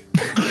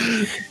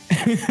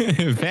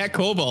 That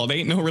kobold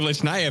ain't no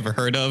religion I ever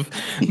heard of.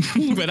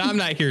 But I'm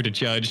not here to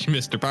judge,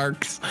 Mr.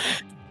 Barks.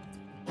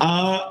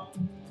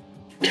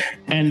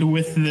 And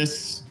with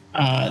this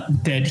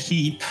dead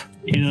heap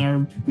in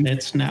our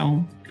midst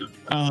now,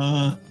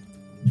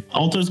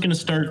 Alto's going to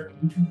start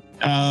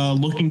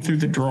looking through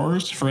the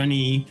drawers for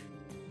any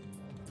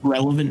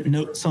relevant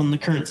notes on the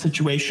current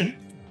situation.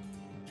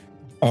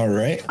 All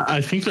right.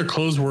 I think their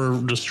clothes were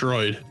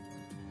destroyed.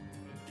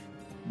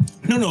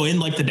 No, in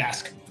like the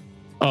desk.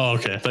 Oh,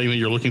 okay. I thought you meant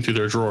you're looking through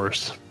their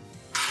drawers.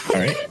 All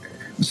right.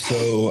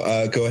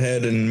 So go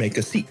ahead and make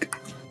a seek.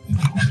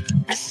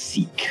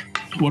 Seek.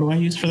 What do I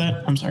use for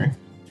that? I'm sorry.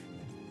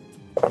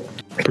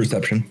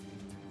 Perception.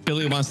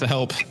 Billy wants to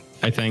help,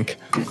 I think.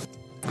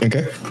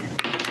 Okay.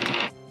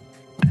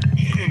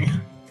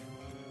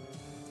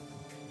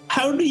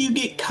 How do you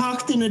get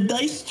cocked in a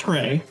dice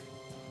tray?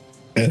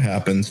 It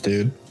happens,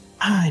 dude.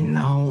 I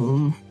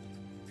know.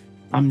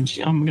 I'm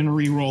gonna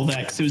re-roll that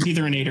because it was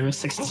either an 8 or a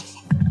 16.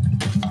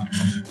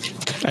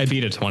 I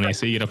beat a 20,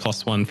 so you get a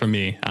 +1 from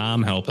me.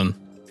 I'm helping.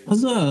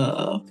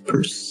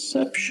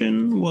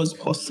 Perception was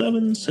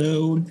 +7,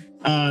 so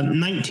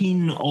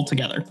 19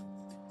 altogether.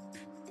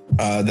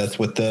 That's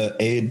with the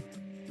aid.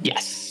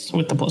 Yes,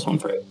 with the +1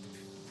 for it.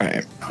 All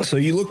right. So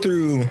you look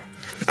through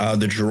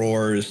the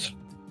drawers,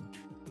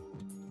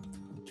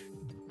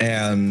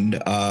 and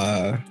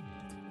I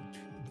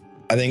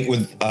think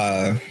with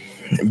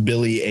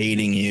Billy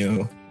aiding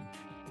you,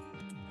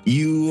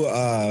 you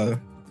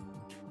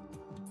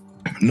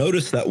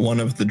notice that one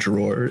of the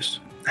drawers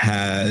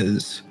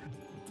has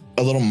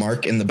a little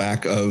mark in the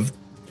back of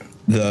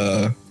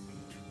the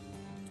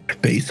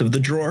base of the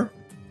drawer.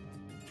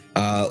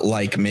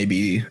 Like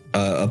maybe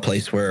a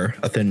place where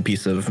a thin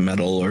piece of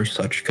metal or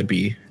such could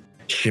be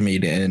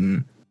shimmied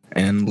in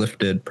and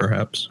lifted,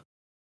 perhaps.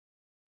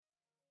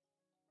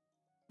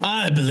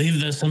 I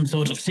believe there's some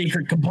sort of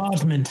secret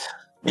compartment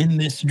in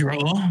this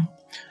drawer.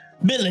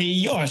 Billy,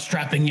 you're a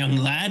strapping young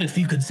lad. If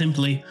you could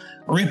simply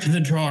rip the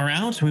drawer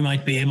out, we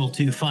might be able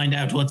to find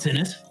out what's in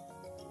it.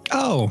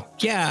 Oh,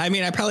 yeah. I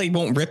mean, I probably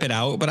won't rip it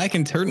out, but I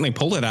can certainly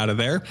pull it out of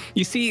there.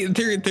 You see,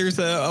 there's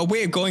a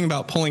way of going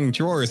about pulling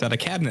drawers out of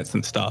cabinets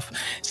and stuff.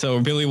 So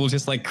Billy will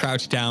just like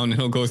crouch down and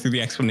he'll go through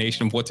the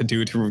explanation of what to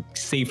do to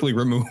safely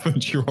remove a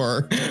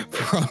drawer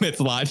from its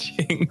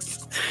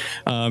lodgings,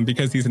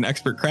 because he's an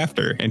expert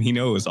crafter and he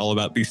knows all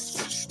about these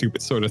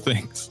stupid sort of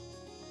things.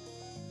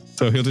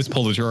 So he'll just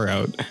pull the drawer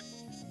out.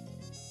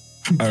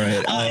 All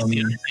right.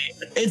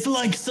 It's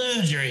like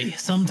surgery.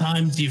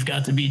 Sometimes you've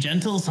got to be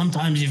gentle.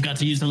 Sometimes you've got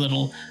to use a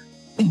little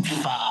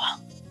oomph.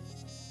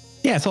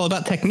 Yeah, it's all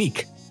about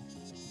technique.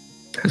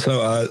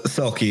 So,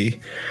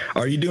 Selkie,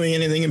 are you doing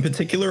anything in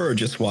particular or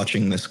just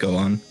watching this go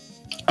on?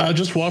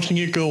 Just watching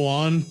it go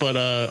on,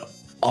 but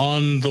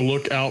on the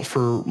lookout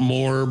for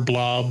more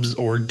blobs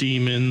or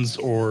demons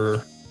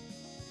or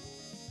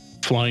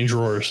flying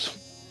drawers.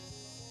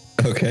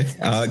 Okay.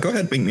 Go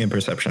ahead and make me a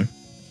perception.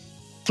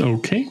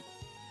 Okay.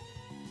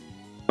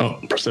 Oh,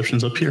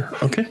 perception's up here.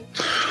 Okay.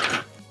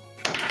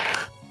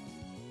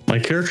 My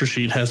character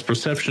sheet has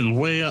perception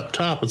way up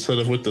top instead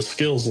of with the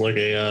skills like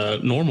a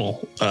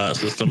normal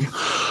system.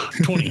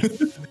 20.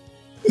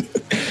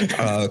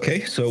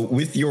 Okay, so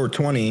with your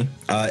 20,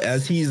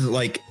 as he's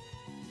like,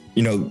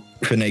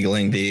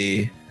 finagling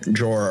the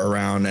drawer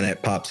around and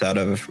it pops out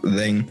of the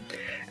thing,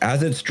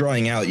 as it's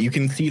drawing out, you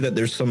can see that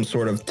there's some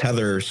sort of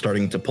tether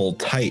starting to pull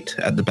tight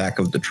at the back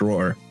of the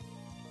drawer.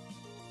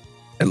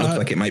 It looks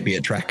like it might be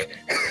a trap.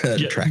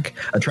 It's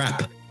a trap.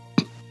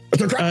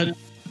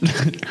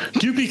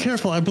 Do be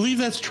careful. I believe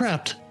that's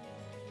trapped.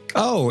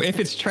 Oh, if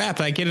it's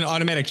trapped, I get an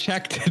automatic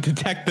check to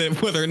detect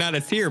whether or not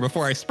it's here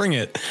before I spring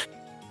it.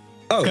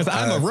 Oh, because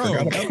I'm a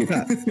rogue.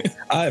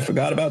 I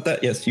forgot about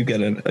that. Yes, you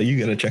get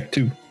a check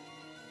too.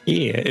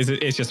 Yeah,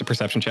 it's just a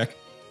perception check.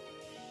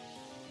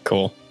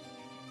 Cool.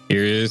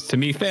 Here's to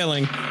me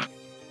failing.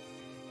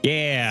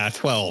 Yeah,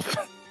 12.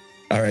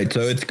 All right, so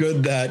it's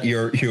good that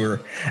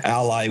your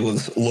ally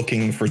was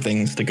looking for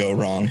things to go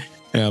wrong.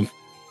 Yeah.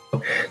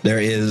 There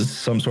is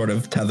some sort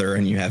of tether,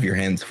 and you have your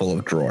hands full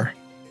of drawer.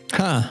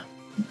 Huh.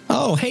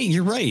 Oh, hey,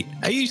 you're right.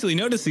 I usually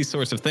notice these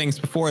sorts of things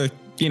before,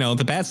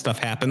 the bad stuff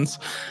happens.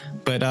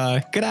 But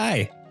good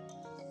eye.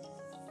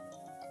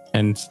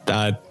 And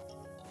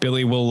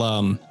Billy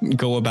will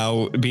go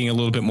about being a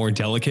little bit more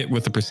delicate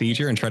with the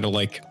procedure and try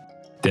to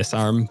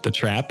disarm the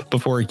trap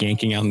before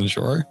yanking out the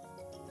drawer.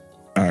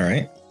 All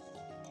right.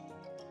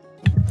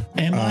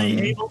 Am I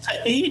able to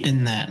aid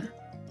in that?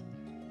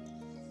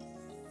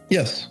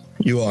 Yes,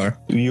 you are.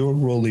 Your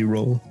rolly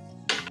roll.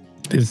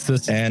 Is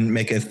this and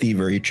make a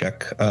thievery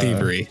check?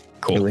 Thievery.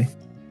 Cool. Billy.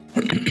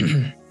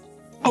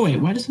 Oh wait,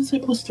 why does it say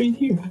 +3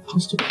 here?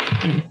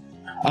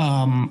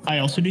 I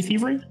also do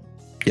thievery?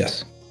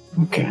 Yes.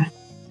 Okay.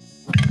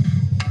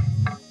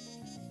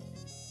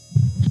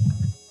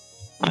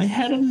 I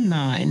had a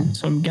 9,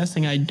 so I'm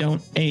guessing I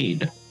don't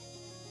aid.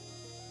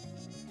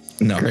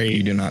 No, Great.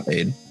 You do not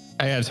aid.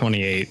 I had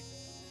 28.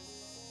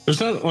 It's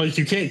not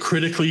you can't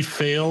critically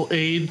fail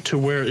aid to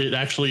where it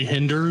actually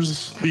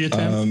hinders the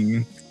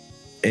attempt.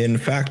 In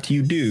fact,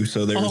 you do.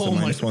 So there's a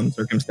 -1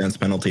 circumstance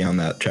penalty on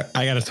that check.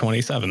 I got a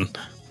 27.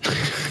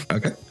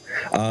 Okay.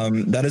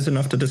 That is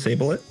enough to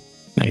disable it.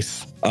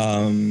 Nice.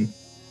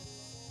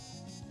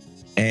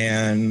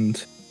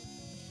 And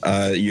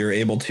you're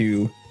able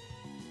to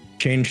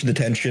change the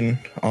tension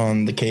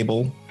on the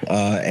cable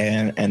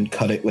and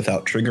cut it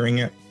without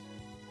triggering it.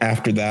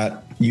 After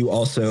that, you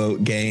also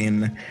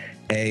gain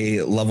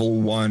a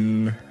level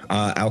 1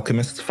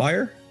 alchemist's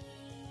fire.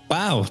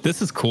 Wow,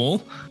 this is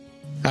cool.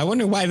 I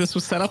wonder why this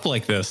was set up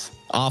like this.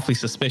 Awfully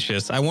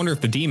suspicious. I wonder if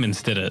the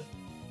demons did it.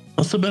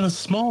 Must have been a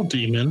small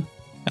demon.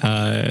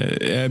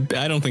 I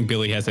don't think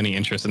Billy has any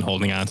interest in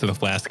holding on to the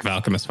flask of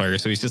alchemist fire,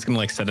 so he's just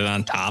gonna set it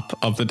on top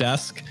of the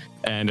desk.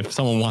 And if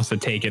someone wants to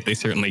take it, they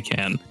certainly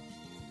can.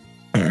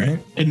 All right.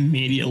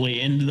 Immediately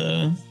into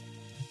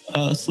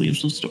the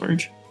sleeves of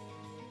storage.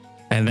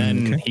 And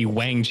then he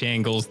wang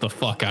jangles the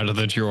fuck out of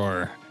the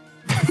drawer.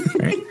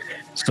 Right.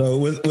 So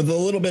with a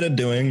little bit of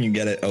doing, you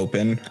get it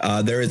open.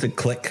 There is a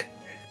click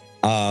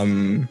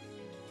from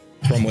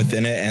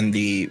within it, and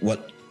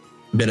what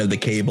bit of the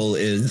cable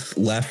is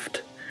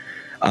left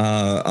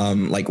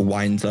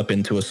winds up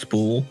into a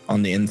spool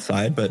on the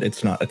inside, but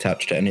it's not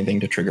attached to anything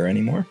to trigger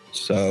anymore.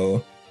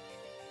 So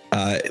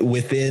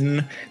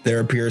within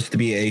there appears to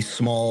be a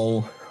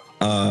small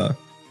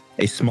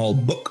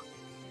book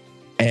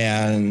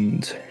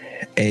and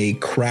a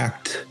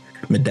cracked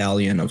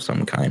medallion of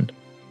some kind.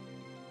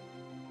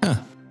 Huh.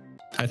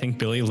 I think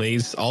Billy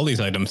lays all these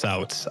items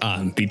out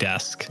on the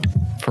desk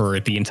for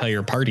the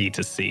entire party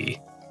to see.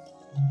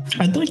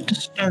 I'd like to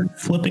start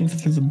flipping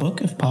through the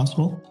book if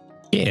possible.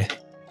 Yeah.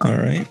 All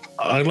right.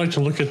 I'd like to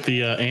look at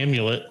the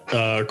amulet.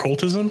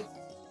 Occultism?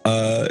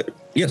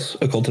 Yes,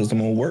 occultism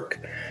will work.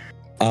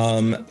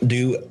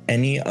 Do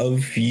any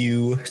of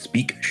you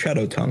speak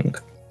Shadow Tongue?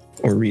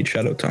 or read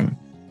Shadow Tongue?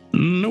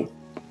 Nope.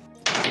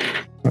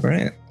 All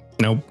right.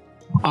 Nope.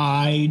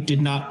 I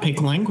did not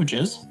pick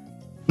languages.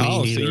 Me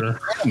Oh, so neither.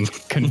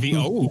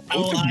 Oh,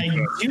 Oh,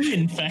 I do,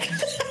 in fact.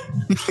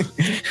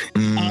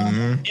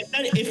 Mhm.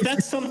 If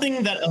that's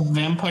something that a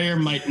vampire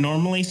might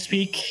normally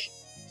speak,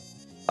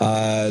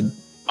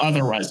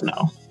 otherwise,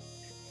 no.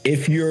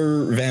 If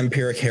your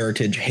vampiric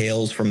heritage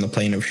hails from the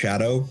plane of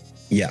shadow,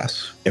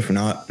 yes. If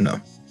not, no.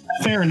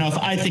 Fair enough.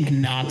 I think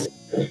not.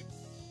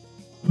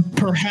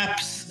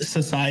 Perhaps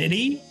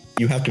society.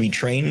 You have to be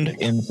trained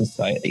in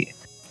society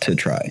to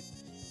try.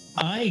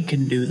 I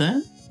can do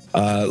that.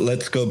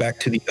 Let's go back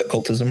to the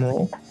occultism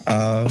roll.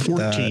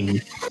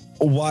 14.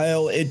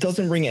 While it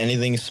doesn't bring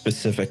anything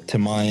specific to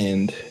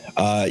mind,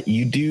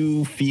 you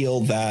do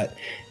feel that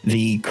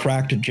the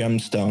cracked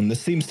gemstone,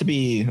 this seems to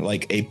be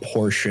like a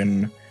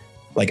portion,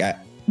 like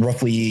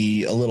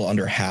roughly a little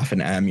under half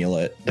an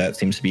amulet that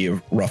seems to be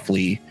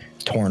roughly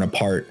torn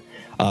apart.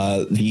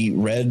 The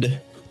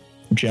red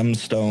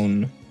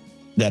gemstone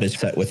that is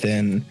set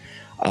within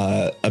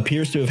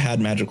appears to have had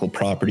magical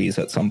properties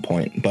at some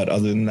point, but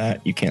other than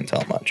that, you can't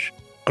tell much.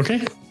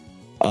 Okay.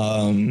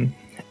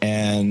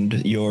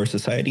 And your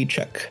society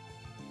check.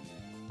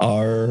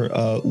 Our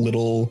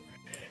little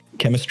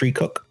chemistry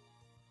cook.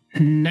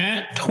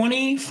 Nat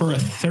 20 for a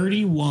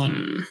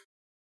 31.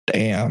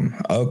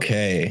 Damn.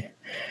 Okay.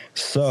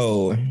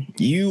 So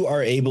you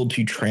are able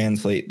to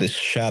translate this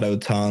Shadow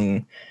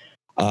Tongue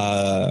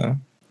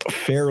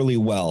fairly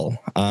well.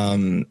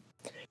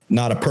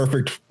 Not a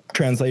perfect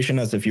translation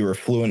as if you were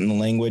fluent in the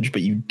language,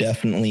 but you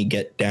definitely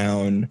get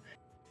down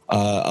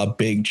a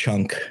big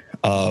chunk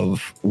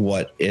of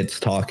what it's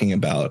talking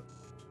about.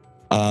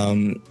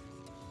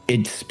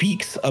 It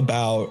speaks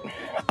about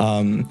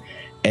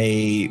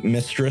a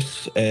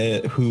mistress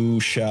who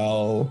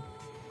shall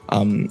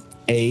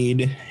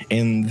aid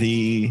in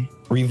the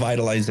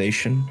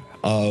revitalization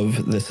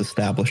of this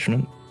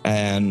establishment,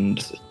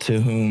 and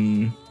to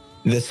whom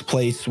this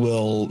place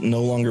will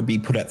no longer be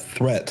put at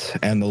threat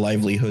and the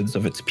livelihoods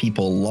of its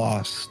people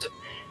lost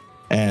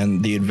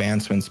and the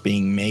advancements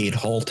being made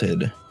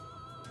halted,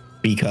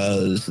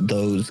 because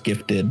those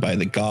gifted by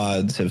the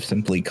gods have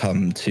simply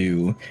come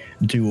to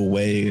do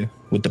away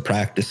with the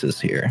practices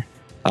here.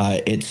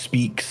 It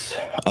speaks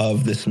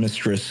of this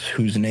mistress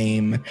whose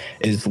name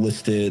is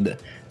listed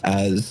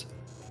as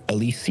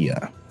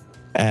Alicia,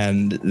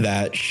 and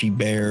that she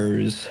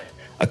bears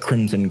a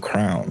crimson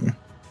crown.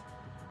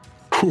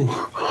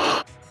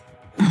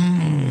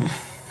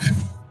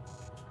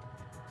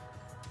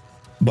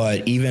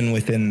 But even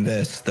within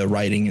this, the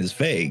writing is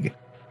vague,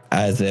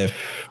 as if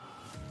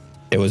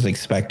it was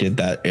expected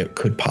that it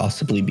could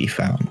possibly be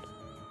found.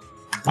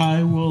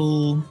 I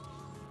will,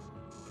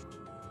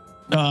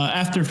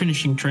 after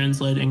finishing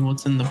translating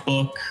what's in the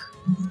book,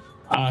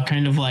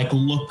 kind of like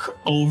look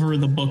over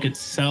the book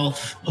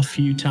itself a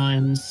few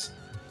times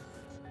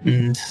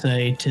and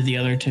say to the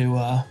other two,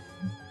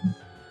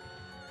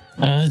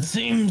 it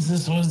seems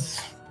this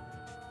was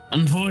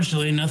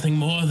unfortunately nothing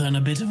more than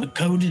a bit of a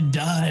coded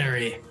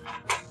diary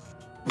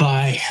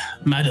by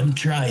Madame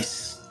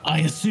Trice, I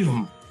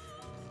assume.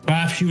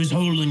 Perhaps she was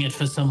holding it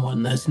for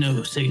someone. There's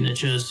no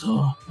signatures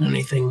or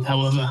anything,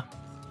 however.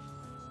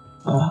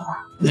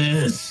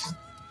 There's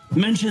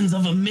mentions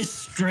of a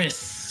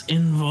mistress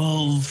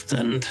involved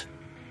and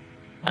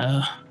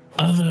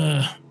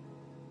other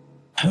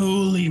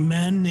holy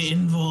men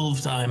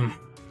involved.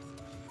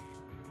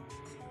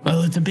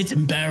 Well, it's a bit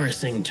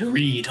embarrassing to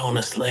read,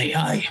 honestly.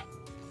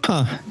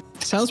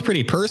 Sounds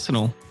pretty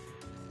personal.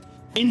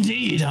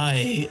 Indeed,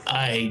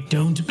 I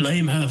don't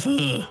blame her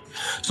for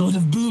sort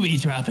of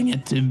booby-trapping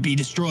it to be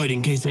destroyed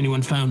in case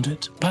anyone found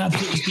it.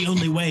 Perhaps it was the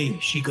only way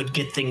she could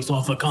get things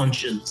off her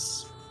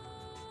conscience.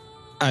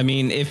 I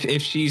mean,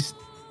 if she's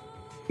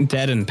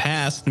dead and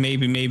past,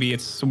 maybe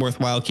it's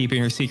worthwhile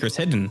keeping her secrets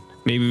hidden.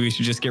 Maybe we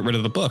should just get rid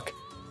of the book.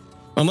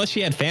 Unless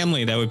she had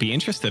family that would be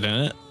interested in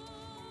it.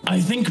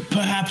 I think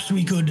perhaps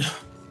we could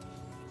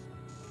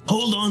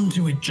hold on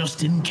to it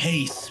just in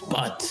case,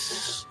 but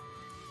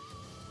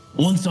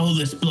once all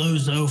this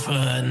blows over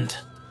and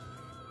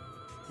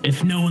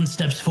if no one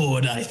steps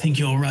forward, I think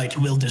you're right,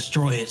 we'll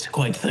destroy it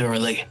quite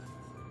thoroughly.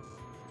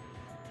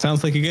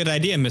 Sounds like a good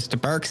idea, Mr.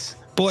 Barks.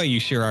 Boy, you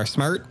sure are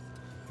smart.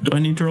 Do I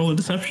need to roll a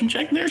deception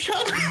check there,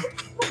 Sean?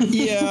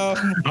 Yeah,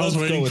 I was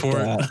waiting for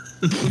it.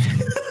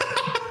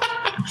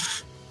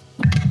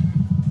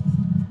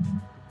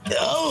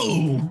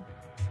 Oh!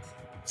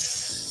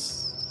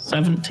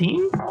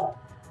 17?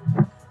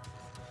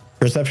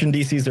 Perception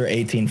DCs are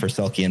 18 for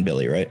Selkie and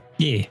Billy, right?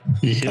 Yeah.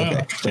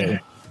 Yeah. Okay.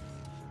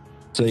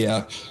 So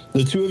yeah,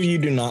 the two of you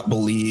do not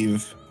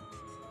believe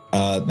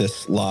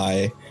this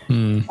lie.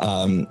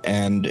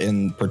 And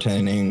in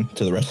pertaining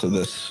to the rest of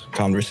this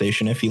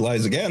conversation, if he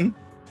lies again,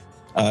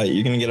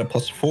 you're going to get a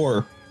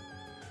 +4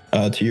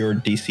 to your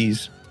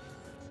DCs.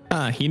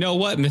 You know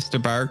what,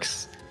 Mr.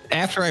 Barks?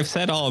 After I've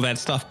said all of that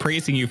stuff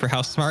praising you for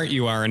how smart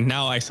you are, and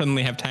now I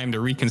suddenly have time to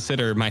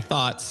reconsider my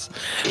thoughts,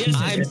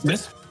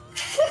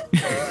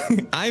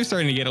 I'm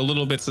starting to get a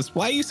little bit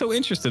why are you so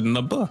interested in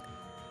the book?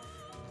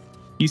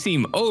 You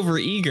seem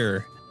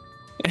overeager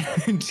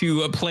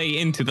to play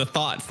into the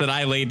thoughts that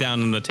I laid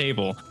down on the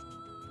table.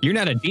 You're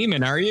not a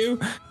demon, are you?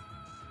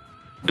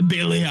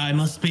 Billy, I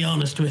must be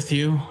honest with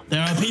you.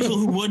 There are people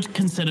who would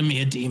consider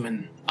me a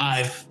demon.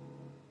 I've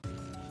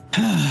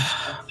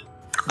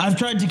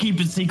tried to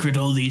keep it secret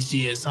all these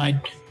years.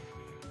 I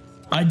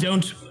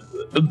don't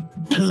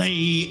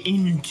play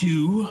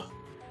into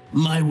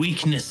my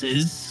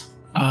weaknesses.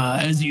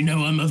 As you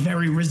know, I'm a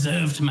very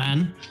reserved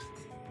man.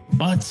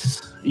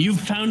 But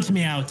you've found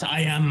me out. I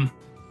am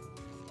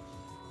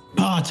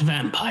part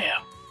vampire.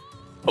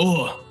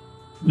 Or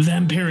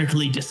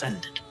vampirically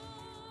descended.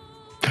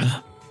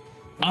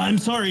 I'm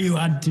sorry you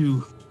had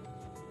to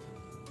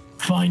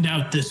find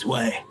out this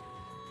way.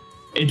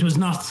 It was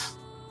not...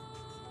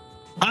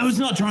 I was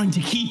not trying to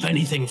keep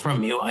anything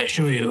from you, I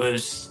assure you. It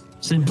was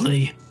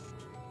simply...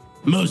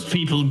 Most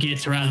people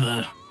get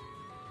rather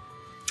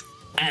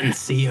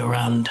antsy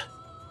around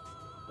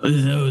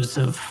those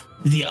of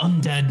the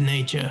undead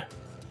nature.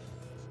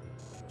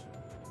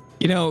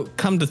 You know,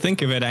 come to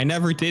think of it, I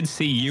never did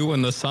see you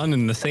and the sun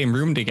in the same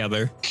room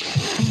together.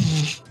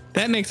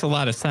 That makes a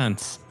lot of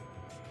sense.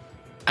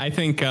 I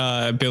think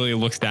Billy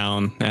looks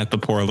down at the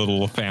poor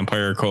little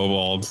vampire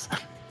kobolds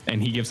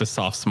and he gives a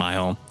soft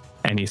smile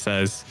and he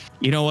says,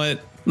 you know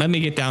what? Let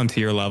me get down to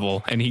your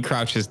level. And he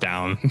crouches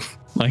down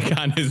like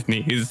on his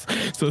knees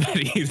so that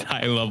he's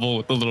high level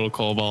with the little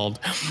kobold.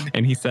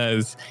 And he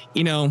says,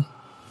 you know,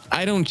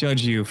 I don't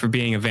judge you for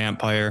being a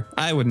vampire.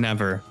 I would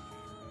never.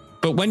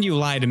 But when you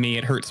lie to me,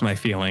 it hurts my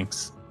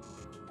feelings.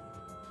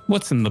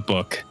 What's in the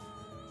book?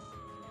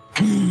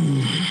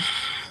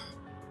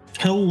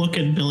 He'll look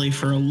at Billy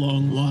for a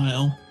long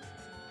while.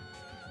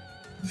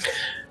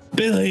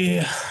 Billy,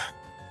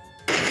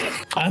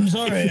 I'm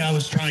sorry I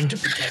was trying to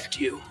protect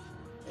you.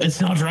 It's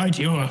not right.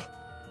 You're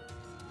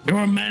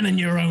a man in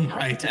your own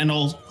right. And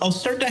I'll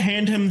start to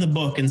hand him the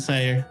book and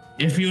say,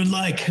 if you'd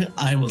like,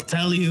 I will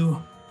tell you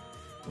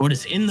what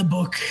is in the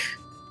book.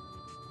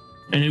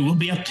 And it will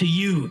be up to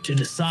you to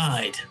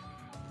decide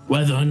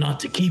whether or not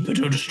to keep it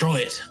or destroy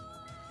it.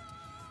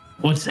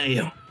 What say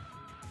you?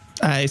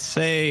 I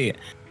say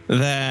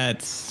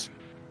that,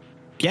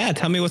 yeah,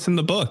 tell me what's in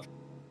the book.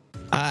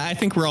 I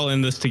think we're all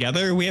in this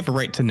together. We have a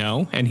right to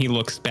know. And he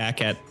looks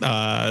back at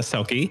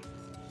Selkie.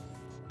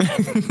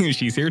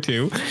 She's here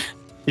too.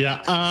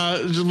 Yeah,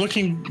 just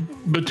looking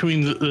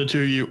between the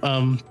two of you,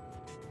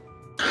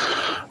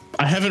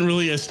 I haven't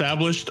really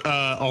established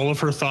all of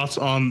her thoughts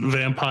on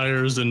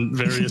vampires and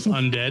various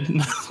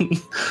undead.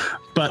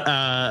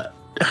 But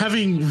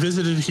having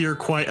visited here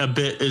quite a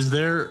bit, is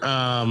there,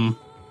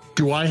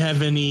 do I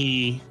have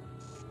any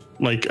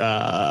like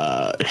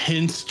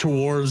hints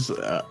towards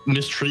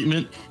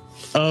mistreatment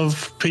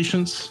of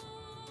patients?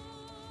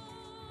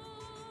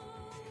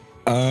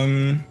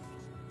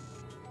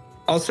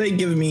 I'll say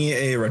give me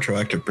a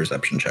retroactive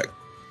perception check.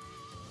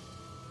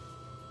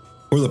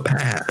 For the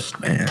past,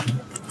 man.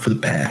 For the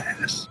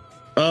past.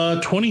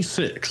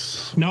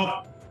 26.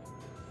 Nope.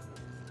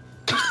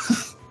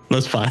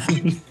 That's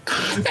fine.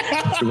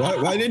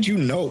 Why did you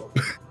know?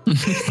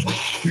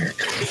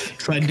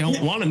 Because I don't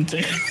want him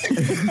to.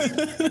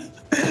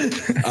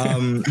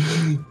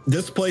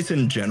 This place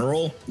in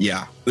general,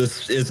 yeah,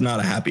 this is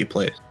not a happy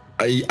place.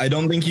 I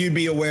don't think you'd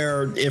be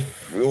aware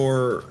if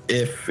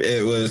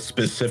it was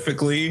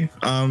specifically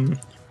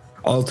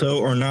Alto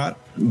or not,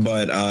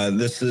 but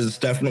this is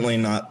definitely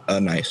not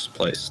a nice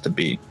place to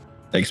be,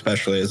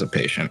 especially as a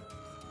patient.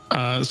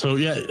 So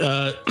yeah,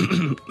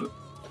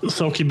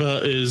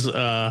 Selkiba is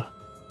a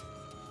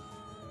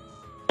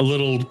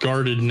little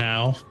guarded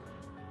now.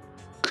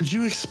 Could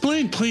you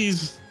explain,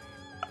 please,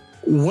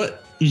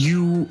 what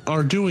you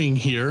are doing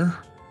here?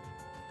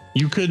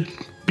 You could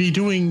be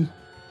doing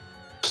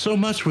so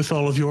much with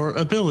all of your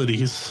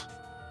abilities,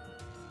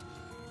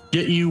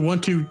 yet you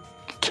want to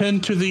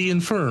tend to the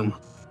infirm.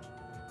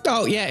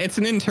 Oh yeah, it's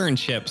an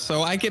internship,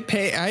 so I get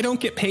paid. I don't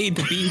get paid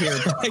to be here,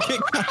 but I get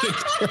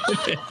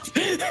credit.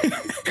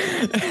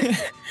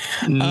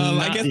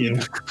 I guess. You.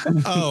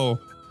 Oh,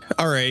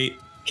 all right.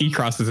 He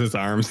crosses his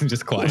arms and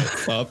just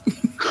quiets up.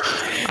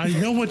 I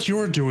know what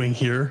you're doing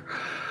here.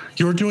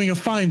 You're doing a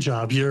fine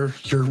job. You're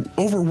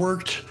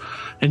overworked,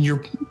 and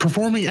you're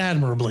performing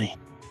admirably.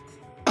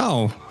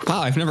 Oh,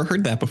 wow, I've never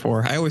heard that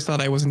before. I always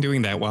thought I wasn't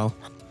doing that well.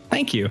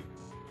 Thank you.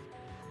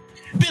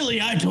 Billy,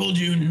 I told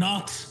you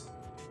not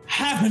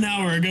half an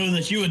hour ago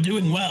that you were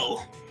doing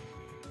well.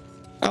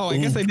 Oh, I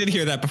guess I did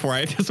hear that before.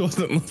 I just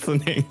wasn't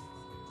listening.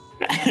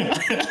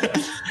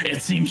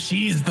 It seems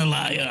she's the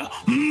liar.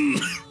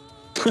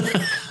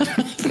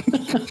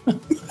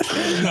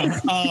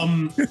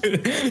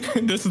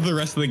 This is the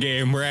rest of the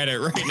game. We're at it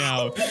right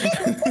now.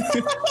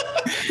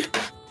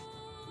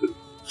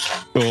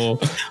 Cool.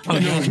 Oh,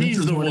 no, he's this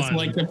is the what it's one.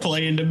 like to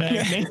play into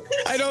Batman.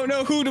 I don't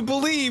know who to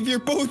believe. You're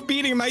both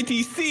beating my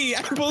DC.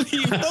 I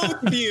believe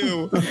both of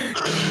you.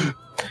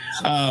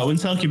 When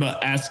Selkiba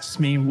asks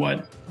me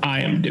what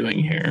I am doing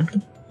here,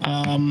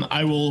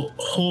 I will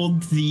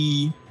hold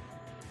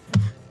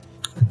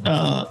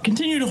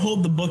continue to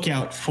hold the book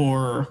out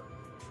for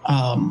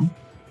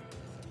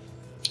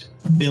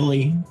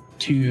Billy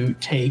to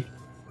take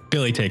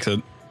Billy takes it.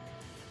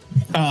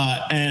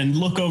 and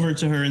look over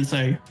to her and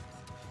say,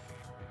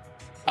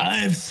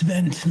 I've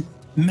spent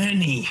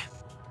many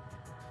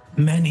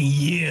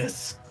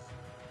years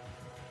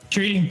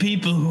treating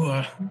people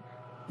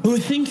who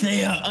think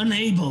they are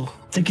unable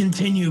to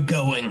continue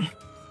going.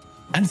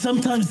 And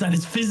sometimes that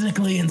is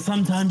physically and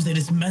sometimes it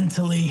is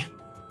mentally.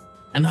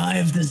 And I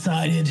have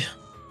decided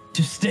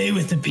to stay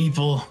with the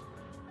people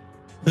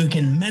who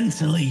can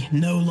mentally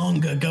no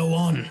longer go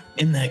on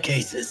in their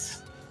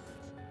cases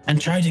and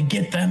try to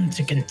get them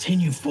to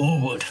continue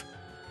forward.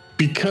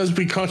 Because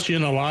we caught you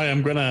in a lie,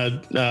 I'm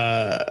gonna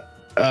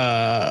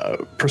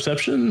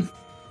perception.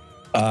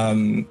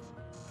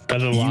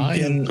 That a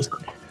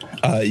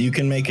lie? You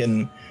can make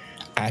an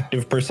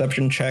active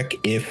perception check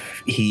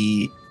if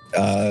he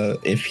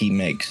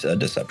makes a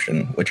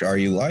deception. Which, are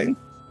you lying?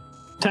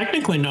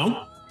 Technically,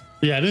 no.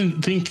 Yeah, I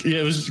didn't think.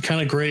 Yeah, it was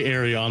kind of gray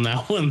area on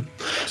that one.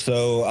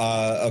 So,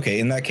 okay,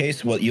 in that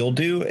case, what you'll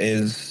do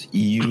is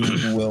you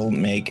will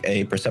make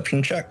a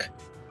perception check,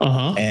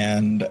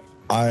 and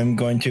I'm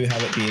going to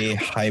have it be a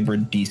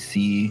hybrid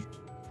DC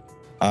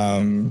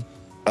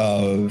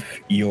of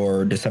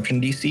your deception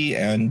DC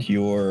and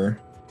your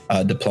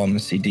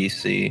diplomacy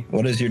DC.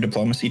 What is your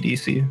diplomacy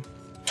DC?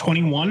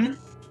 21.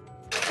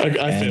 I And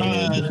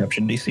failed. your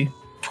deception DC?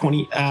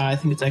 20. I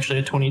think it's actually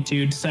a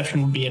 22.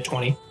 Deception would be a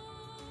 20.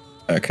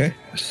 Okay,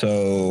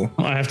 so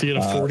I have to get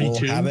a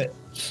 42. we'll have it.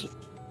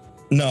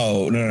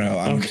 No.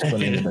 I'm Okay.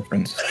 splitting the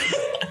difference.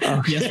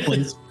 Yes,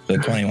 please. So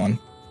 21.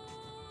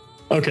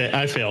 Okay,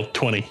 I failed.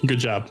 20. Good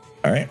job.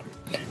 All right.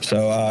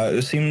 So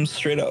it seems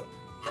straight up.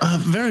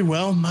 Very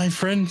well. My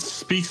friend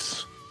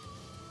speaks,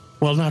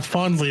 well, not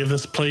fondly of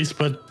this place,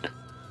 but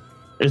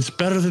it's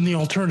better than the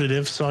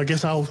alternative. So I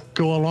guess I'll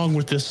go along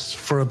with this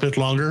for a bit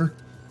longer.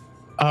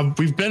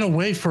 We've been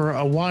away for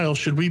a while.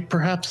 Should we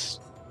perhaps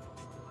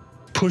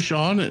push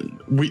on?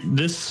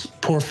 This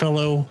poor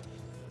fellow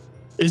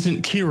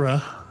isn't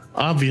Kira,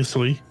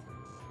 obviously.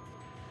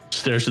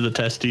 Stares at the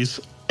testes.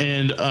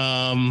 And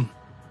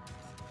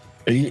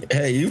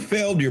Hey, you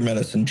failed your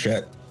medicine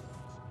check.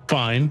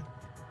 fine.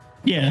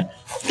 Yeah.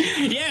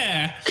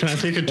 Yeah. Can I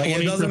take a 20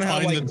 Like, it doesn't to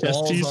have find like the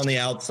balls testes? on the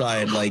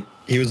outside. Like,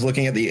 he was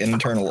looking at the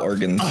internal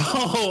organs.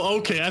 Oh,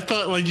 okay. I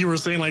thought like you were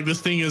saying like this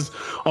thing is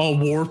all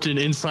warped and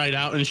inside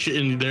out and shit,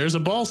 and there's a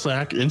ball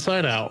sack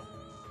inside out.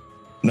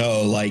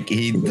 No, like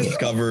he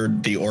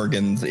discovered the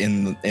organs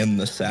in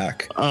the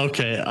sack,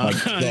 Okay, like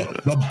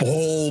the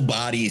whole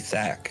body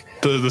sack.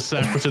 the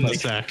sack within the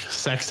sack.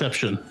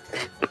 Sackception.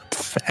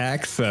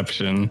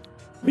 Exception.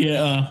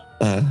 Yeah.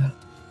 Uh,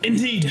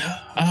 Indeed.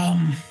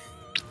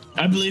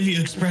 I believe you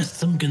expressed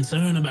some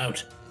concern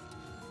about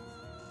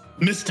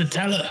Mr.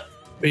 Teller.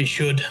 We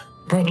should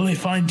probably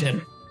find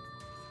him.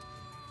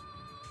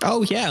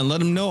 Oh yeah, and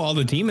let him know all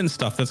the demon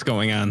stuff that's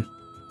going on.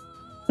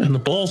 And the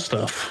ball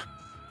stuff.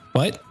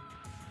 What?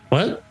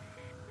 What?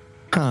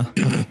 Huh.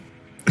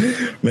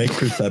 make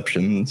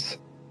perceptions.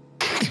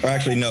 Or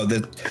actually, no.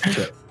 This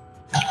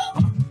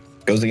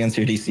goes against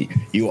your DC.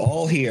 You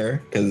all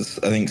hear, because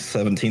I think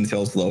 17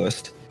 feels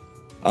lowest.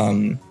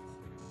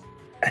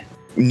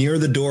 Near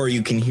the door,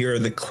 you can hear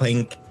the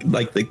clink,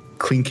 like the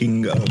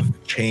clinking of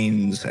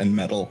chains and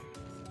metal.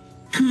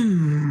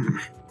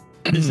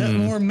 Is that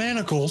more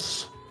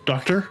manacles,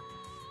 Doctor?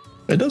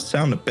 It does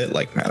sound a bit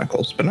like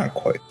manacles, but not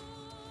quite.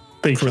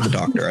 For the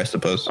doctor, I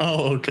suppose.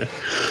 Oh, okay.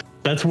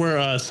 That's where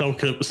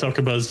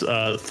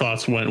Selkaba's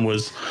thoughts went,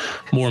 was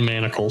more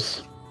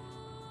manacles.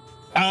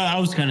 I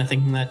was kind of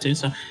thinking that too.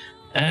 So,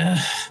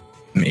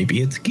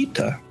 Maybe it's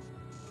Gita.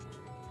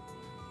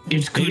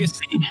 it could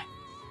be.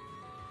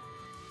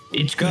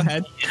 It Go could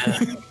ahead.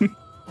 be,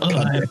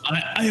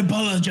 I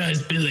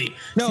apologize, Billy.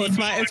 No, See,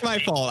 it's my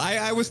fault.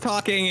 I was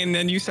talking and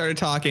then you started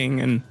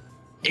talking and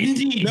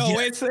Indeed. no,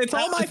 yeah. it's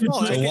all my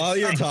fault. So while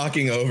you're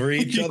talking over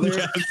each other,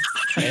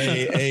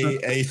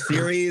 a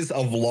series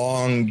of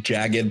long,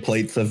 jagged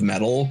plates of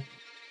metal,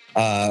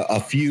 a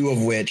few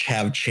of which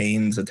have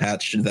chains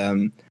attached to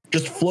them,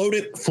 just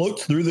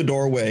floats through the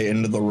doorway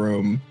into the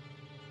room,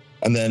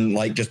 and then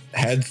like just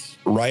heads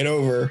right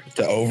over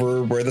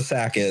where the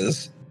sack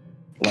is,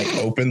 like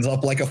opens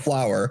up like a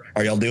flower.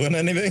 Are y'all doing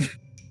anything?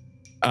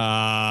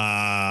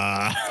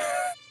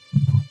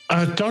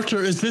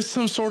 Doctor, is this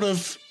some sort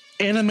of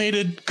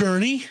animated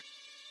gurney?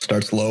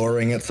 Starts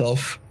lowering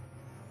itself.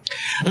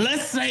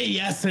 Let's say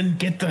yes and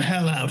get the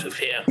hell out of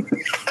here.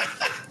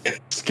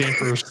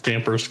 Scamper,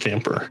 scamper,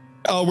 scamper.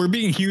 Oh, we're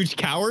being huge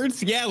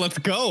cowards? Yeah, let's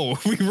go.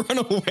 We run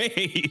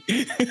away.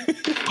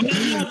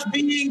 We're not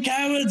being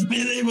cowards,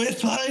 Billy. We're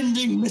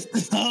finding Mr.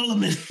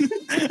 Solomon.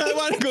 I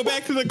want to go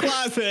back to the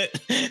closet.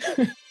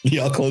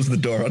 Y'all close the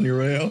door on your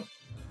way out.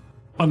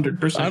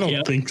 100%. I don't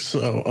yeah. think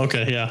so.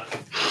 Okay, yeah.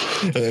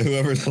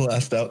 Whoever's the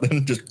last out,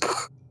 then just.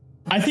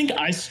 I think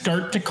I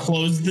start to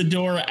close the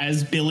door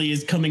as Billy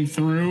is coming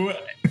through,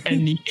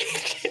 and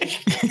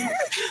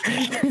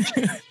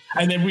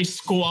and then we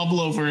squabble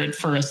over it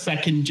for a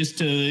second just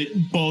to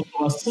both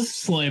of us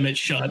slam it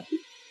shut.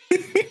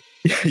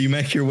 You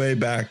make your way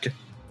back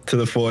to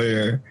the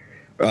foyer,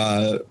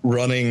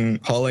 running,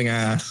 hauling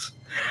ass.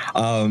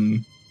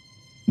 Do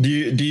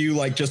you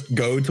like just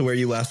go to where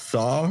you last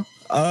saw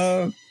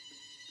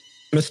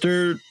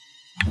Mr.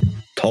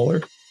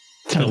 Teller?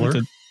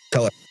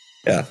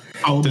 Yeah.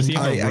 Oh, Does he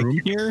have a I- room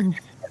here?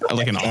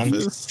 Like an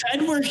office?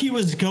 said where he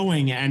was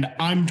going, and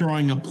I'm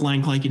drawing a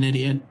blank like an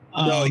idiot.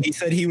 No, he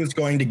said he was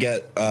going to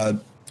get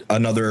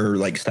another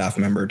like staff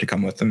member to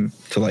come with him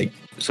to like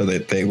so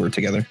that they were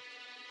together.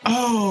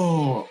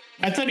 Oh,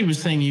 I thought he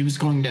was saying he was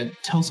going to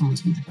tell someone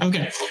something.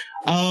 Okay.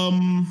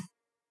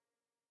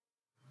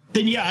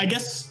 Then yeah, I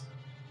guess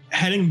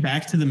heading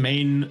back to the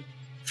main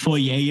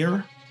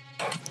foyer.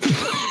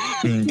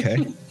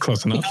 Okay.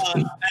 Close enough.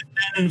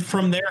 And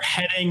from there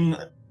heading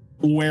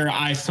where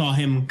I saw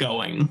him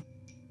going.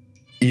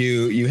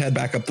 You head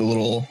back up the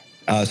little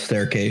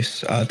staircase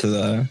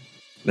to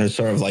there's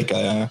sort of like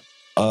a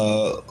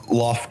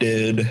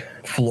lofted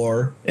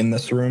floor in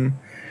this room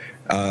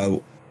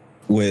to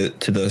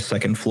the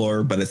second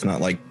floor, but it's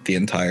not like the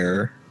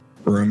entire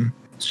room.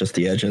 It's just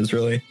the edges,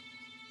 really.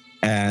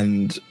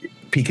 And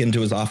peek into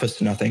his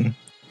office, nothing.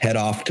 Head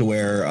off to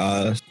where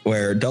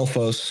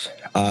Delphos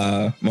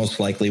most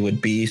likely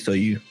would be, so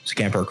you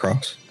scamper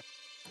across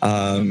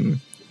to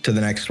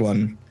the next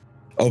one,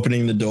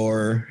 opening the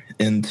door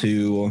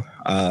into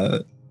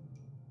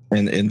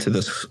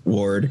this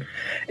ward,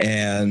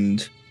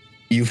 and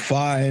you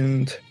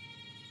find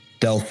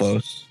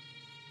Delphos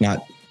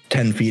not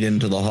 10 feet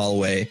into the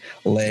hallway,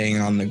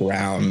 laying on the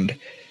ground,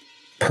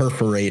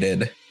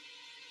 perforated,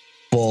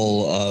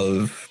 full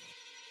of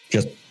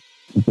just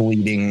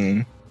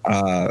bleeding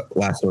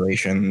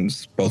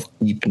lacerations, both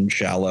deep and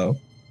shallow,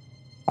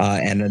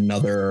 and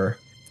another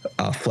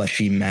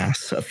fleshy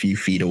mass a few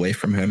feet away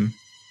from him.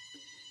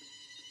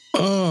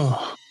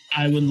 Oh,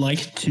 I would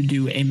like to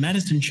do a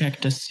medicine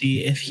check to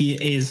see if he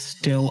is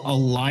still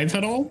alive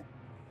at all.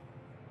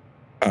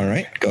 All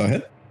right, go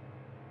ahead.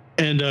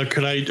 and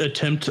could I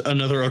attempt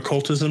another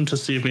occultism to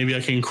see if maybe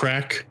I can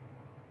crack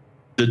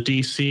the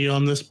DC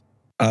on this?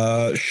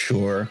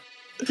 Sure.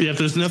 Yeah, if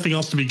there's nothing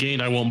else to be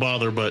gained, I won't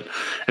bother. But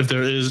if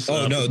there is,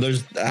 Oh no,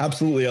 there's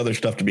absolutely other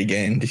stuff to be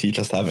gained. You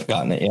just haven't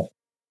gotten it yet.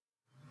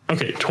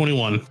 Okay,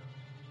 21.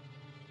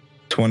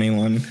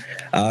 21.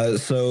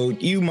 So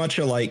you, much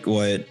alike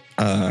what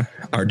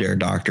our dear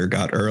doctor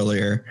got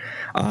earlier,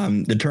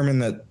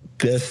 determined that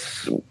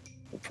this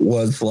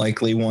was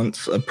likely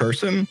once a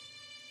person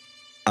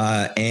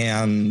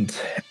and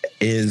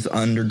is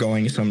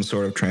undergoing some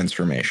sort of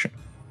transformation.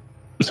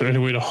 Is there any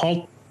way to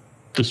halt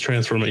this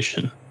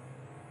transformation?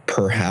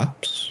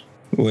 Perhaps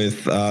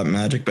with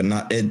magic, but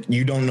not it.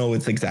 You don't know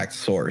its exact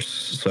source,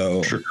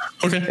 so Sure.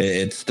 Okay,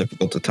 it's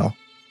difficult to tell.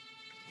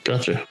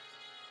 gotcha.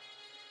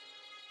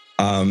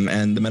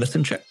 And the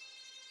medicine check.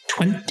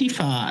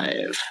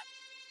 25.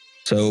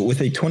 So with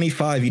a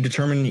 25, you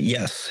determine,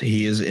 yes,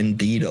 he is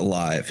indeed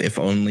alive, if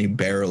only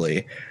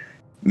barely.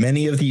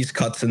 Many of these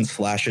cuts and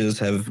slashes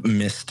have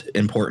missed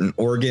important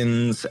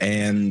organs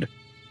and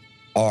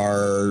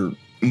are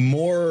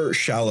more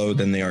shallow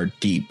than they are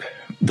deep,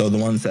 though the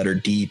ones that are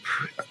deep,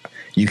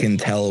 you can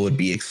tell would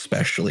be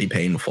especially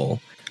painful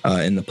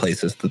in the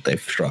places that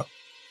they've struck.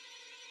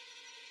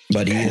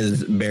 But he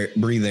is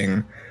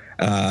breathing,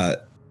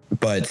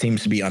 but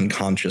seems to be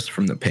unconscious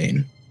from the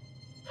pain.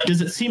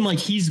 Does it seem like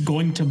he's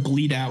going to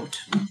bleed out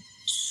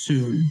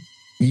soon?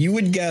 You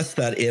would guess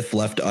that if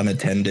left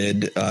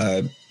unattended,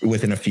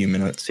 within a few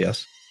minutes,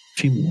 yes.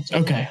 Few minutes.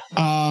 Okay.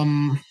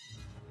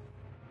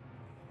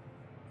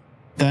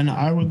 Then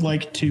I would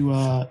like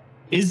to.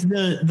 Is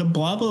the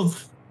blob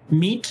of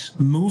meat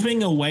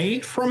moving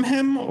away from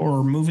him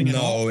or moving at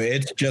all? No,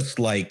 it's just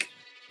like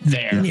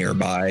There.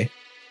 nearby.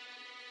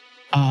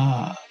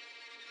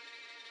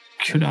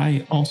 Could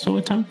I also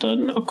attempt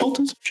an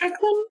occultism check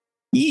then?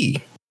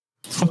 Yee.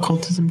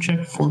 Occultism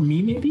check for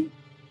me, maybe?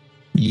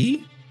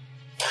 Yee?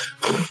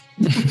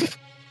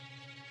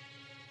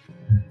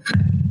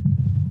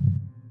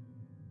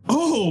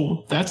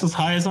 Oh, that's as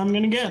high as I'm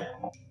gonna get.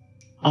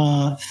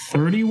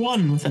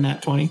 31 with a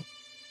nat 20.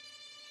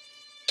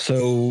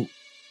 So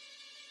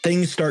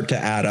things start to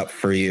add up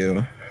for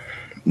you.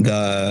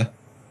 The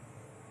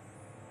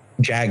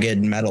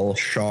jagged metal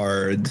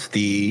shards,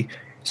 the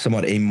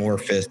somewhat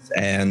amorphous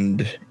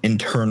and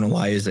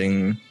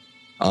internalizing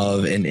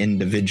of an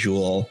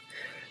individual,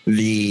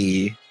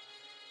 the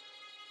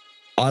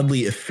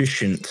oddly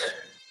efficient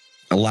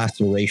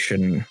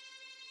laceration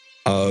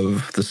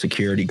of the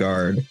security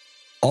guard.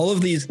 All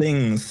of these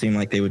things seem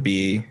like they would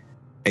be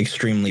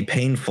extremely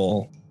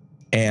painful,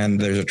 and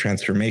there's a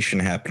transformation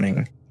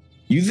happening.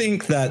 You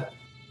think that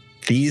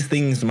these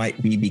things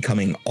might be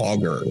becoming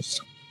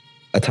augurs,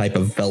 a type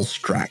of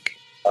Velstrak,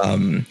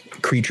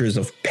 creatures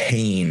of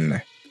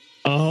pain.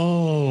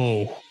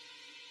 Oh,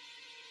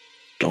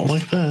 don't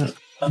like that.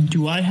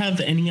 Do I have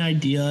any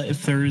idea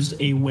if there's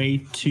a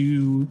way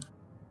to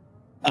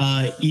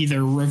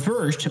either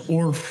revert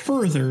or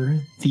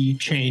further the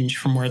change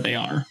from where they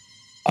are?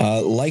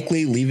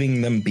 Likely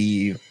leaving them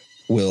be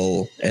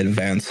will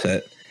advance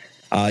it.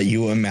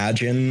 You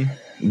imagine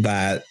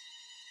that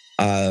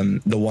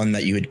the one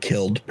that you had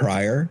killed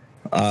prior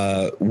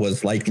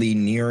was likely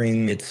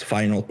nearing its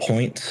final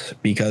point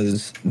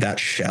because that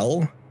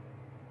shell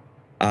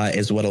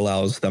is what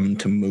allows them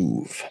to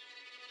move.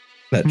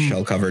 That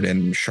shell covered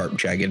in sharp,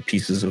 jagged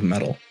pieces of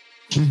metal.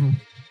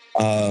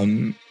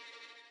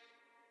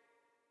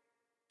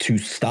 To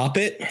stop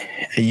it,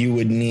 you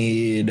would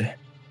need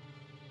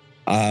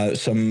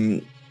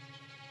some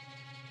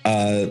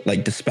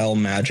like dispel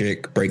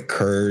magic, break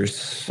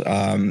curse,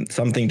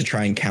 something to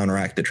try and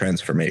counteract the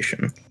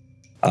transformation.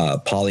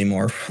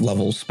 Polymorph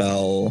level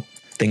spell,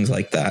 things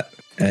like that.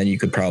 And you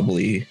could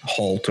probably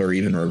halt or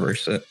even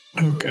reverse it.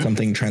 Okay.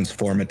 Something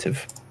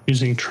transformative.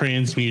 Using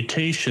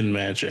transmutation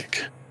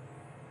magic.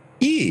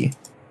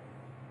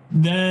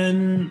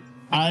 Then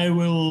I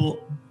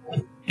will.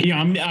 Yeah,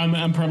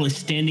 I'm probably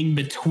standing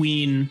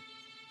between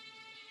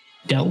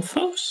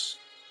Delphos.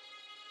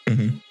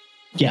 Mm-hmm.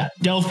 Yeah,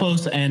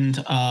 Delphos and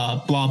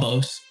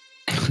Blobos,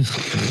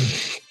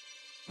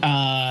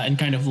 and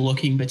kind of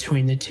looking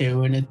between the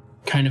two, and it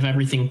kind of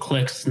everything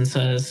clicks and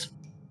says,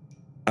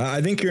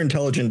 I think you're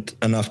intelligent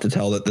enough to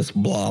tell that that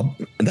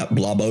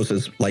Blobos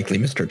is likely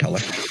Mr. Teller.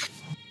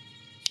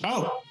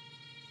 "Oh,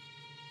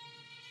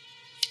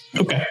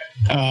 okay,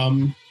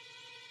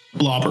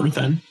 Blobber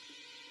then."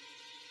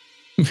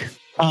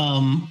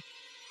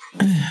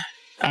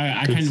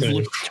 I kind of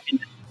look between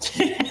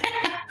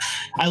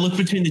I look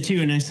between the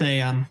two and I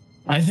say,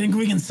 I think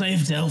we can save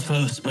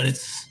Delphos, but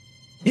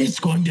it's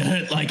going to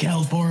hurt like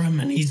hell for him,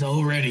 and he's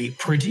already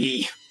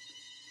pretty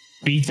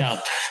beat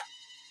up.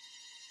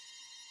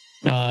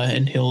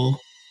 And he'll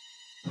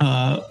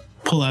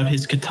pull out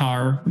his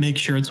guitar, make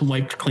sure it's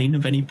wiped clean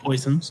of any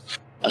poisons.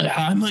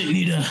 I might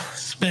need a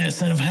spare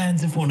set of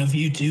hands if one of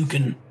you two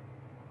can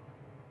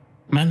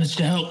manage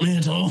to help me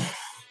at all.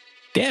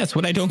 Yeah, it's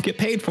what I don't get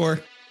paid for.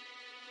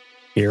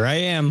 Here I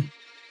am.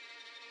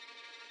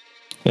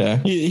 Yeah,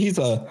 he's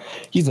a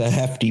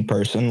hefty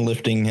person.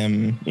 Lifting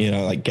him,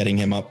 like getting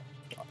him up,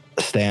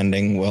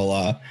 standing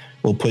will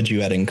put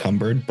you at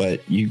encumbered,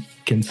 but you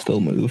can still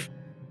move.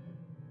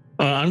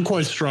 I'm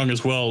quite strong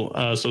as well,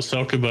 so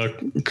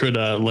Selkiba could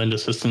lend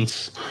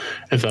assistance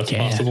if that's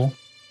possible.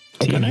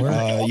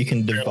 Okay. You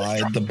can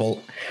divide the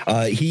bulk.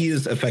 He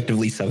is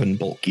effectively 7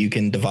 bulk. You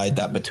can divide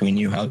that between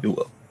you how you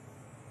will.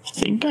 I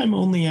think I'm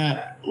only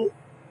at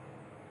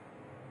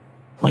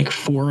like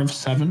 4 of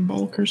 7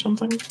 bulk or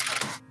something.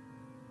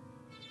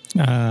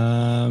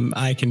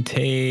 I can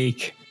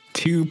take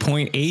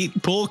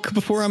 2.8 bulk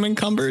before I'm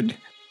encumbered.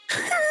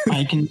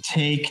 I can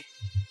take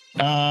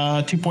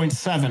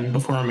 2.7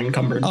 before I'm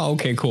encumbered. Oh,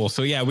 okay, cool.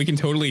 So yeah, we can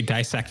totally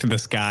dissect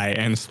this guy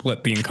and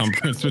split the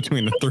encumbrance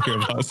between the 3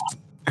 of us.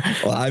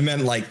 Well, I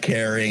meant like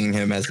carrying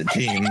him as a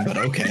team, but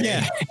okay.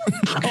 Yeah.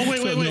 Oh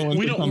wait, So no one's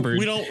we encumbered.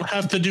 don't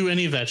have to do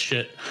any of that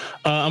shit.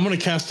 I'm gonna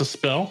cast a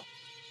spell.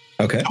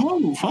 Okay.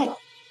 Oh, fuck.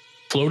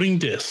 Floating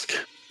disc.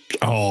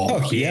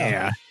 Oh, yeah.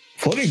 yeah.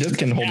 Floating disc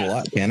can hold a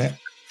lot, can it?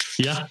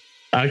 Yeah,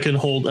 I can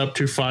hold up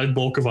to 5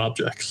 bulk of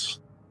objects.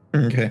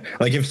 Okay.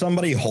 Like if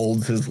somebody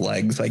holds his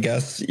legs, I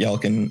guess y'all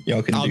can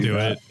I'll do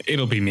that. it.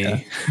 It'll be me.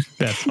 Yeah.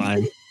 That's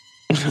fine.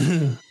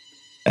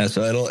 Yeah,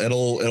 so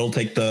it'll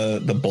take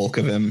the bulk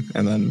of him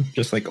and then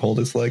just like hold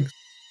his legs.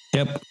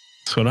 Yep.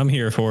 That's what I'm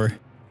here for.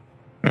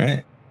 All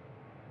right.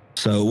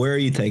 So where are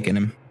you taking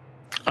him?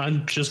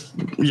 I'm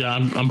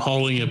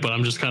hauling it, but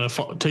I'm just kind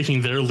of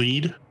taking their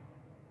lead.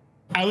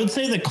 I would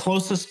say the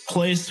closest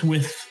place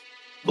with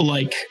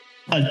like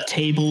a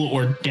table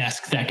or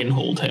desk that can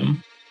hold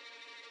him.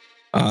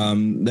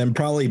 Then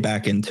probably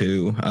back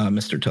into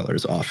Mr.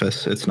 Teller's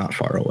office. It's not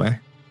far away.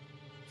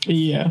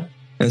 Yeah.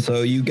 And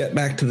so you get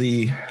back to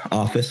the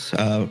office,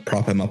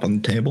 prop him up on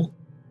the table.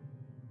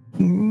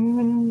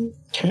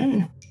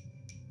 Okay.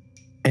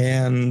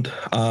 And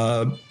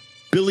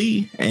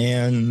Billy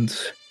and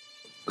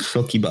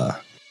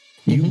Sokiba,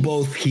 you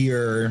both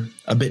hear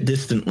a bit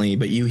distantly,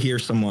 but you hear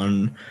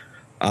someone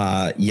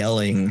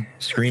yelling,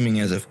 screaming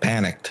as if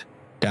panicked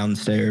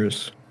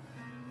downstairs,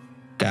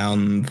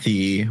 down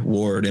the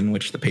ward in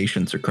which the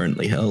patients are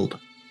currently held.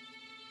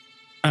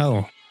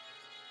 Oh.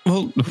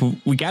 Well,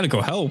 we got to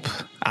go help.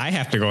 I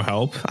have to go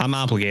help. I'm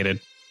obligated.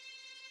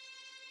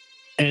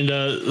 And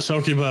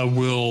Selkiba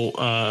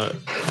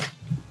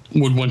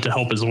would want to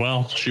help as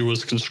well. She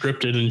was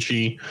conscripted and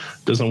she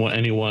doesn't want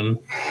anyone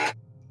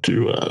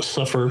to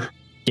suffer.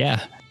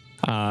 Yeah.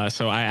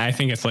 So I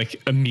think it's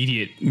like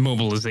immediate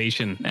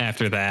mobilization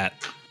after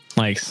that.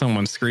 Like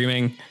someone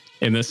screaming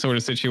in this sort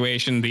of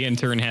situation, the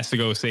intern has to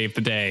go save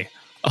the day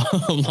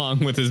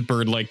along with his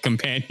bird-like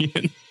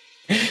companion.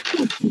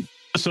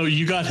 So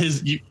you got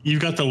you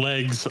got the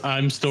legs.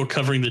 I'm still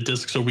covering the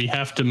disc, so we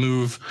have to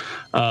move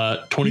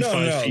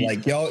 25 feet.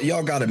 Like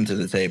y'all got him to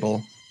the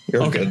table.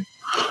 You're okay. good.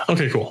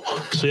 Okay, cool.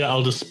 So yeah,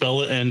 I'll just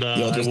spell it and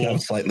You'll just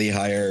have slightly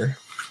higher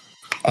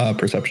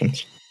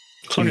perceptions.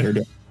 So Okay. you're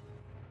good.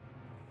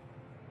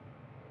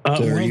 So are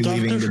well, you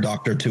doctor? leaving the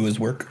doctor to his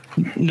work?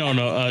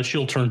 No.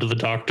 She'll turn to the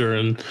doctor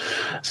and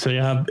say,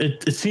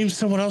 it seems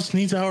someone else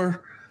needs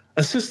our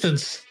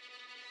assistance.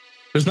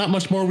 There's not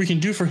much more we can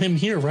do for him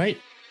here, right?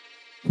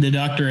 The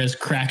doctor has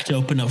cracked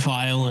open a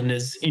vial and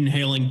is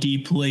inhaling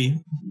deeply,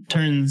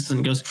 turns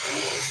and goes,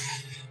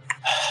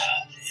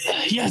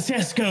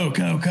 yes, go.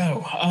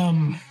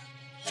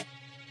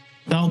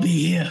 I'll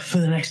be here for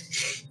the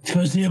next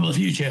foreseeable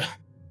future.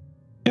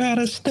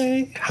 Gotta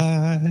stay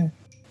high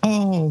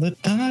all the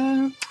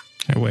time.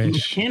 I wish.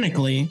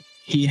 Mechanically,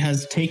 he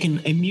has taken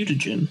a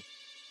mutagen.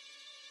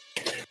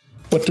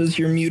 What does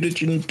your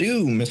mutagen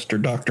do,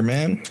 Mr. Dr.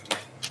 Man?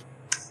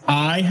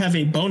 I have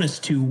a bonus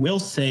to will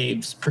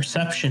saves,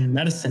 perception,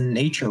 medicine,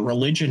 nature,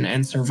 religion,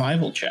 and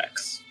survival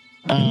checks.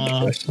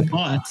 Interesting.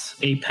 But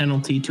a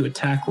penalty to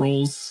attack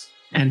rolls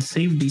and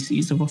save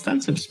DCs of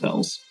offensive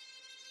spells.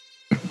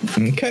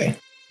 Okay.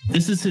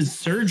 This is his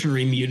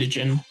surgery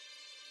mutagen.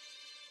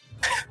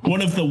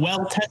 One of the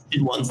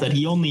well-tested ones that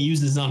he only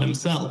uses on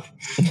himself.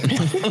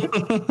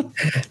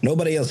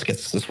 Nobody else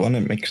gets this one.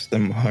 It makes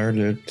them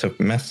harder to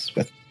mess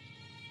with.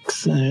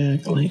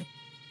 Exactly.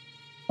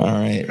 All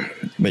right.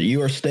 But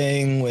you are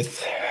staying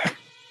with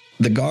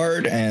the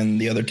guard, and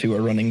the other two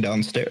are running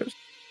downstairs.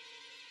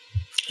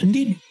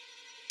 Indeed.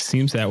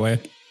 Seems that way.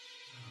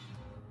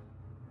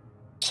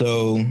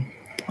 So,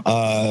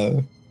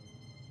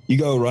 you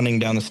go running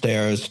down the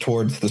stairs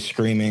towards the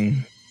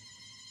screaming.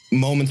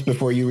 Moments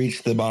before you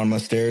reach the bottom of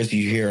the stairs,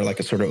 you hear like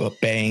a sort of a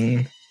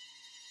bang,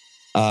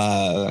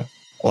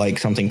 like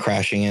something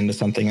crashing into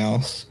something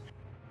else.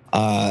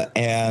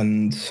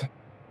 And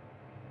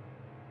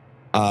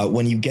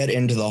when you get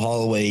into the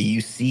hallway,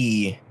 you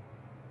see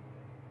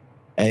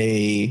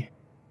a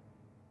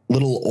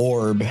little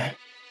orb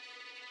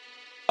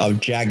of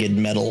jagged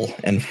metal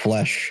and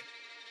flesh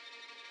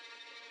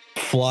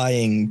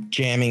flying,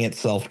 jamming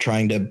itself,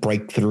 trying to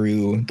break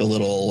through the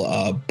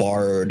little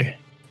barred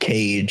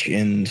cage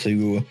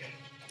into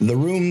the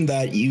room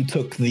that you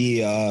took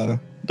the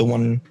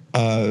one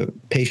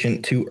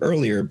patient to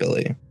earlier,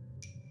 Billy.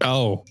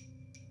 Oh,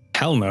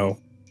 hell no.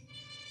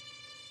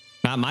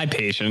 Not my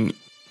patient.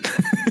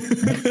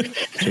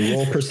 So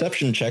roll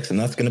perception checks, and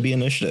that's going to be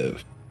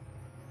initiative.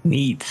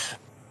 Neat.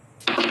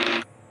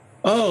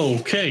 Oh,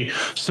 okay.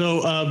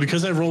 So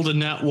because I rolled a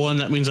nat 1,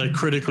 that means I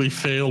critically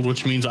failed,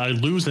 which means I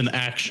lose an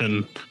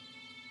action.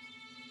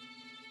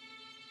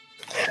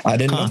 I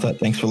didn't know that.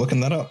 Thanks for looking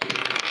that up.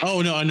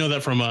 Oh, no, I know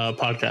that from a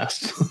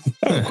podcast.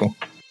 Oh, cool.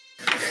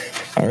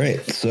 All right.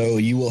 So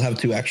you will have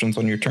 2 actions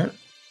on your turn.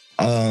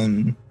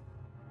 On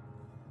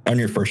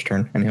your first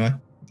turn, anyway.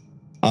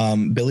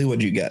 Billy,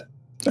 what'd you get?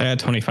 I had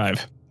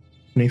 25.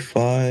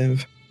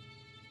 25.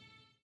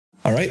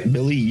 All right,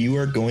 Billy, you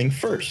are going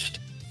first.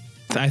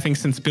 I think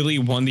since Billy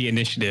won the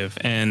initiative,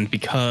 and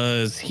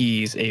because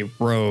he's a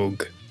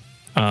rogue,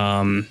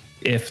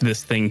 if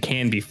this thing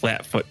can be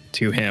flat-foot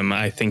to him,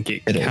 I think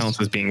it counts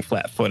as being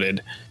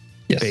flat-footed.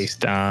 Yes.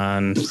 Based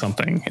on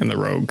something in the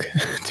rogue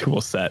tool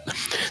set.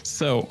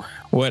 So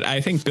what I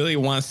think Billy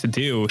wants to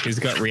do, his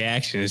gut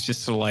reaction, is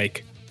just to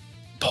like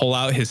pull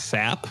out his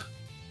sap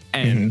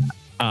and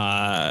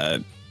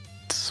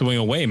swing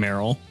away,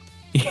 Meryl.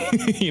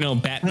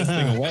 Bat this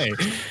thing away.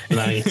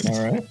 Nice.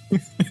 All right.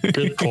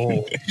 Good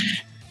call.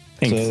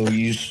 Thanks. So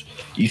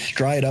you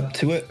stride up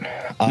to it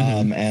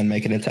and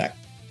make an attack.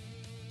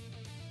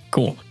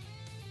 Cool.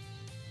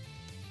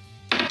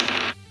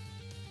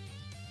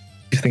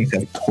 These things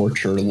have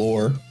torture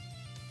lore.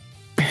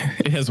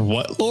 It has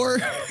what lore?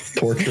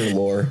 Torture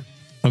lore.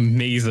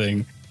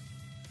 Amazing.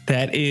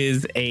 That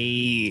is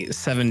a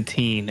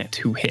 17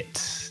 to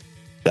hit.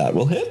 That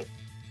will hit.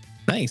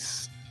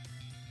 Nice.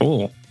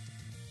 Cool.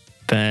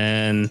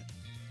 Then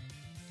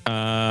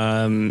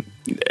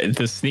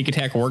does sneak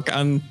attack work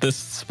on this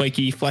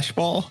spiky flesh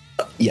ball?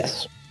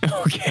 Yes.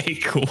 Okay,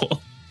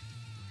 cool.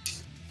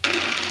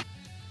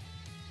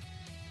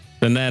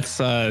 Then that's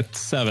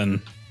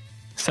 7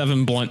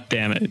 blunt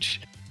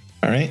damage.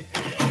 All right.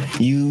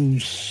 You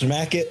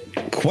smack it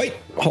quite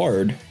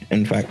hard,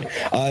 in fact.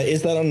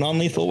 Is that a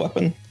non-lethal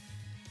weapon?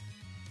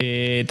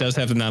 It does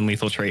have the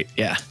non-lethal trait,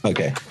 yeah.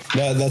 Okay.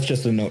 That's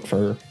just a note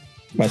for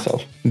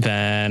myself.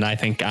 Then I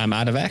think I'm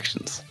out of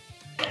actions.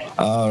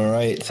 All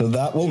right. So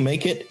that will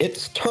make it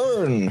its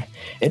turn.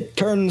 It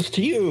turns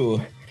to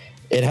you.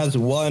 It has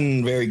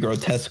one very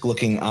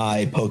grotesque-looking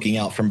eye poking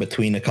out from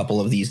between a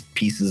couple of these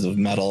pieces of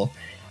metal.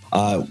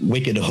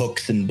 Wicked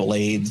hooks and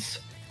blades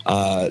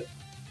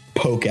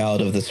poke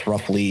out of this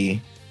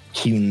roughly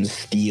hewn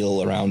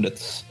steel around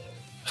its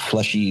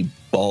fleshy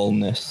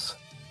baldness.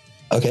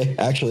 Okay,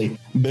 actually,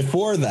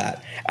 before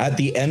that, at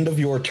the end of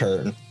your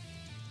turn,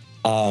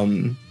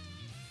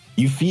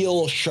 you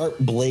feel sharp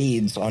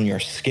blades on your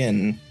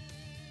skin.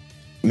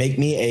 Make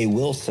me a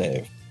will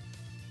save.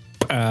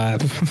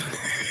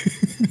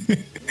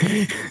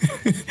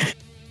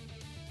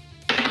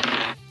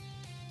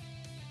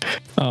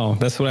 Oh,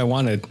 that's what I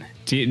wanted.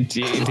 Did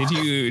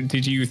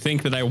you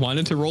think that I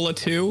wanted to roll a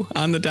 2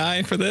 on the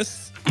die for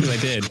this? Because I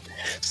did.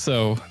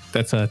 So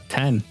that's a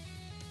 10.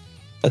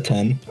 A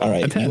 10. All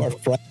right. A 10. You are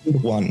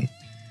frightened 1.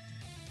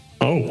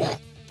 Oh.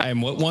 I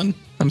am what 1?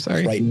 I'm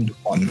sorry. Frightened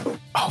 1.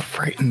 Oh,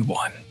 frightened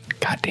 1.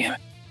 God damn it.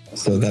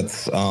 So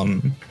that's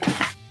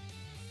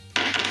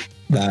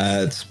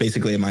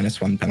basically a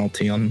 -1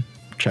 penalty on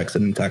checks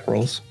and attack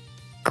rolls.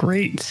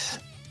 Great.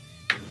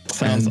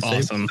 Sounds And save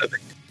awesome.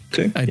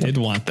 too. I did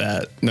want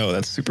that. No,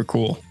 that's super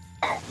cool.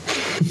 All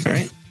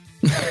right.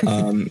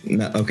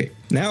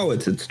 Now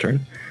it's its turn.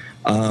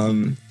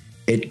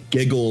 It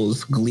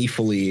giggles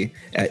gleefully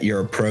at your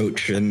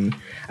approach, and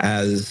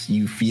as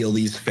you feel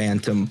these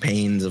phantom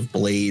pains of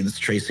blades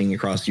tracing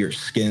across your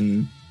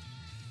skin,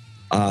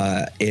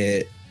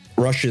 it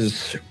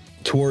rushes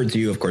towards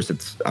you. Of course,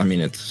 it's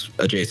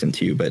adjacent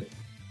to you, but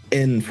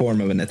in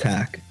form of an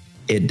attack.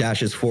 It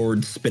dashes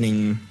forward,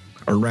 spinning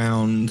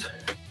around.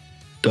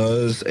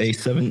 Does a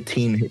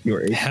 17 hit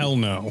your AC? Hell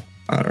no.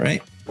 All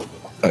right.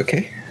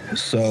 Okay.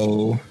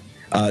 So,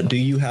 do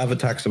you have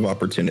attacks of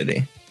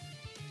opportunity?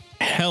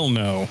 Hell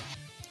no.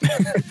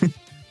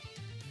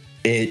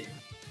 It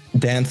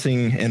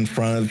dancing in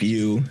front of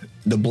you,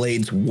 the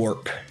blades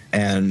warp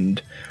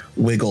and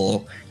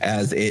wiggle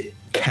as it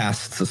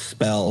casts a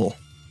spell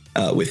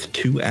with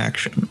 2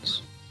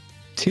 actions.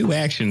 2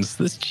 actions.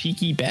 This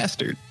cheeky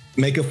bastard.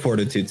 Make a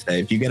fortitude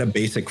save. You get a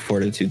basic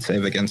fortitude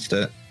save against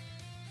it.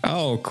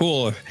 Oh,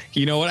 cool.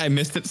 You know what? I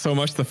missed it so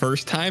much the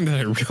first time that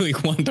I really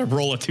wanted to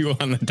roll a 2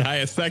 on the die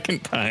a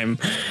second time.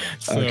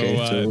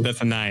 So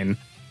that's a 9.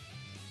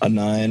 A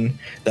 9.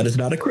 That is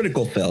not a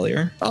critical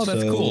failure. Oh,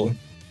 that's cool.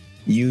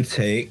 You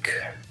take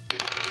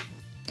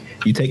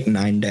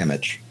 9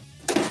 damage.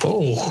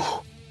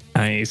 Oh,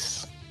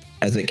 Nice.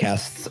 As it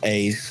casts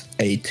a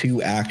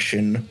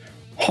 2-action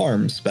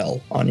harm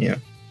spell on you.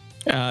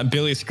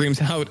 Billy screams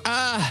out,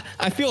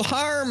 I feel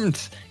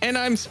harmed and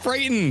I'm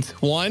frightened.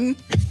 1.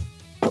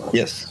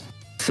 Yes.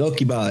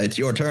 Silkyba, it's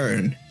your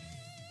turn.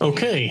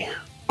 okay.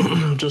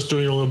 Just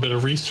doing a little bit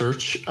of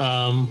research.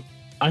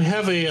 I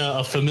have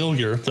a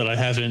familiar that I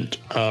haven't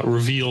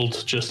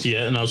revealed just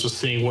yet, and I was just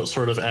seeing what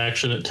sort of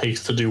action it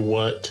takes to do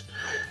what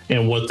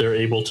and what they're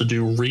able to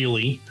do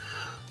really.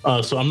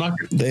 So I'm not...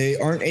 They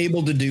aren't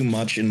able to do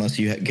much unless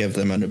you give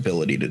them an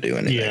ability to do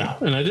anything. Yeah,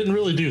 and I didn't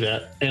really do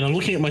that. And I'm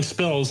looking at my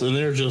spells, and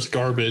they're just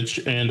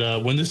garbage.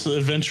 And when this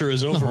adventure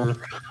is over,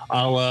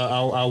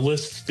 I'll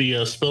list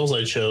the spells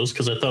I chose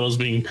because I thought I was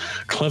being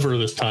clever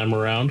this time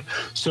around.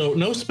 So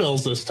no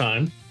spells this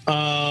time.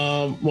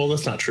 Well,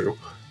 that's not true.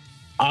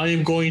 I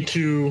am going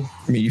to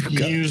You've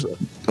got use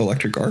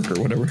electric arc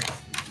or whatever.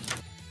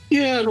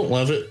 Yeah, I don't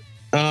love it.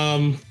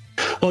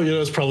 Oh,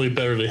 it's probably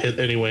better to hit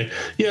anyway.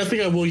 Yeah, I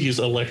think I will use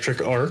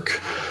electric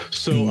arc.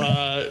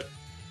 So,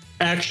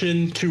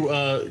 action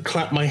to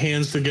clap my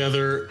hands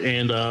together,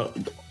 and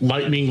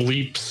lightning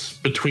leaps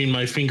between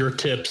my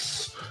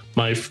fingertips,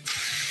 my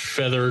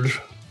feathered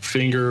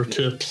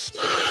fingertips,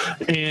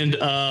 and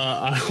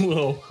I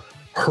will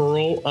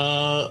hurl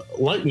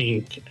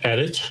lightning at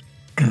it.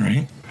 All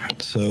right.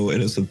 So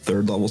it is a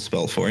 3rd level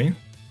spell for you.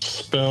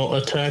 Spell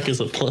attack is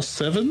a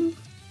 +7.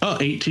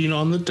 18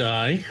 on the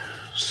die.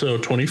 So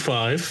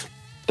 25.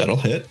 That'll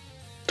hit.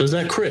 Does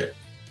that crit?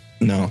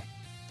 No.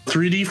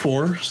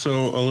 3d4,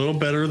 so a little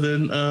better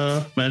than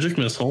magic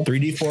missile.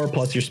 3d4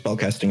 plus your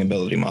spellcasting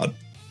ability mod.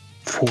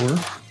 4,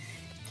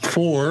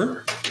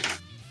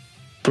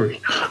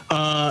 3.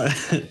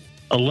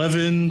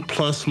 11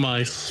 plus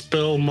my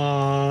spell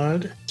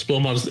mod. Spell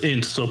mod is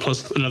int, so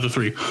plus another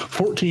 3.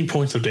 14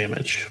 points of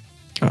damage.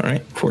 All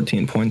right.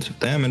 14 points of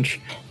damage.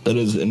 That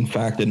is, in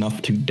fact,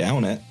 enough to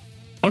down it.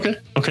 Okay.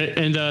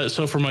 And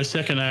so for my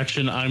second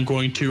action, I'm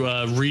going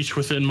to reach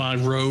within my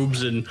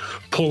robes and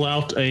pull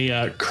out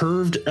a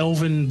curved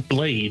elven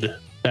blade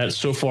that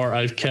so far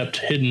I've kept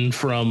hidden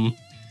from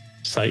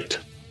sight.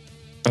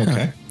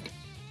 Okay.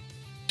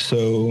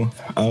 So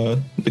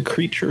the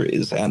creature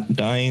is at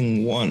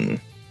dying 1.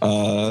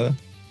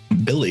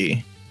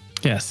 Billy,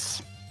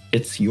 Yes.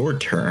 it's your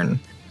turn.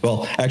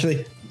 Well,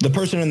 actually, the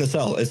person in the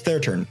cell, it's their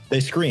turn. They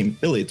scream,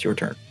 Billy, it's your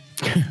turn.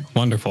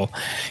 Wonderful.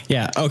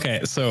 Yeah.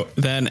 Okay. So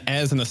then,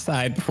 as an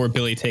aside, before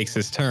Billy takes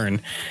his turn,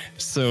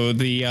 so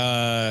the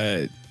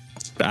I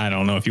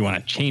don't know if you want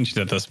to change it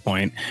at this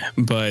point,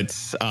 but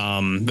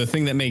the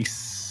thing that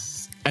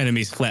makes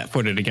enemies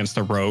flat-footed against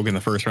a rogue in the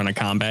first round of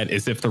combat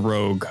is if the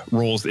rogue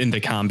rolls into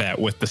combat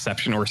with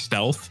deception or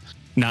stealth,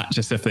 not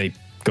just if they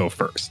go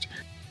first.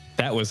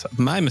 That was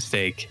my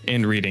mistake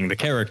in reading the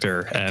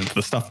character and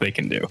the stuff they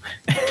can do.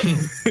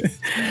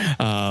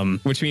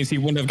 Which means he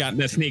wouldn't have gotten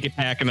that sneak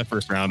attack in the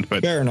first round,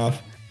 but Fair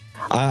enough.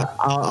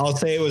 I'll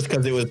say it was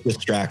because it was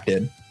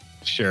distracted.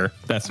 sure,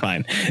 that's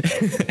fine.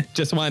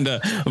 Just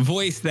wanted to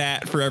voice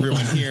that for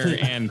everyone here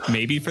and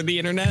maybe for the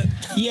internet.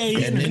 Yay.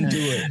 Getting into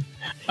it.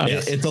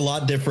 It's a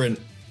lot different,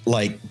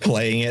 like,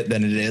 playing it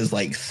than it is,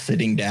 like,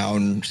 sitting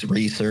down,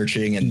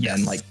 researching, and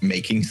then, like,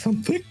 making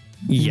something.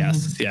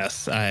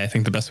 Yes. I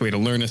think the best way to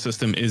learn a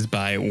system is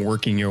by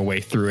working your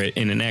way through it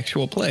in an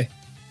actual play.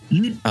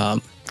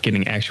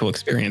 Getting actual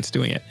experience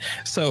doing it.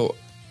 So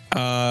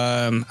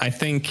I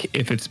think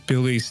if it's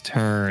Billy's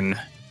turn,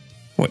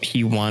 what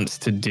he wants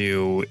to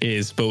do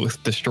is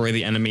both destroy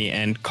the enemy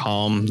and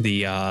calm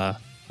the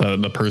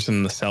person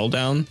in the cell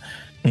down.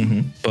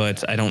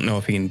 but I don't know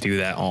if he can do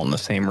that all in the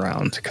same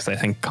round because I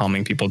think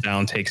calming people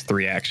down takes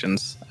 3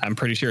 actions. I'm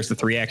pretty sure it's a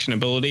 3-action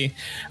ability.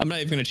 I'm not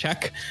even going to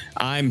check.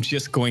 I'm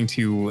just going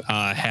to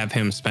have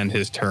him spend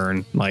his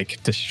turn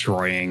like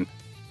destroying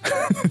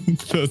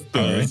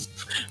the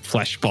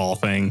flesh ball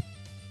thing.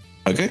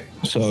 Okay,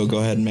 so go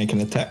ahead and make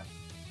an attack.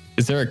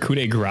 Is there a coup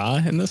de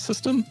grace in this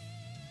system?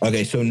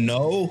 Okay, so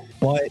no,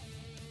 but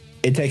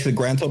it takes a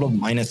grand total of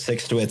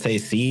 -6 to its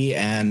AC,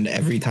 and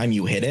every time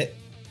you hit it,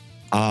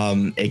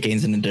 it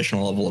gains an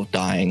additional level of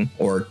dying,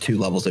 or 2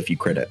 levels if you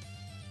crit it.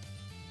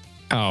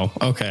 Oh,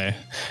 okay.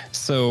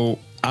 So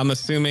I'm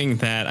assuming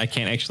that I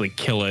can't actually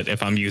kill it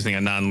if I'm using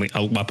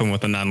a weapon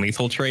with a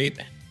non-lethal trait.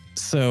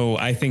 So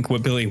I think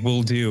what Billy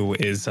will do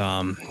is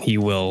he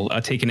will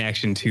take an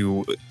action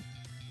to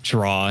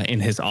draw in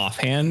his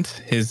offhand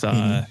his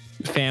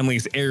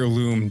family's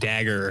heirloom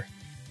dagger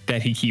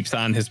that he keeps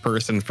on his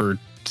person for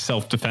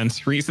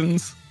self-defense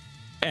reasons.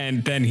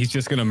 And then he's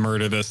just going to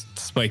murder this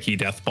spiky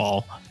death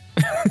ball.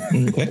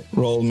 Okay,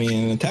 roll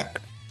me an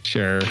attack.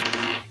 Sure.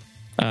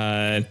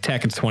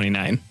 Attack is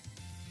 29.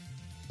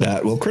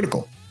 That will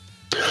critical.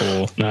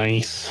 Cool.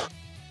 Nice.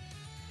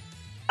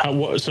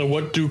 So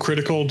what do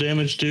critical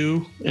damage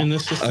do in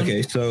this system?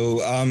 Okay,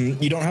 so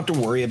you don't have to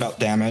worry about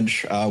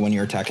damage when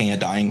you're attacking a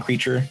dying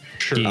creature.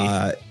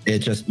 Sure. It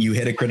just, you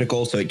hit a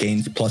critical, so it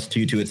gains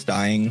 +2 to its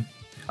dying.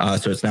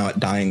 So it's now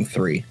at dying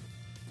 3.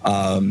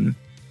 And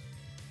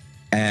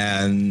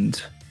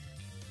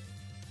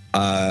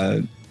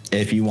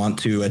if you want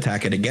to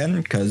attack it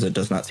again, because it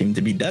does not seem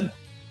to be dead,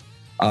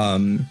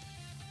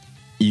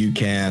 you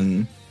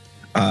can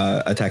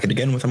attack it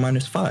again with a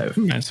 -5.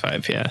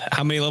 -5, yeah.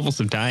 How many levels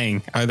of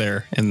dying are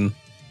there in?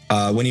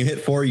 When you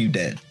hit 4, you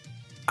dead.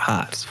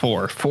 It's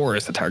 4. 4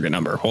 is the target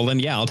number. Well, then,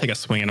 yeah, I'll take a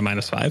swing at a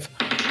 -5.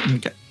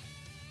 Okay.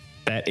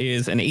 That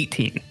is an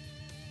 18.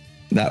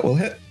 That will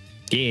hit.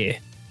 Yeah.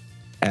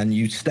 And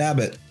you stab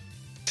it.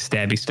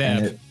 Stabby stab.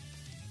 And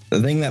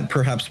the thing that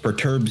perhaps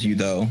perturbs you,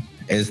 though,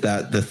 is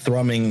that the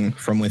thrumming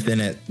from within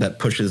it that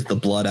pushes the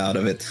blood out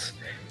of its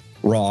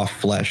raw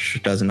flesh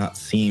does not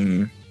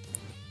seem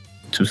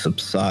to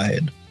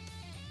subside.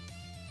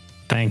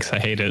 Thanks, I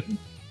hate it.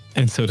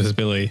 And so does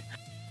Billy.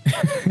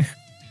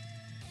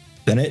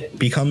 Then it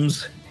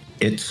becomes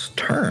its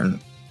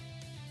turn.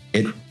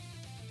 It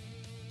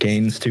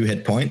gains 2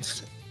 hit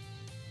points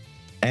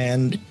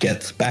and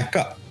gets back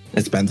up.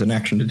 It spends an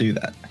action to do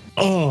that.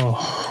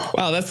 Oh,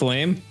 Wow, that's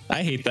lame.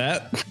 I hate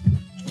that.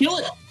 Kill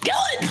it!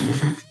 Kill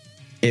it!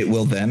 It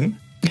will then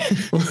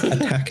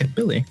attack at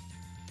Billy.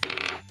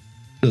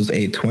 Does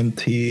a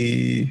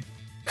 25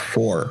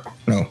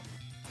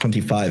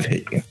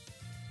 hit you?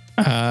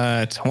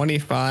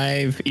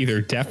 25 either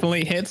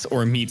definitely hits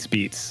or meets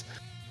beats.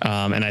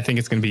 And I think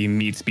it's going to be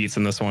meets beats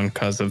in this one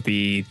because of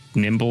the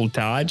nimble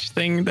dodge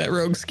thing that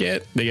rogues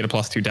get. They get a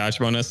 +2 dodge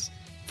bonus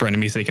for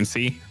enemies they can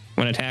see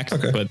when attacked,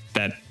 Okay. but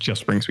that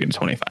just brings me to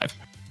 25.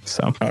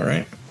 So All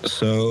right.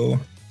 So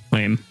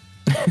lame.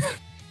 I'm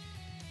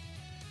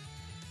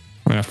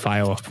going to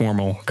file a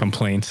formal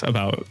complaint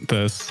about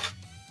this.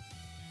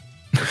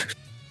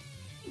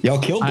 y'all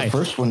killed Hi. the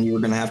first one you were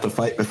going to have to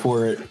fight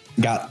before it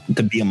got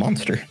to be a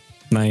monster.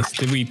 Nice.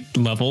 Did we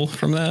level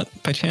from that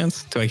by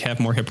chance? Do I have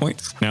more hit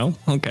points? No?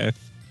 Okay.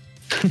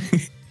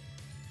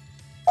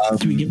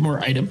 Do we get more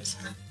items?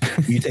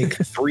 You take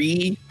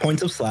 3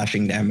 points of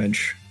slashing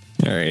damage,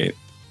 All right.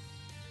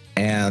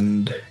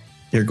 and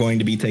you're going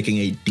to be taking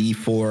a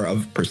D4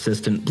 of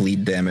persistent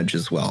bleed damage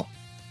as well.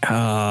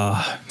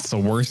 It's the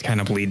worst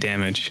kind of bleed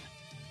damage.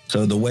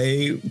 So the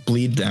way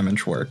bleed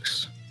damage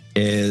works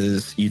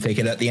is you take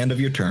it at the end of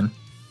your turn,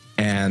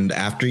 and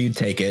after you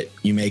take it,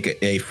 you make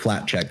a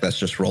flat check that's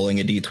just rolling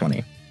a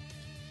D20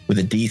 with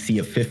a DC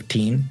of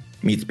 15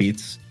 meets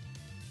beats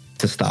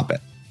to stop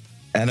it.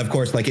 And of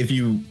course, like if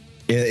you,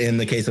 in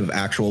the case of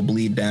actual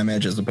bleed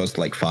damage as opposed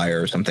to like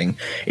fire or something,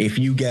 if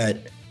you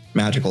get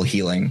magical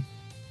healing,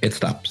 it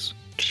stops.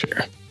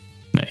 Sure.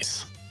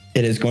 Nice.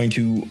 It is going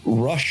to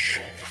rush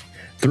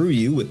through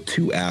you with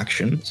 2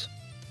 actions.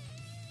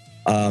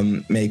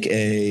 Make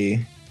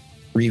a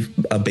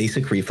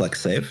basic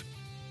reflex save.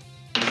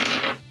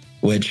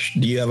 Which,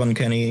 do you have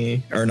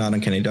uncanny or not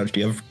uncanny dodge? Do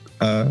you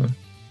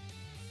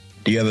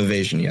have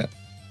evasion yet?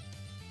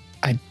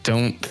 I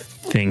don't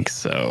think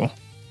so.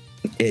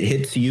 It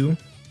hits you,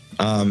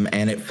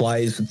 and it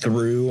flies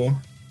through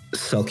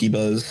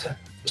Selkiba's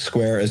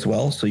square as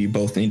well. So you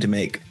both need to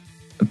make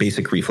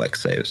basic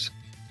reflex saves.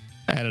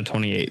 I had a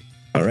 28.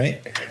 All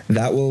right,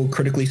 that will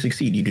critically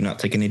succeed. You do not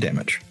take any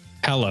damage.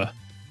 Hella.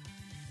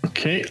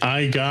 okay.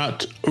 I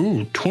got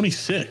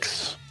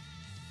 26.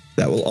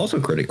 That will also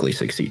critically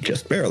succeed,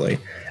 just barely.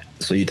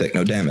 So you take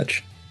no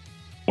damage.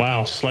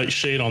 Wow, slight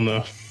shade on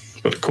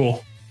but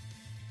cool.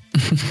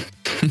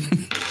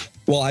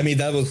 Well, I mean,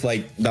 that was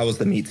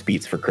the meets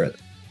beats for crit.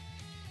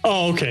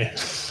 Oh, okay.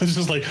 It's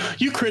just like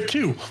you crit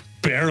too,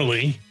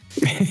 barely.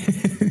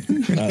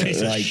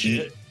 Piece of Like,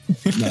 shit.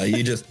 No,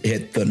 you just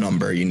hit the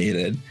number you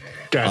needed.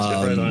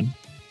 Gotcha. Right on.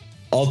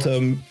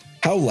 Altum,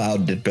 how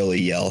loud did Billy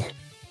yell?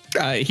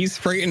 He's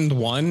frightened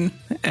one,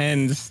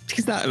 and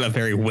he's not a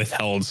very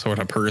withheld sort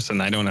of person,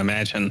 I don't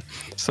imagine.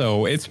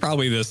 So it's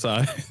probably this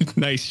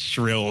nice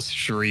shrill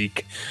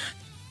shriek.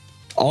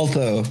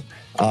 Also,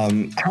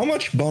 how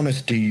much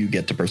bonus do you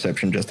get to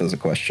perception, just as a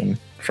question,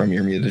 from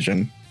your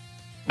mutagen?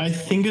 I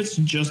think it's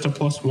just a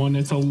 +1.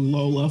 It's a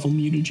low-level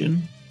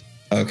mutagen.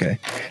 Okay,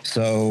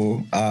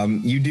 so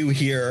you do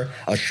hear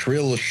a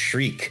shrill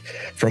shriek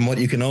from what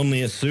you can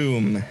only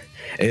assume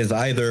is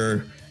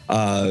either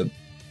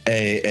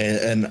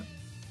an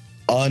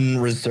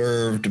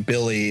unreserved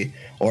Billy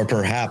or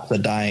perhaps a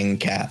dying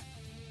cat.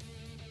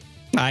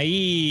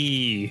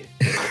 Aye.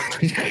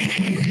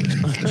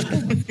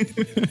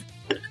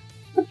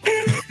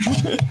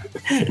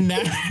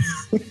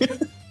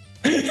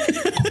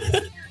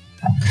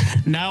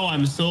 Now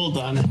I'm sold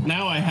on it.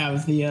 Now I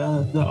have the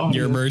audio.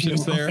 Your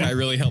immersion's there? I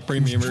really helped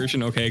bring the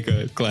immersion? Okay,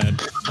 good.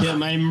 Glad. Yeah,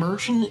 my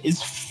immersion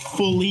is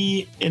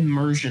fully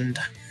immersioned.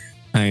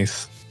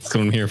 Nice. That's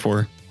what I'm here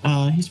for.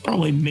 He's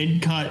probably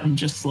mid-cut and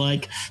just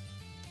like,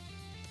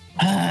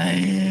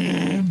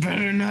 I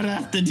better not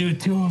have to do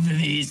 2 of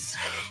these.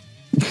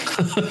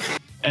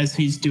 As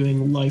he's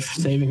doing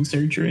life-saving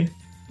surgery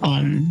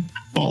on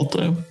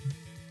Balto.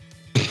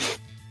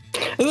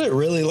 Is it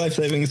really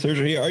life-saving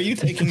surgery? Are you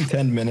taking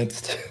 10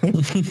 minutes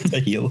to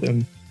heal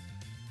him?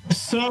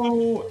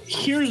 So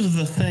here's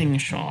the thing,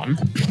 Sean.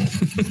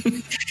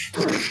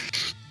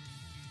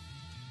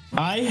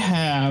 I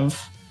have,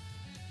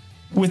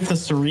 with the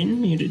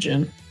Serene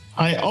Mutagen,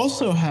 I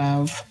also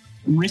have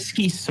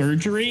Risky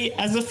Surgery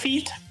as a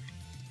feat.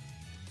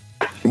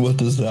 What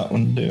does that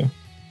one do?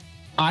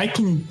 I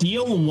can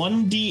deal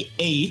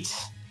 1d8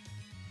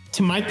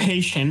 to my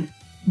patient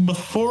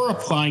before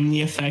applying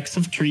the effects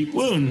of treat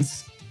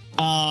wounds.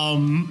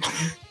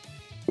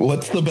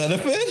 What's the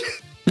benefit?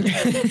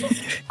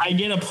 I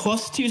get a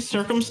 +2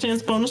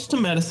 circumstance bonus to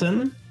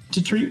medicine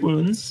to treat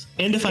wounds,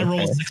 and if I roll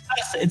a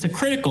success, it's a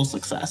critical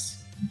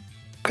success.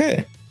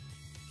 Okay.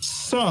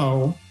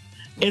 So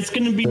it's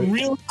going to be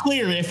real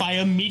clear if I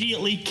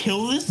immediately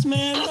kill this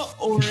man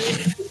or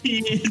if he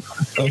is.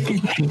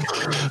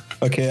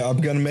 Okay, I'm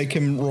gonna make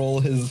him roll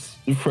his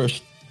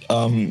first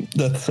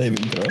death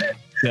saving throw.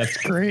 That's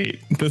great.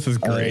 This is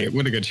great.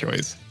 What a good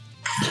choice.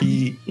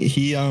 He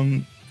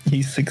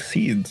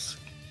succeeds.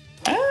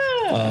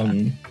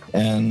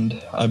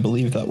 And I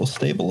believe that will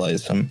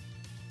stabilize him.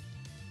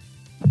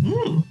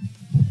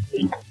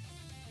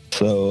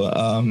 So,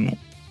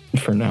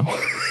 for now.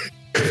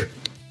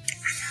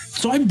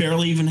 So I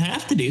barely even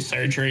have to do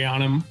surgery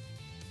on him.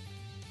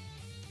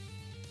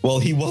 Well,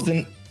 he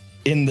wasn't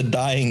in the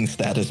dying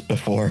status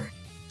before.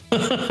 You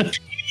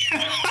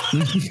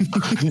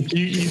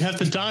have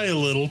to die a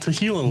little to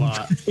heal a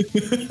lot.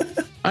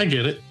 I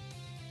get it.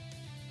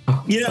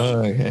 Yeah.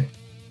 Okay.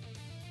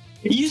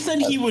 You said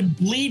he would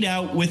bleed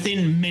out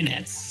within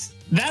minutes.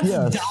 That's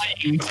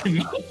dying to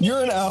me.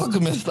 You're an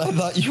alchemist. I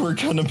thought you were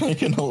gonna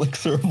make an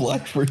elixir of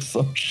life or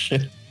some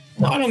shit.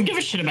 No, I don't give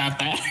a shit about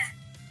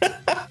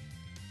that.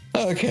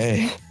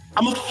 Okay.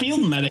 I'm a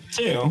field medic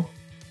too.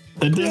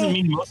 That doesn't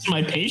mean most of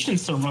my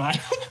patients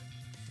survive.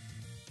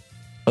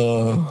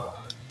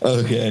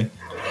 Okay.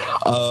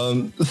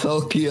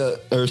 Selkiba,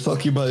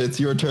 it's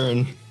your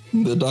turn.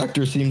 The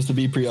doctor seems to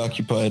be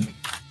preoccupied.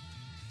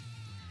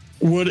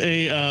 Would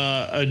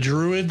a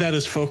druid that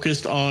is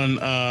focused on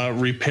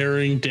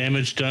repairing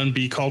damage done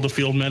be called a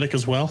field medic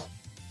as well?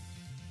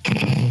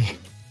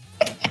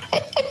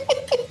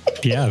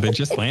 Yeah, they're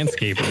just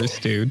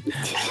landscapers, dude.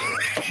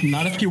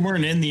 Not if you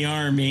weren't in the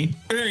army.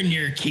 Earn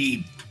your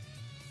keep.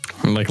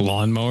 Like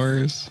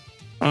lawnmowers.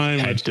 I'm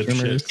a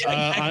dipshit.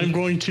 I'm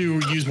going to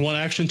use one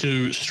action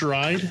to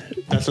stride.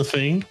 That's a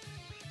thing.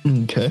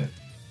 Okay.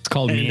 It's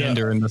called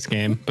meander in this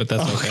game, but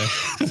that's okay.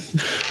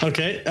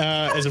 Okay.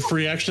 As a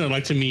free action, I'd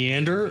like to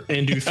meander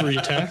and do 3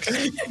 attacks.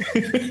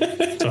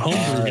 It's a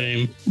homebrew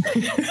game.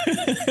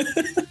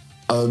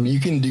 You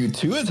can do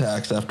 2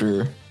 attacks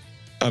after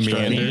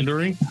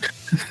meandering.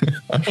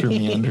 After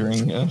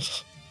meandering,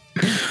 yes.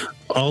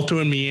 Alto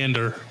and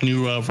Meander,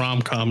 new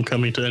rom-com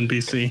coming to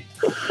NBC.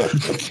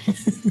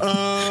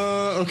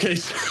 Okay.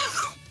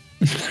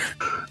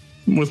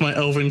 With my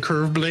Elven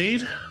Curve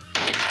Blade.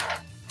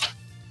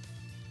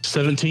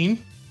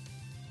 17.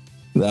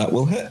 That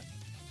will hit.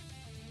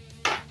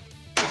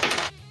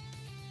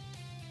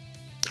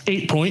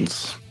 8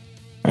 points.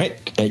 All right.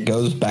 It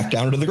goes back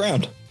down to the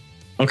ground.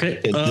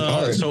 Okay.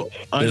 So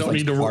I don't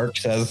need to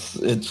sparks as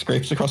it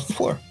scrapes across the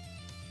floor.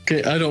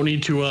 Okay, I don't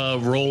need to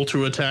roll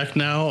to attack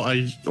now,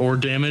 or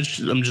damage.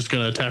 I'm just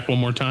going to attack one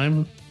more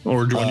time,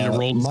 or do I need to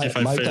roll to see if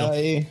I fail? Might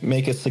I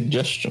make a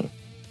suggestion?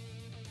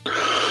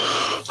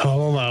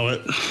 I'll allow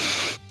it.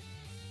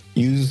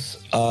 Use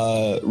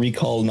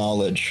recall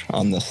knowledge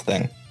on this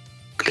thing.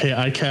 Okay,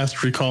 I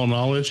cast recall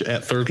knowledge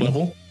at 3rd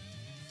level.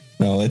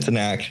 No, it's an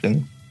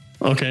action.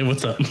 Okay,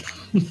 what's up?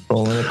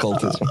 Roll an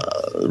occultism.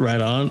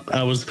 Right on.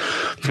 I was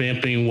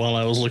vamping while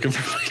I was looking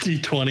for my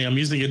D20. I'm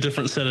using a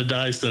different set of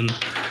dice and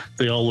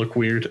they all look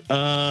weird.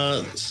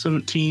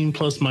 17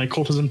 plus my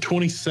occultism,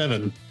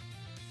 27.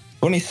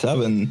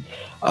 27.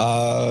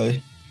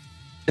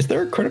 Is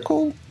there a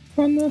critical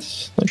on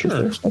this? Like, Sure. Is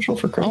there a special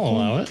for critical? I'll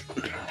allow it.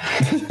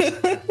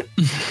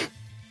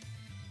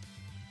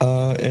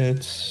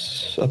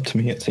 It's up to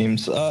me, it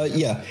seems.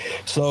 Yeah.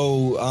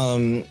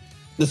 So,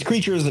 this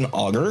creature is an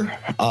augur,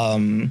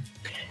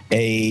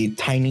 a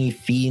tiny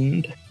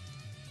fiend.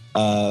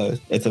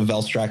 It's a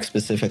Velstrak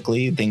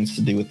specifically, things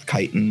to do with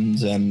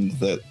chitons and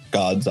the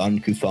gods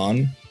on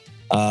Kuthan.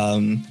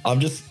 I'm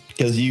just,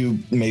 because you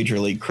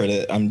majorly crit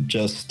it, I'm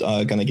just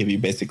gonna give you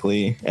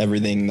basically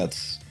everything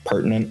that's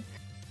pertinent.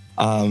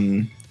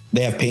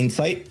 They have pain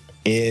sight.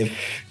 If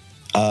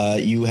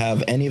you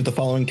have any of the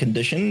following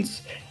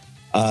conditions,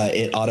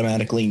 it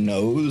automatically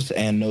knows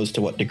and knows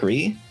to what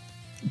degree: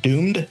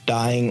 doomed,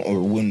 dying, or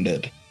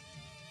wounded.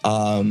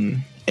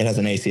 It has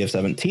an AC of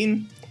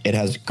 17. It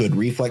has good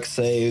reflex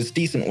saves,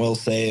 decent will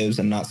saves,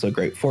 and not so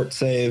great fort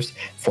saves.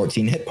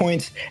 14 hit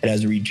points. It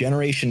has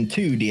regeneration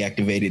 2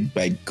 deactivated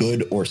by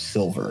good or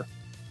silver.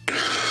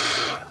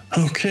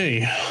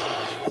 Okay.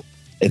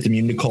 It's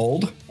immune to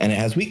cold, and it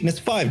has weakness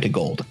 5 to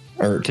gold,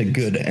 or to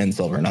good and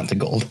silver, not to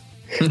gold.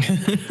 It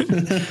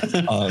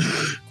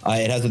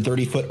has a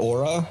 30-foot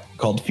aura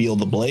called Feel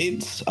the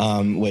Blades,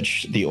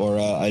 which the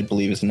aura, I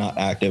believe, is not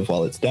active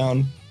while it's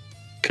down.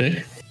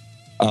 Okay.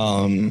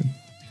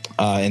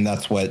 And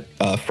that's what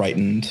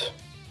frightened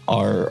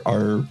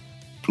our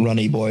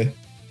runny boy.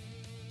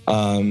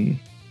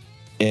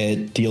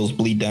 It deals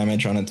bleed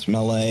damage on its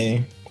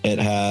melee. It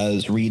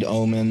has Read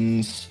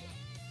Omens,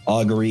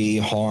 Augury,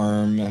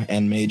 Harm,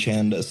 and Mage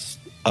Hand as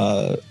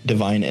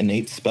Divine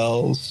Innate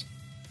spells.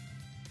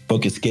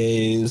 Focus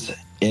Gaze.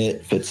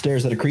 If it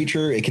stares at a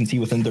creature it can see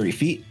within 30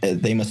 feet,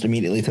 they must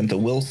immediately attempt a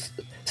will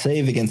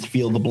save against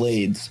Feel the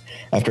Blades.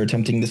 After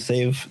attempting to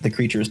save, the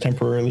creature is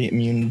temporarily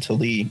immune until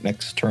the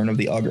next turn of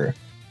the augur.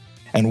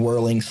 And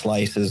Whirling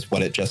Slice is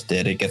what it just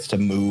did. It gets to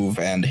move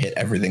and hit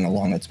everything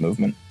along its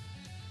movement.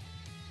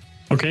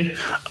 Okay.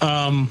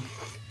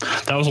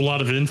 That was a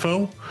lot of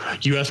info.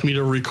 You asked me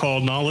to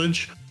recall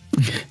knowledge.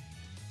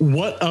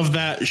 What of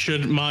that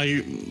should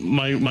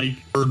my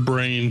bird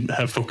brain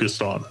have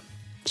focused on?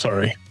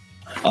 Sorry.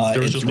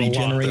 It's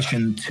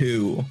regeneration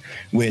 2,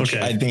 which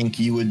Okay. I think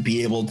you would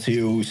be able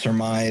to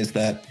surmise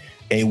that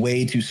a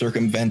way to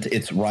circumvent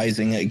its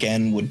rising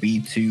again would be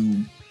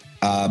to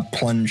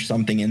plunge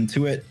something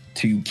into it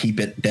to keep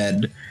it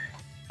dead,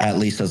 at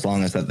least as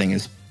long as that thing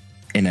is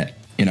in it,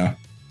 you know?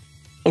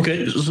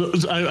 Okay, so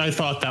I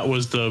thought that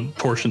was the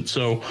portion.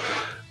 So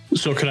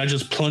can I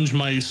just plunge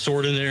my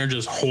sword in there and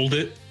just hold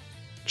it?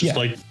 Just Yeah.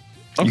 like,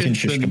 You okay, can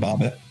shish then,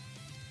 kebab it.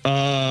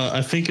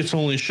 I think it's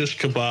only shish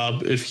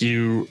kebab if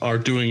you are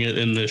doing it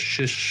in the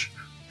shish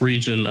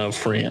region of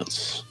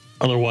France.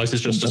 Otherwise,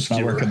 it's just That's a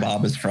not where skewer.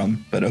 kebab is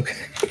from, but okay.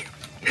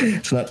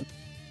 It's not.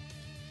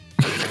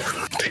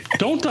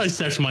 Don't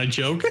dissect my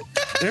joke.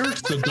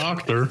 Eric's the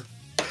doctor.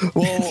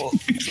 Well,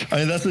 I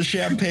mean, that's a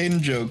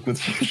champagne joke with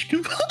shish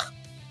kebab.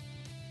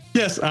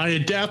 Yes, I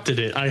adapted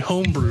it. I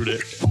homebrewed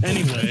it.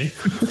 Anyway,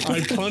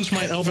 I plunged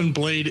my elven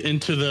blade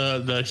into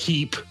the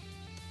heap.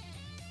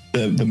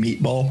 The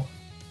meatball.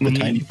 The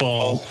tiny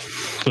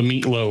meatball. The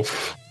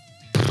meatloaf.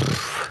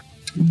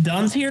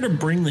 Don's here to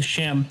bring the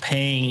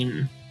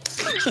champagne.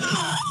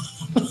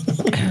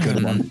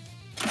 Good one.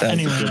 That's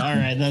Anyway, good. all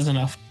right, that's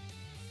enough.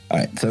 All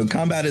right, so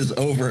combat is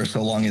over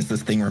so long as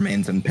this thing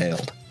remains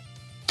impaled.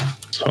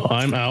 So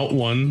I'm out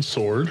one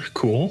sword.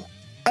 Cool.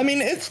 I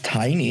mean, it's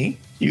tiny.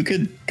 You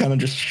could kind of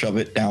just shove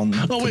it down.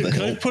 Oh to wait, the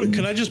hilt and-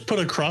 can I just put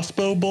a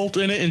crossbow bolt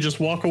in it and just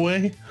walk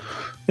away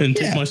and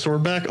take Yeah. my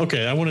sword back?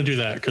 Okay, I want to do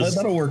that because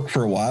That'll work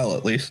for a while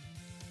at least.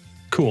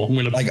 cool. I'm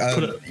gonna Like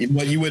put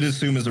what you would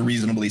assume is a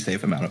reasonably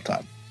safe amount of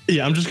time.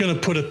 yeah. I'm just gonna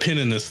put a pin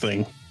in this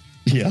thing.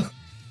 Yeah.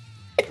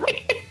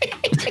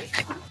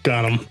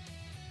 Got him.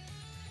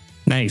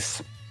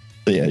 Nice.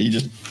 So yeah, you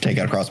just take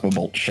out a crossbow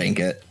bolt, shank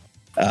it,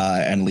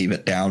 and leave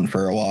it down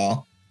for a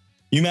while.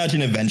 You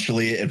imagine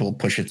eventually it will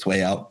push its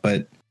way out,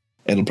 but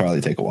it'll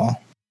probably take a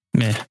while.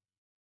 Meh.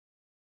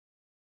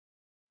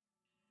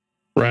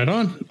 Right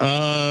on.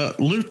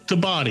 Loot the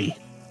body.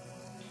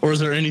 Or is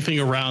there anything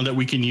around that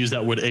we can use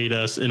that would aid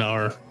us in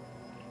our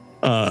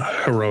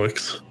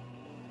heroics?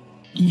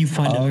 You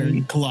find a very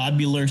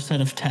globular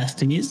set of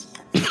testes.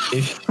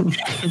 If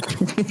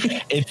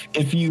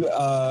you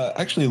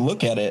actually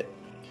look at it,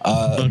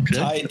 Okay.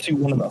 tied to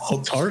one of the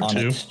hooks hard on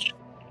to. its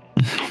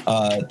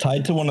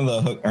tied to one of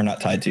the hook, or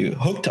not tied to,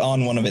 hooked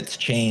on one of its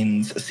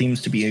chains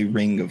seems to be a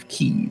ring of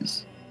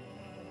keys.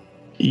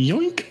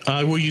 Yoink.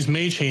 I will use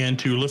Mage Hand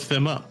to lift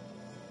them up.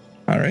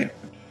 All right.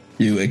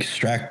 You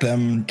extract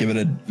them, give it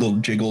a little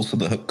jiggle so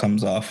the hook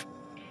comes off.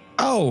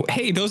 Oh,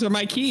 hey, those are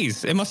my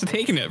keys. It must have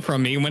taken it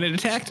from me when it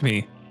attacked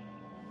me.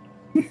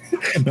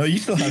 No, you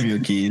still have your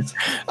keys,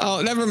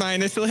 Oh, never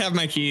mind. I still have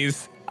my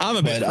keys. I'm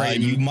a bit but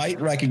frightened. you might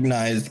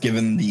recognize,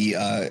 given the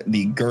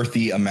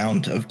girthy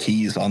amount of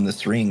keys on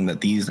this ring, that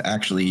these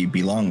actually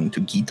belong to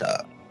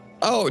Gita.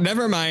 Oh,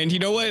 never mind. You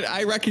know what?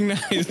 I recognize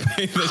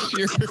by the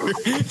sheer.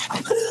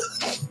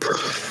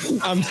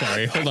 I'm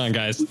sorry. Hold on,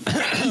 guys.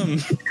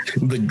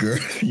 The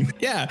girthy.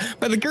 Yeah,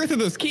 by the girth of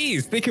those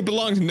keys, they could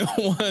belong to no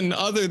one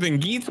other than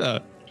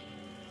Gita.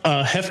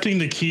 Hefting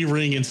the key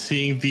ring and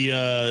seeing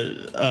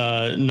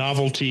the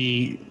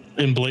novelty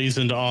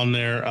emblazoned on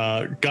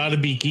there, gotta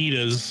be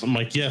Gita's. I'm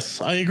like,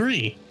 yes, I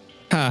agree.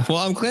 Well,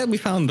 I'm glad we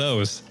found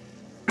those.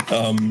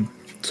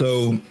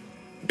 So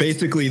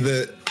basically,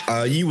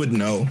 you would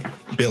know,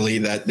 Billy,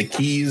 that the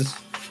keys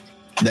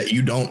that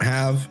you don't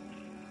have,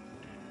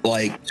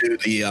 like to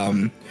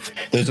the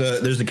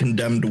there's a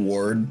condemned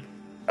ward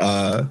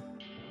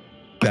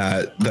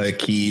that the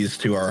keys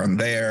to are on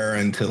there,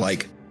 and to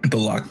like the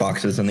lock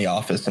boxes in the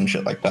office and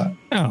shit like that.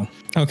 Oh,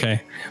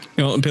 okay.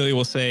 Well, Billy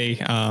will say,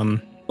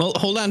 well,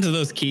 hold on to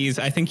those keys.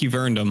 I think you've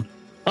earned them.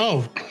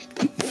 Oh,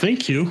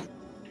 thank you.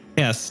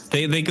 Yes,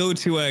 they go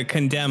to a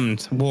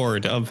condemned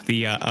ward of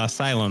the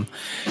asylum.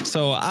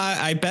 So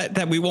I bet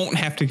that we won't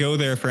have to go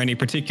there for any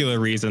particular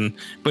reason,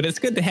 but it's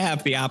good to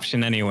have the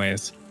option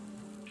anyways.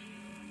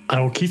 I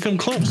will keep them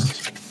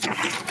close.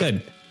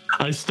 Good.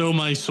 I stow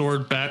my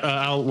sword back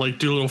out, like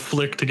do a little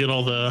flick to get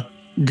all the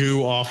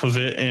goo off of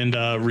it, and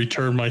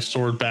return my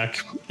sword back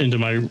into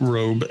my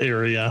robe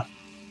area.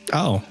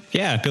 Oh,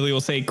 yeah. Billy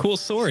will say, cool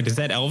sword. Is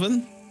that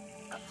Elven?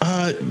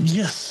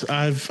 Yes,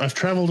 I've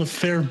traveled a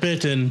fair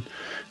bit, and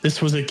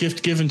this was a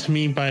gift given to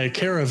me by a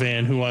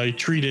caravan who I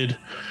treated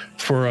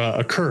for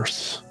a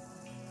curse.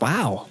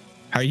 Wow.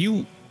 Are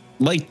you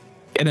like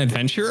an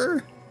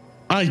adventurer?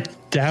 I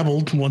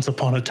dabbled once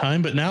upon a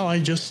time, but now I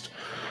just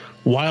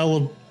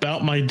while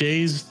about my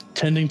days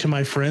tending to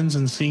my friends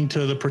and seeing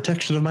to the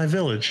protection of my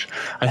village.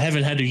 I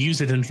haven't had to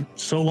use it in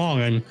so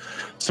long. I'm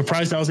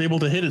surprised I was able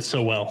to hit it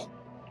so well.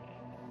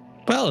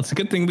 Well, it's a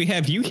good thing we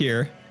have you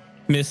here,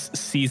 Miss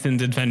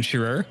Seasoned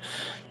Adventurer.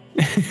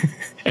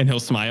 And he'll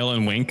smile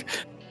and wink.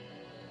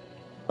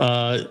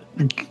 I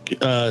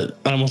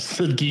almost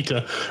said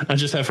Gita. I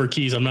just have her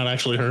keys. I'm not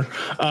actually her.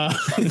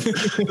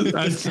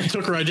 I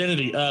took her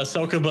identity.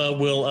 Selkaba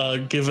will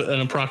give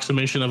an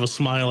approximation of a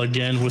smile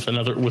again with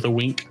a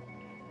wink.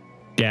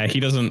 Yeah, he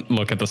doesn't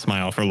look at the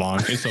smile for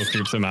long. It still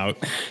creeps him out.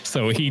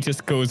 So he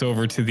just goes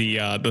over to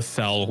the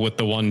cell with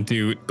the one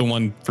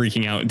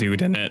freaking out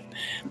dude in it,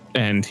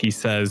 and he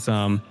says,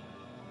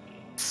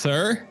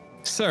 "Sir,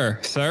 sir,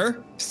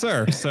 sir,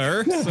 sir,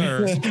 sir,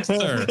 sir,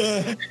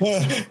 sir.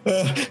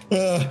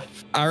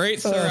 All right,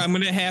 sir, I'm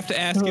going to have to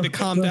ask you to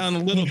calm down a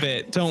little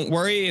bit. Don't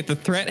worry, the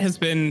threat has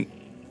been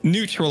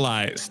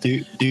neutralized. Do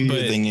your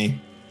thingy.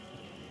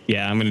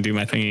 Yeah, I'm going to do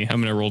my thingy. I'm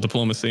going to roll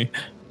diplomacy.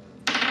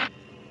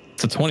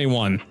 It's a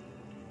 21.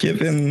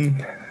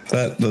 Given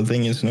that the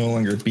thing is no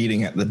longer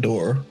beating at the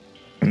door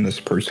in this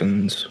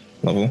person's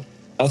level,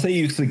 I'll say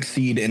you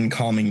succeed in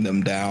calming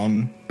them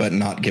down, but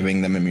not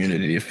giving them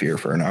immunity to fear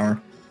for an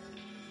hour.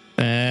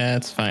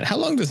 That's fine. How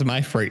long does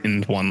my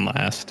frightened one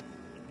last?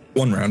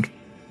 1 round.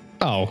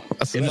 Oh,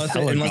 so unless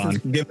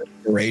it's given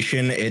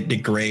duration, it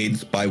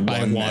degrades by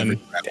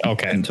one.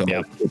 Okay. Until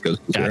yep. it goes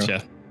to 0.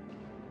 Gotcha.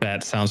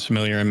 That sounds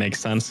familiar and makes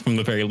sense from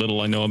the very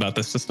little I know about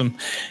this system.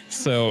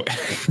 So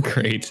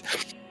great.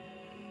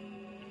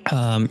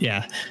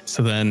 Yeah.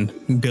 So then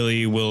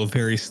Billy will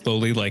very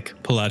slowly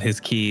pull out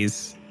his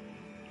keys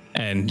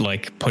and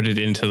put it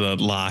into the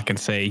lock and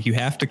say, "You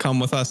have to come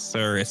with us,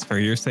 sir. It's for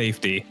your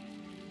safety."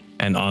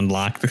 And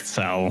unlock the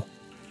cell.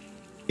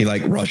 He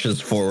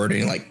rushes forward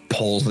and he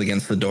pulls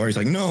against the door. He's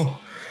like, "No,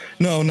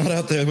 not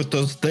out there with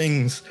those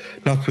things.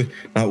 Not with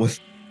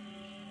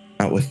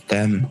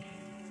them."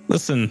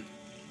 Listen,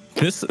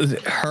 this is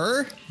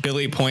her.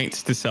 Billy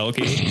points to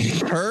Selkie.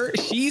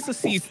 She's a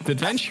seasoned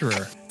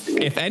adventurer.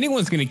 If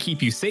anyone's going to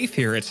keep you safe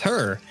here, it's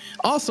her.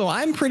 Also,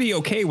 I'm pretty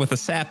okay with a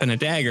sap and a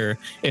dagger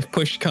if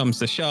push comes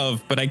to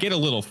shove, but I get a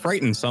little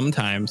frightened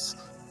sometimes.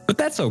 But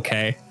that's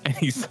okay. And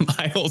he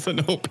smiles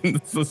and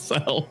opens the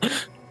cell.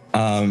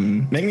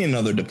 Make me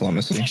another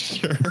diplomacy.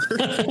 Sure.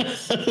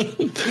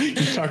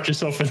 You talked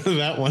yourself into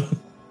that one.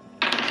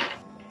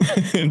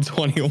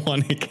 21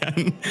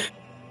 again.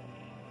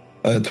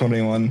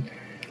 21.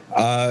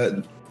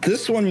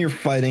 This one you're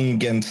fighting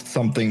against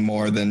something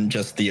more than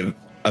just the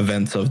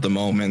events of the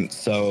moment.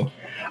 So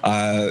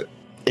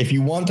if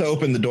you want to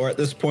open the door at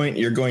this point,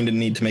 you're going to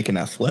need to make an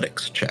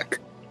athletics check.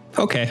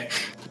 Okay.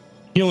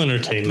 You'll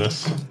entertain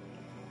this.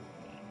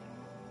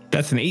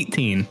 That's an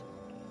 18.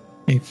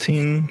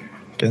 18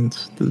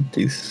 against the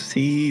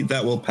DC.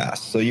 That will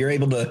pass. So you're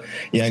able to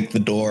yank the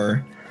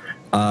door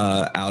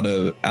out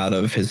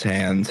of his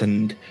hands,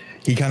 and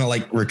he kind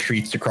of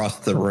retreats across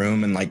the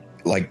room and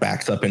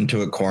backs up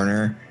into a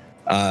corner.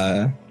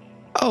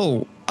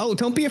 Oh,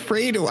 don't be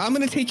afraid. I'm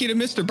going to take you to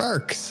Mr.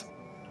 Barks.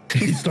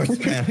 He starts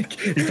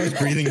panicking. He starts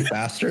breathing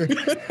faster.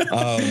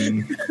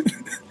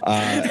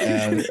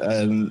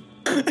 And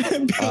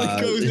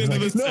Billy goes into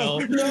the cell.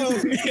 No,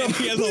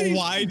 he has a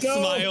wide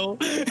smile.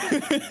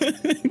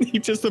 He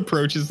just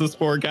approaches this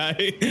poor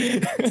guy.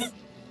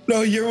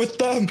 No, you're with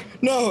them.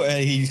 No,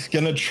 and he's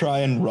gonna try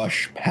and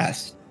rush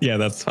past. Yeah,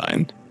 that's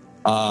fine.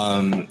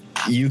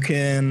 You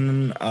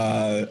can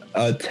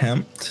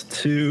attempt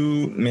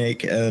to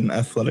make an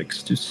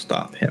athletics to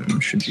stop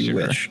him, should you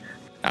wish.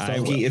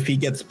 So if he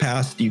gets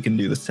past, you can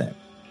do the same.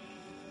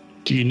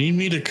 Do you need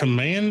me to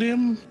command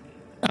him?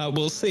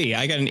 We'll see.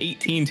 I got an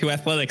 18 to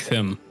athletics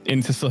him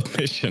into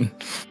submission.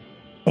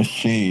 Let's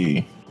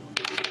see.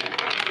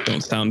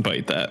 Don't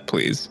soundbite that,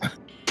 please.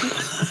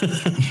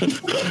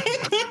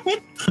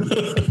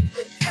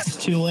 It's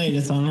too late.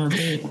 It's on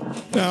repeat.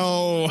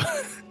 No.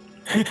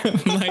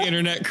 My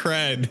internet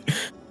cred.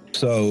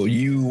 So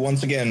you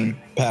once again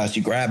pass.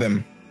 You grab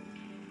him,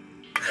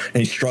 and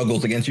he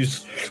struggles against you.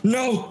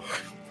 No,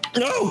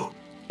 no.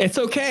 It's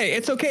okay.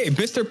 It's okay.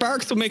 Mr.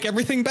 Barks will make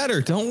everything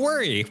better. Don't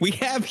worry. We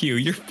have you.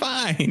 You're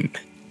fine.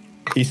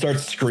 He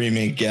starts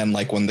screaming again,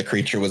 like when the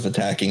creature was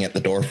attacking at the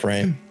door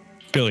frame.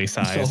 Billy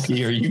sighs.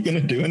 Sulky, are you gonna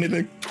do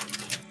anything?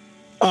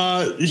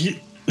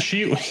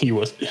 He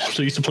was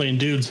so used to playing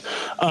dudes.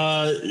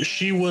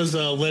 She was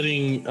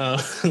letting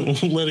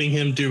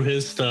him do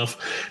his stuff.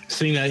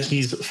 Seeing that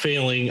he's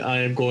failing, I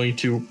am going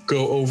to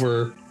go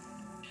over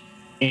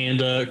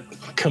and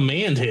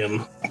command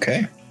him.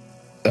 Okay.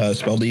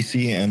 Spell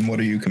DC, and what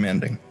are you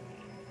commanding?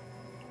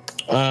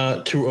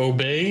 To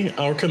obey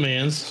our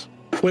commands.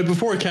 Wait,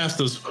 before I cast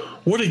this,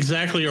 what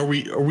exactly are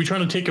we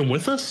trying to take him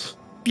with us?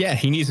 Yeah,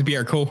 he needs to be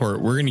our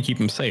cohort. We're going to keep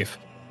him safe.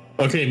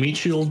 Okay, meat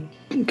shield.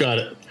 Got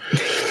it.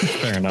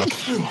 Fair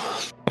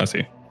enough. Let's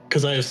see.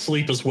 Because I have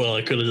sleep as well.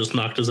 I could have just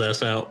knocked his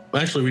ass out.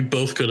 Actually, we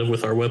both could have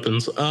with our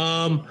weapons. That's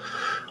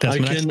my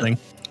next thing.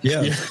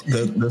 Yeah,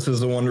 this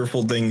is a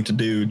wonderful thing to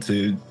do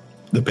to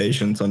the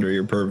patients under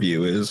your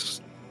purview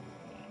is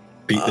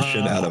beat the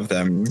shit out of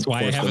them. That's why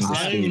I have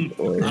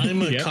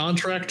I'm a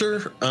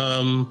contractor.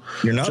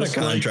 You're not a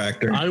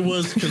contractor. I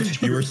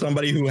was. You were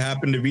somebody who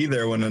happened to be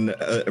there when an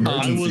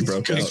emergency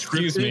broke out.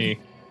 Excuse me.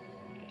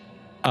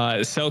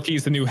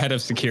 Selkie's the new head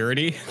of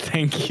security.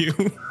 Thank you.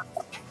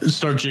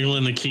 Start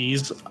jiggling the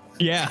keys.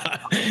 Yeah.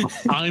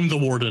 I'm the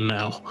warden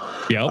now.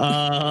 Yep.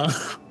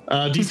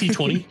 DC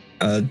 20.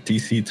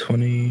 DC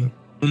 20.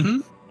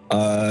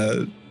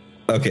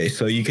 Mm-hmm. Okay,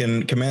 so you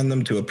can command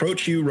them to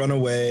approach you, run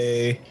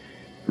away,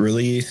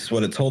 release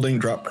what it's holding,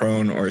 drop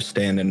prone, or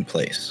stand in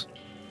place.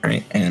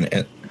 Right, and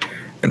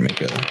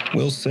make a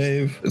will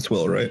save. It's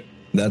will, right?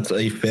 That's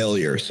a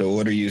failure. So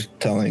what are you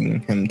telling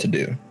him to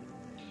do?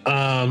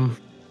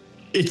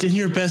 It's in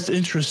your best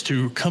interest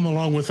to come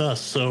along with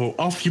us. So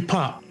off you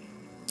pop.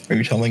 Are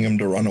you telling him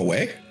to run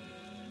away?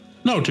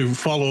 No, to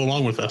follow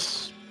along with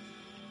us.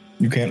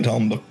 You can't tell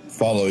him to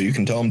follow. You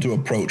can tell him to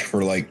approach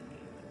for like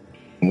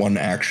one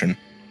action.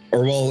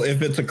 Or, well,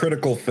 if it's a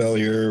critical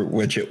failure,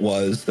 which it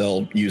was,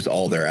 they'll use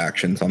all their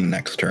actions on the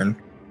next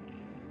turn.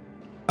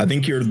 I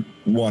think you're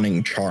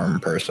wanting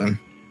charm, person.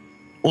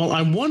 Well,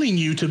 I'm wanting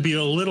you to be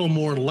a little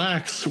more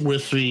lax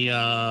with the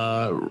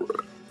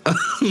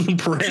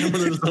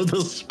parameters of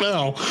the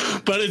spell,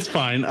 but it's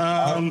fine.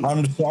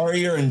 I'm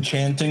sorry you're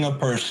enchanting a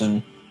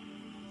person.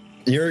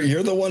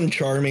 You're the one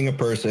charming a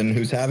person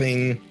who's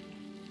having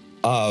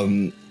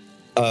a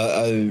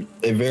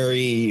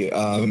very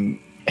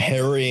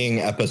harrying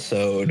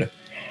episode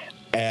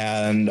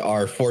and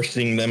are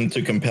forcing them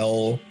to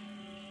compel,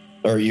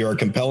 or you're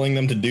compelling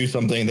them to do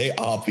something they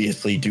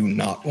obviously do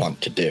not want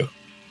to do.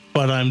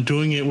 But I'm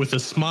doing it with a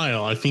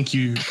smile. I think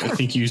you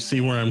see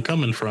where I'm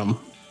coming from.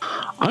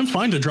 I'm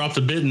fine to drop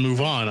the bit and move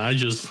on. I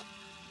just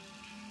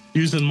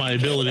using my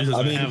abilities as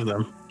I have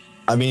them.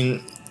 I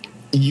mean,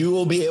 you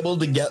will be able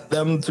to get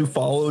them to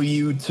follow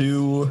you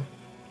to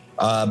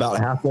about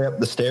halfway up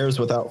the stairs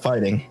without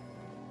fighting.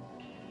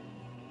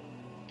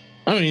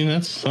 I mean,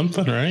 that's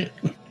something, right?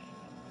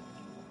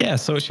 Yeah,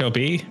 so it shall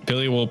be.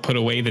 Billy will put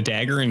away the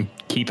dagger and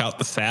keep out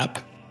the sap.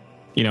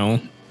 You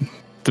know,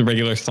 the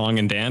regular song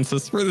and dance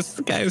is for this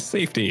guy's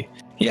safety.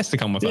 He has to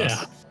come with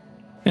us.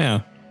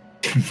 Yeah.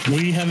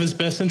 We have his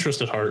best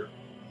interest at heart.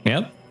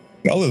 Yep.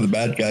 Y'all are the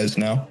bad guys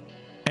now.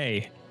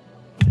 Hey,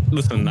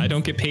 listen, I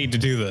don't get paid to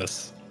do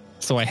this,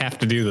 so I have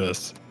to do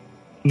this.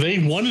 They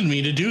wanted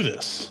me to do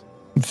this.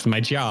 It's my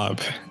job.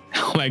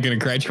 How am I going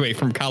to graduate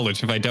from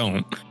college if I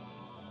don't?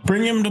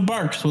 Bring him to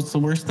Barks. What's the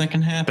worst that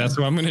can happen? That's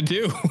what I'm going to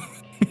do.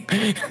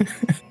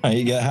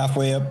 You get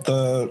halfway up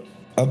the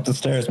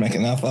stairs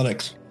making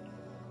athletics.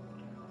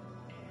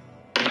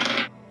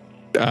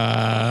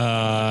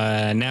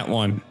 Nat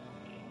 1.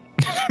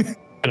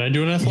 Can I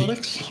do an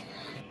athletics?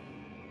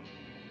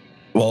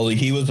 Well,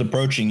 he was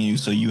approaching you,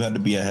 so you had to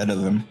be ahead of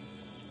him.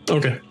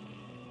 Okay.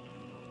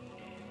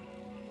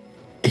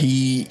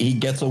 He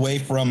gets away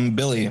from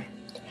Billy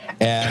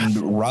and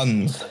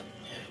runs,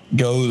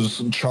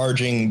 goes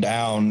charging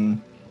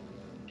down,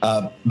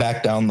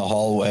 back down the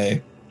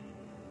hallway.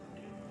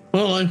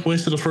 Well, I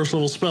wasted a first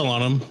level spell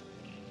on him.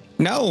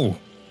 No,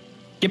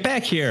 get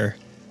back here.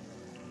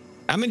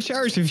 I'm in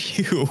charge of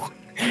you.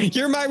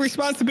 You're my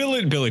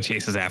responsibility. Billy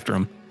chases after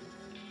him.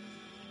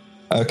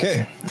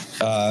 Okay,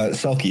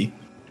 Selkie.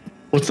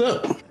 What's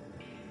up?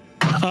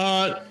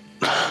 I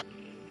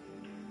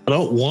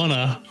don't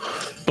wanna,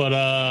 but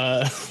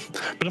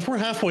if we're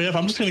halfway up,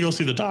 I'm just gonna go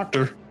see the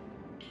doctor.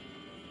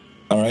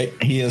 All right,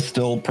 he is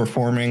still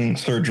performing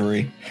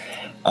surgery,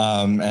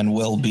 and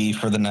will be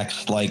for the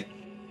next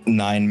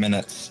 9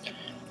 minutes.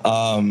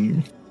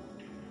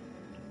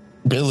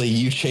 Billy,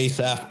 you chase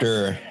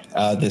after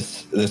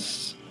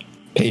this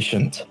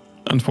patient.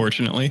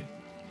 Unfortunately.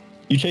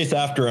 You chase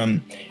after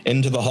him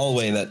into the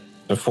hallway that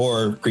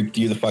before creeped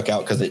you the fuck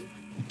out because it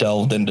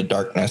delved into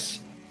darkness.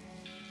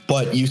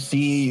 But you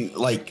see,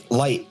 like,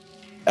 light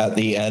at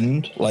the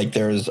end. Like,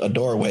 there's a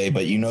doorway,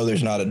 but you know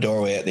there's not a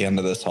doorway at the end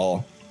of this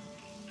hall.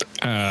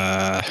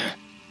 Where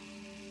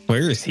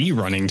is he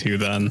running to,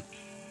 then?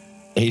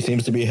 He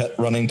seems to be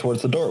running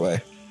towards the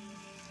doorway.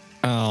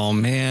 Oh,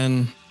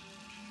 man.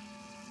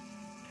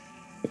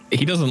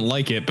 He doesn't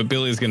like it, but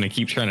Billy's going to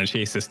keep trying to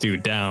chase this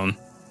dude down.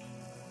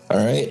 All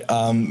right.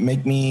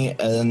 Make me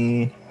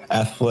an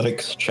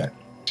athletics check.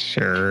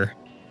 Sure.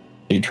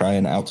 You try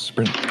and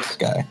outsprint this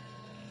guy.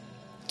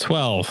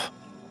 12.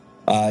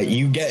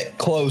 You get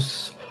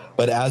close,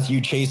 but as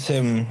you chase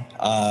him,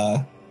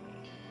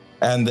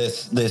 and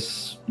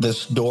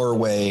this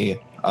doorway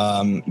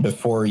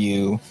before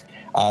you,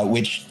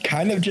 which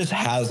kind of just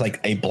has like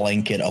a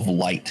blanket of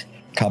light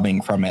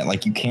coming from it.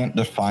 Like you can't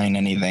define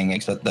anything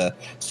except the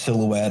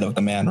silhouette of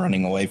the man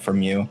running away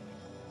from you.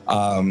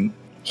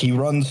 He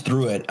runs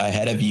through it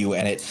ahead of you,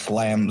 and it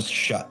slams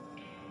shut,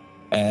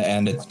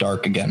 and it's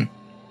dark again.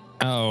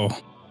 Oh.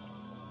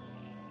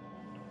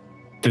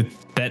 Did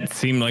that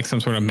seem like some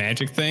sort of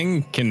magic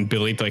thing? Can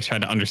Billy like try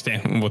to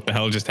understand what the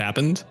hell just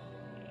happened?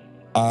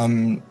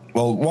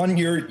 Well, one,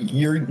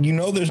 you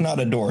know there's not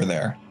a door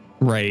there.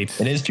 Right.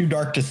 It is too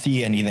dark to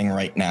see anything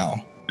right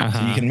now. So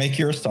you can make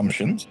your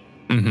assumptions.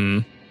 Mm-hmm.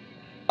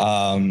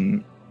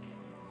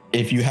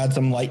 If you had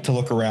some light to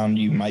look around,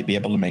 you might be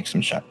able to make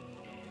some check.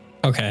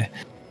 Okay.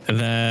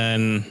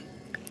 Then,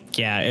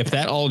 yeah, if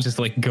that all just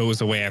like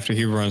goes away after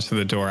he runs through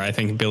the door, I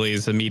think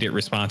Billy's immediate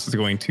response is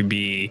going to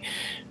be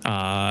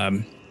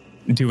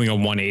doing a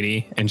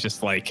 180 and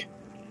just like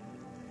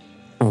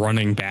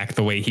running back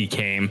the way he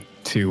came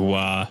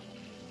to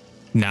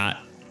not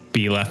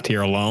be left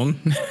here alone.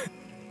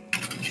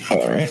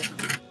 All right.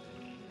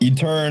 You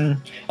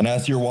turn, and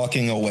as you're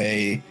walking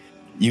away,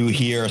 you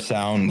hear a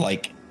sound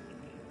like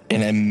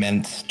an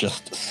immense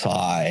just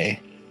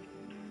sigh.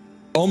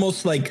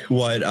 Almost like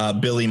what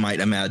Billy might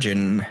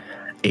imagine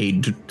a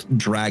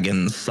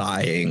dragon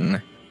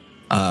sighing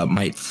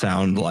might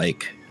sound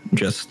like.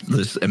 Just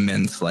this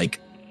immense like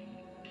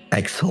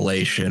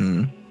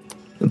exhalation.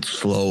 It's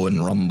slow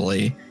and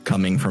rumbly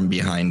coming from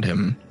behind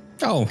him.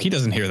 Oh, he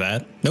doesn't hear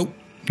that. Nope.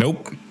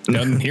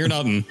 Doesn't hear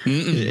nothing.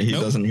 He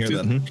doesn't hear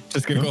that.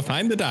 Just gonna go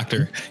find the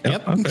doctor.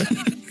 Yep. Okay.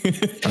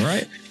 All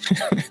right.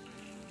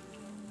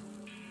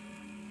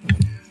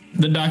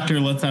 The doctor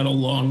lets out a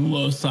long,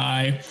 low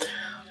sigh.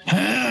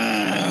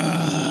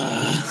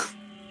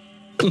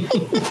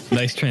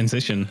 Nice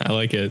transition. I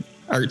like it.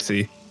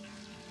 Artsy.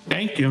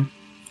 Thank you.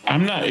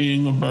 I'm not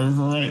eating a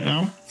burger right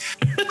now.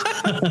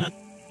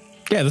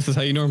 Yeah, this is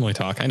how you normally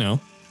talk. I know.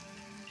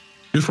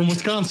 You're from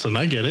Wisconsin.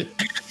 I get it.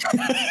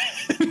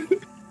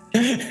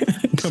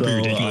 Don't be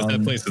ridiculous.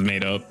 That place is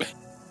made up.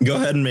 Go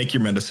ahead and make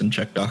your medicine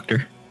check,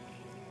 doctor.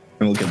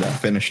 And we'll get that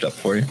finished up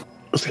for you.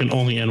 This can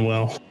only end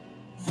well.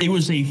 It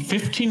was a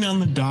 15 on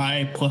the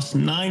die, plus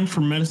 9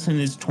 for medicine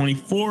is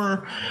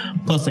 24,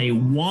 plus a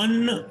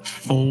 1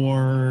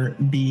 for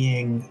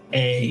being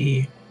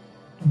a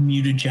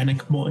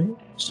mutagenic boy,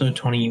 so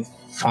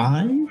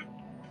 25.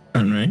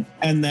 All right.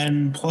 And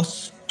then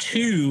plus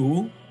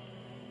 2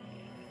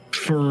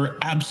 for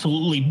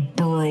absolutely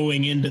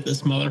burrowing into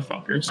this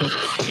motherfucker. So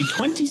a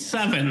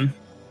 27.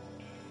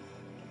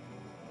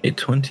 A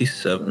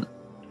 27.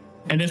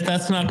 And if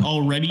that's not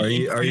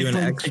already... Are you an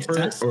expert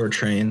success, or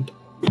trained?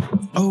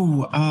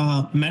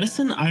 Oh,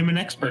 medicine, I'm an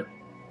expert.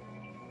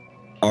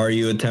 Are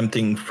you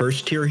attempting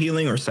first tier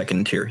healing or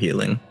second tier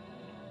healing?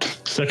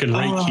 Second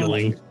rate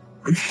healing.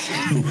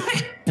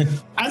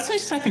 I'd say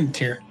second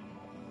tier.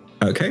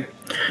 Okay.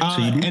 So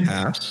you do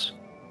pass.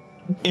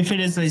 If it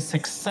is a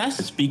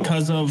success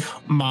because of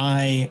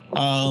my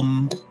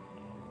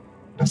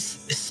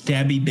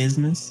stabby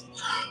business.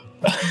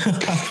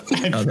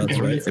 Oh, that's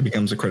right. It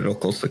becomes a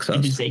critical success.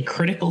 It is a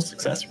critical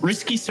success.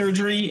 Risky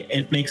surgery,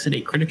 it makes it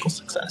a critical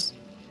success.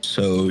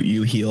 So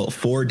you heal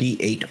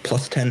 4d8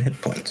 plus 10 hit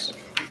points.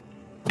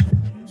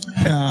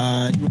 You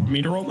want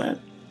me to roll that?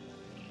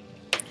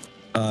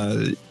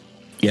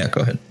 Yeah,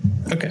 go ahead.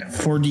 Okay,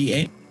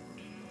 4d8.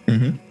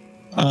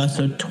 Mm-hmm.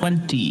 So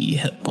 20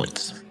 hit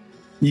points.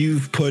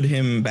 You've put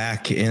him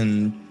back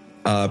in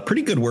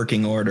pretty good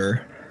working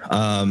order.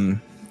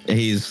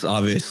 He's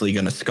obviously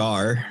going to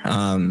scar,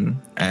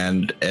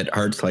 and it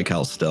hurts like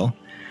hell still.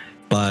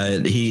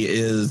 But he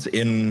is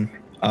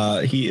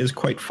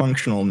quite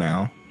functional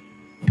now.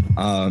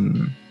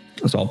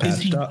 It's all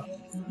patched up.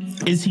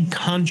 Is he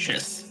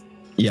conscious?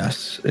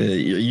 Yes,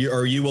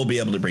 you will be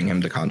able to bring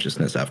him to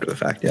consciousness after the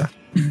fact, yeah.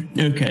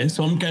 Okay,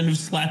 so I'm kind of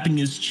slapping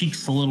his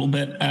cheeks a little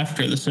bit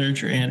after the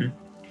surgery and...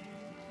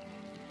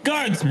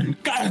 Guardsman!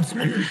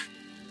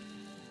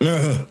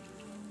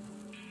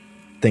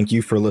 Thank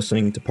you for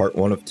listening to part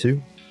 1 of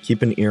 2.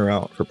 Keep an ear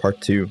out for part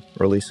 2,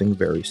 releasing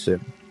very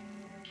soon.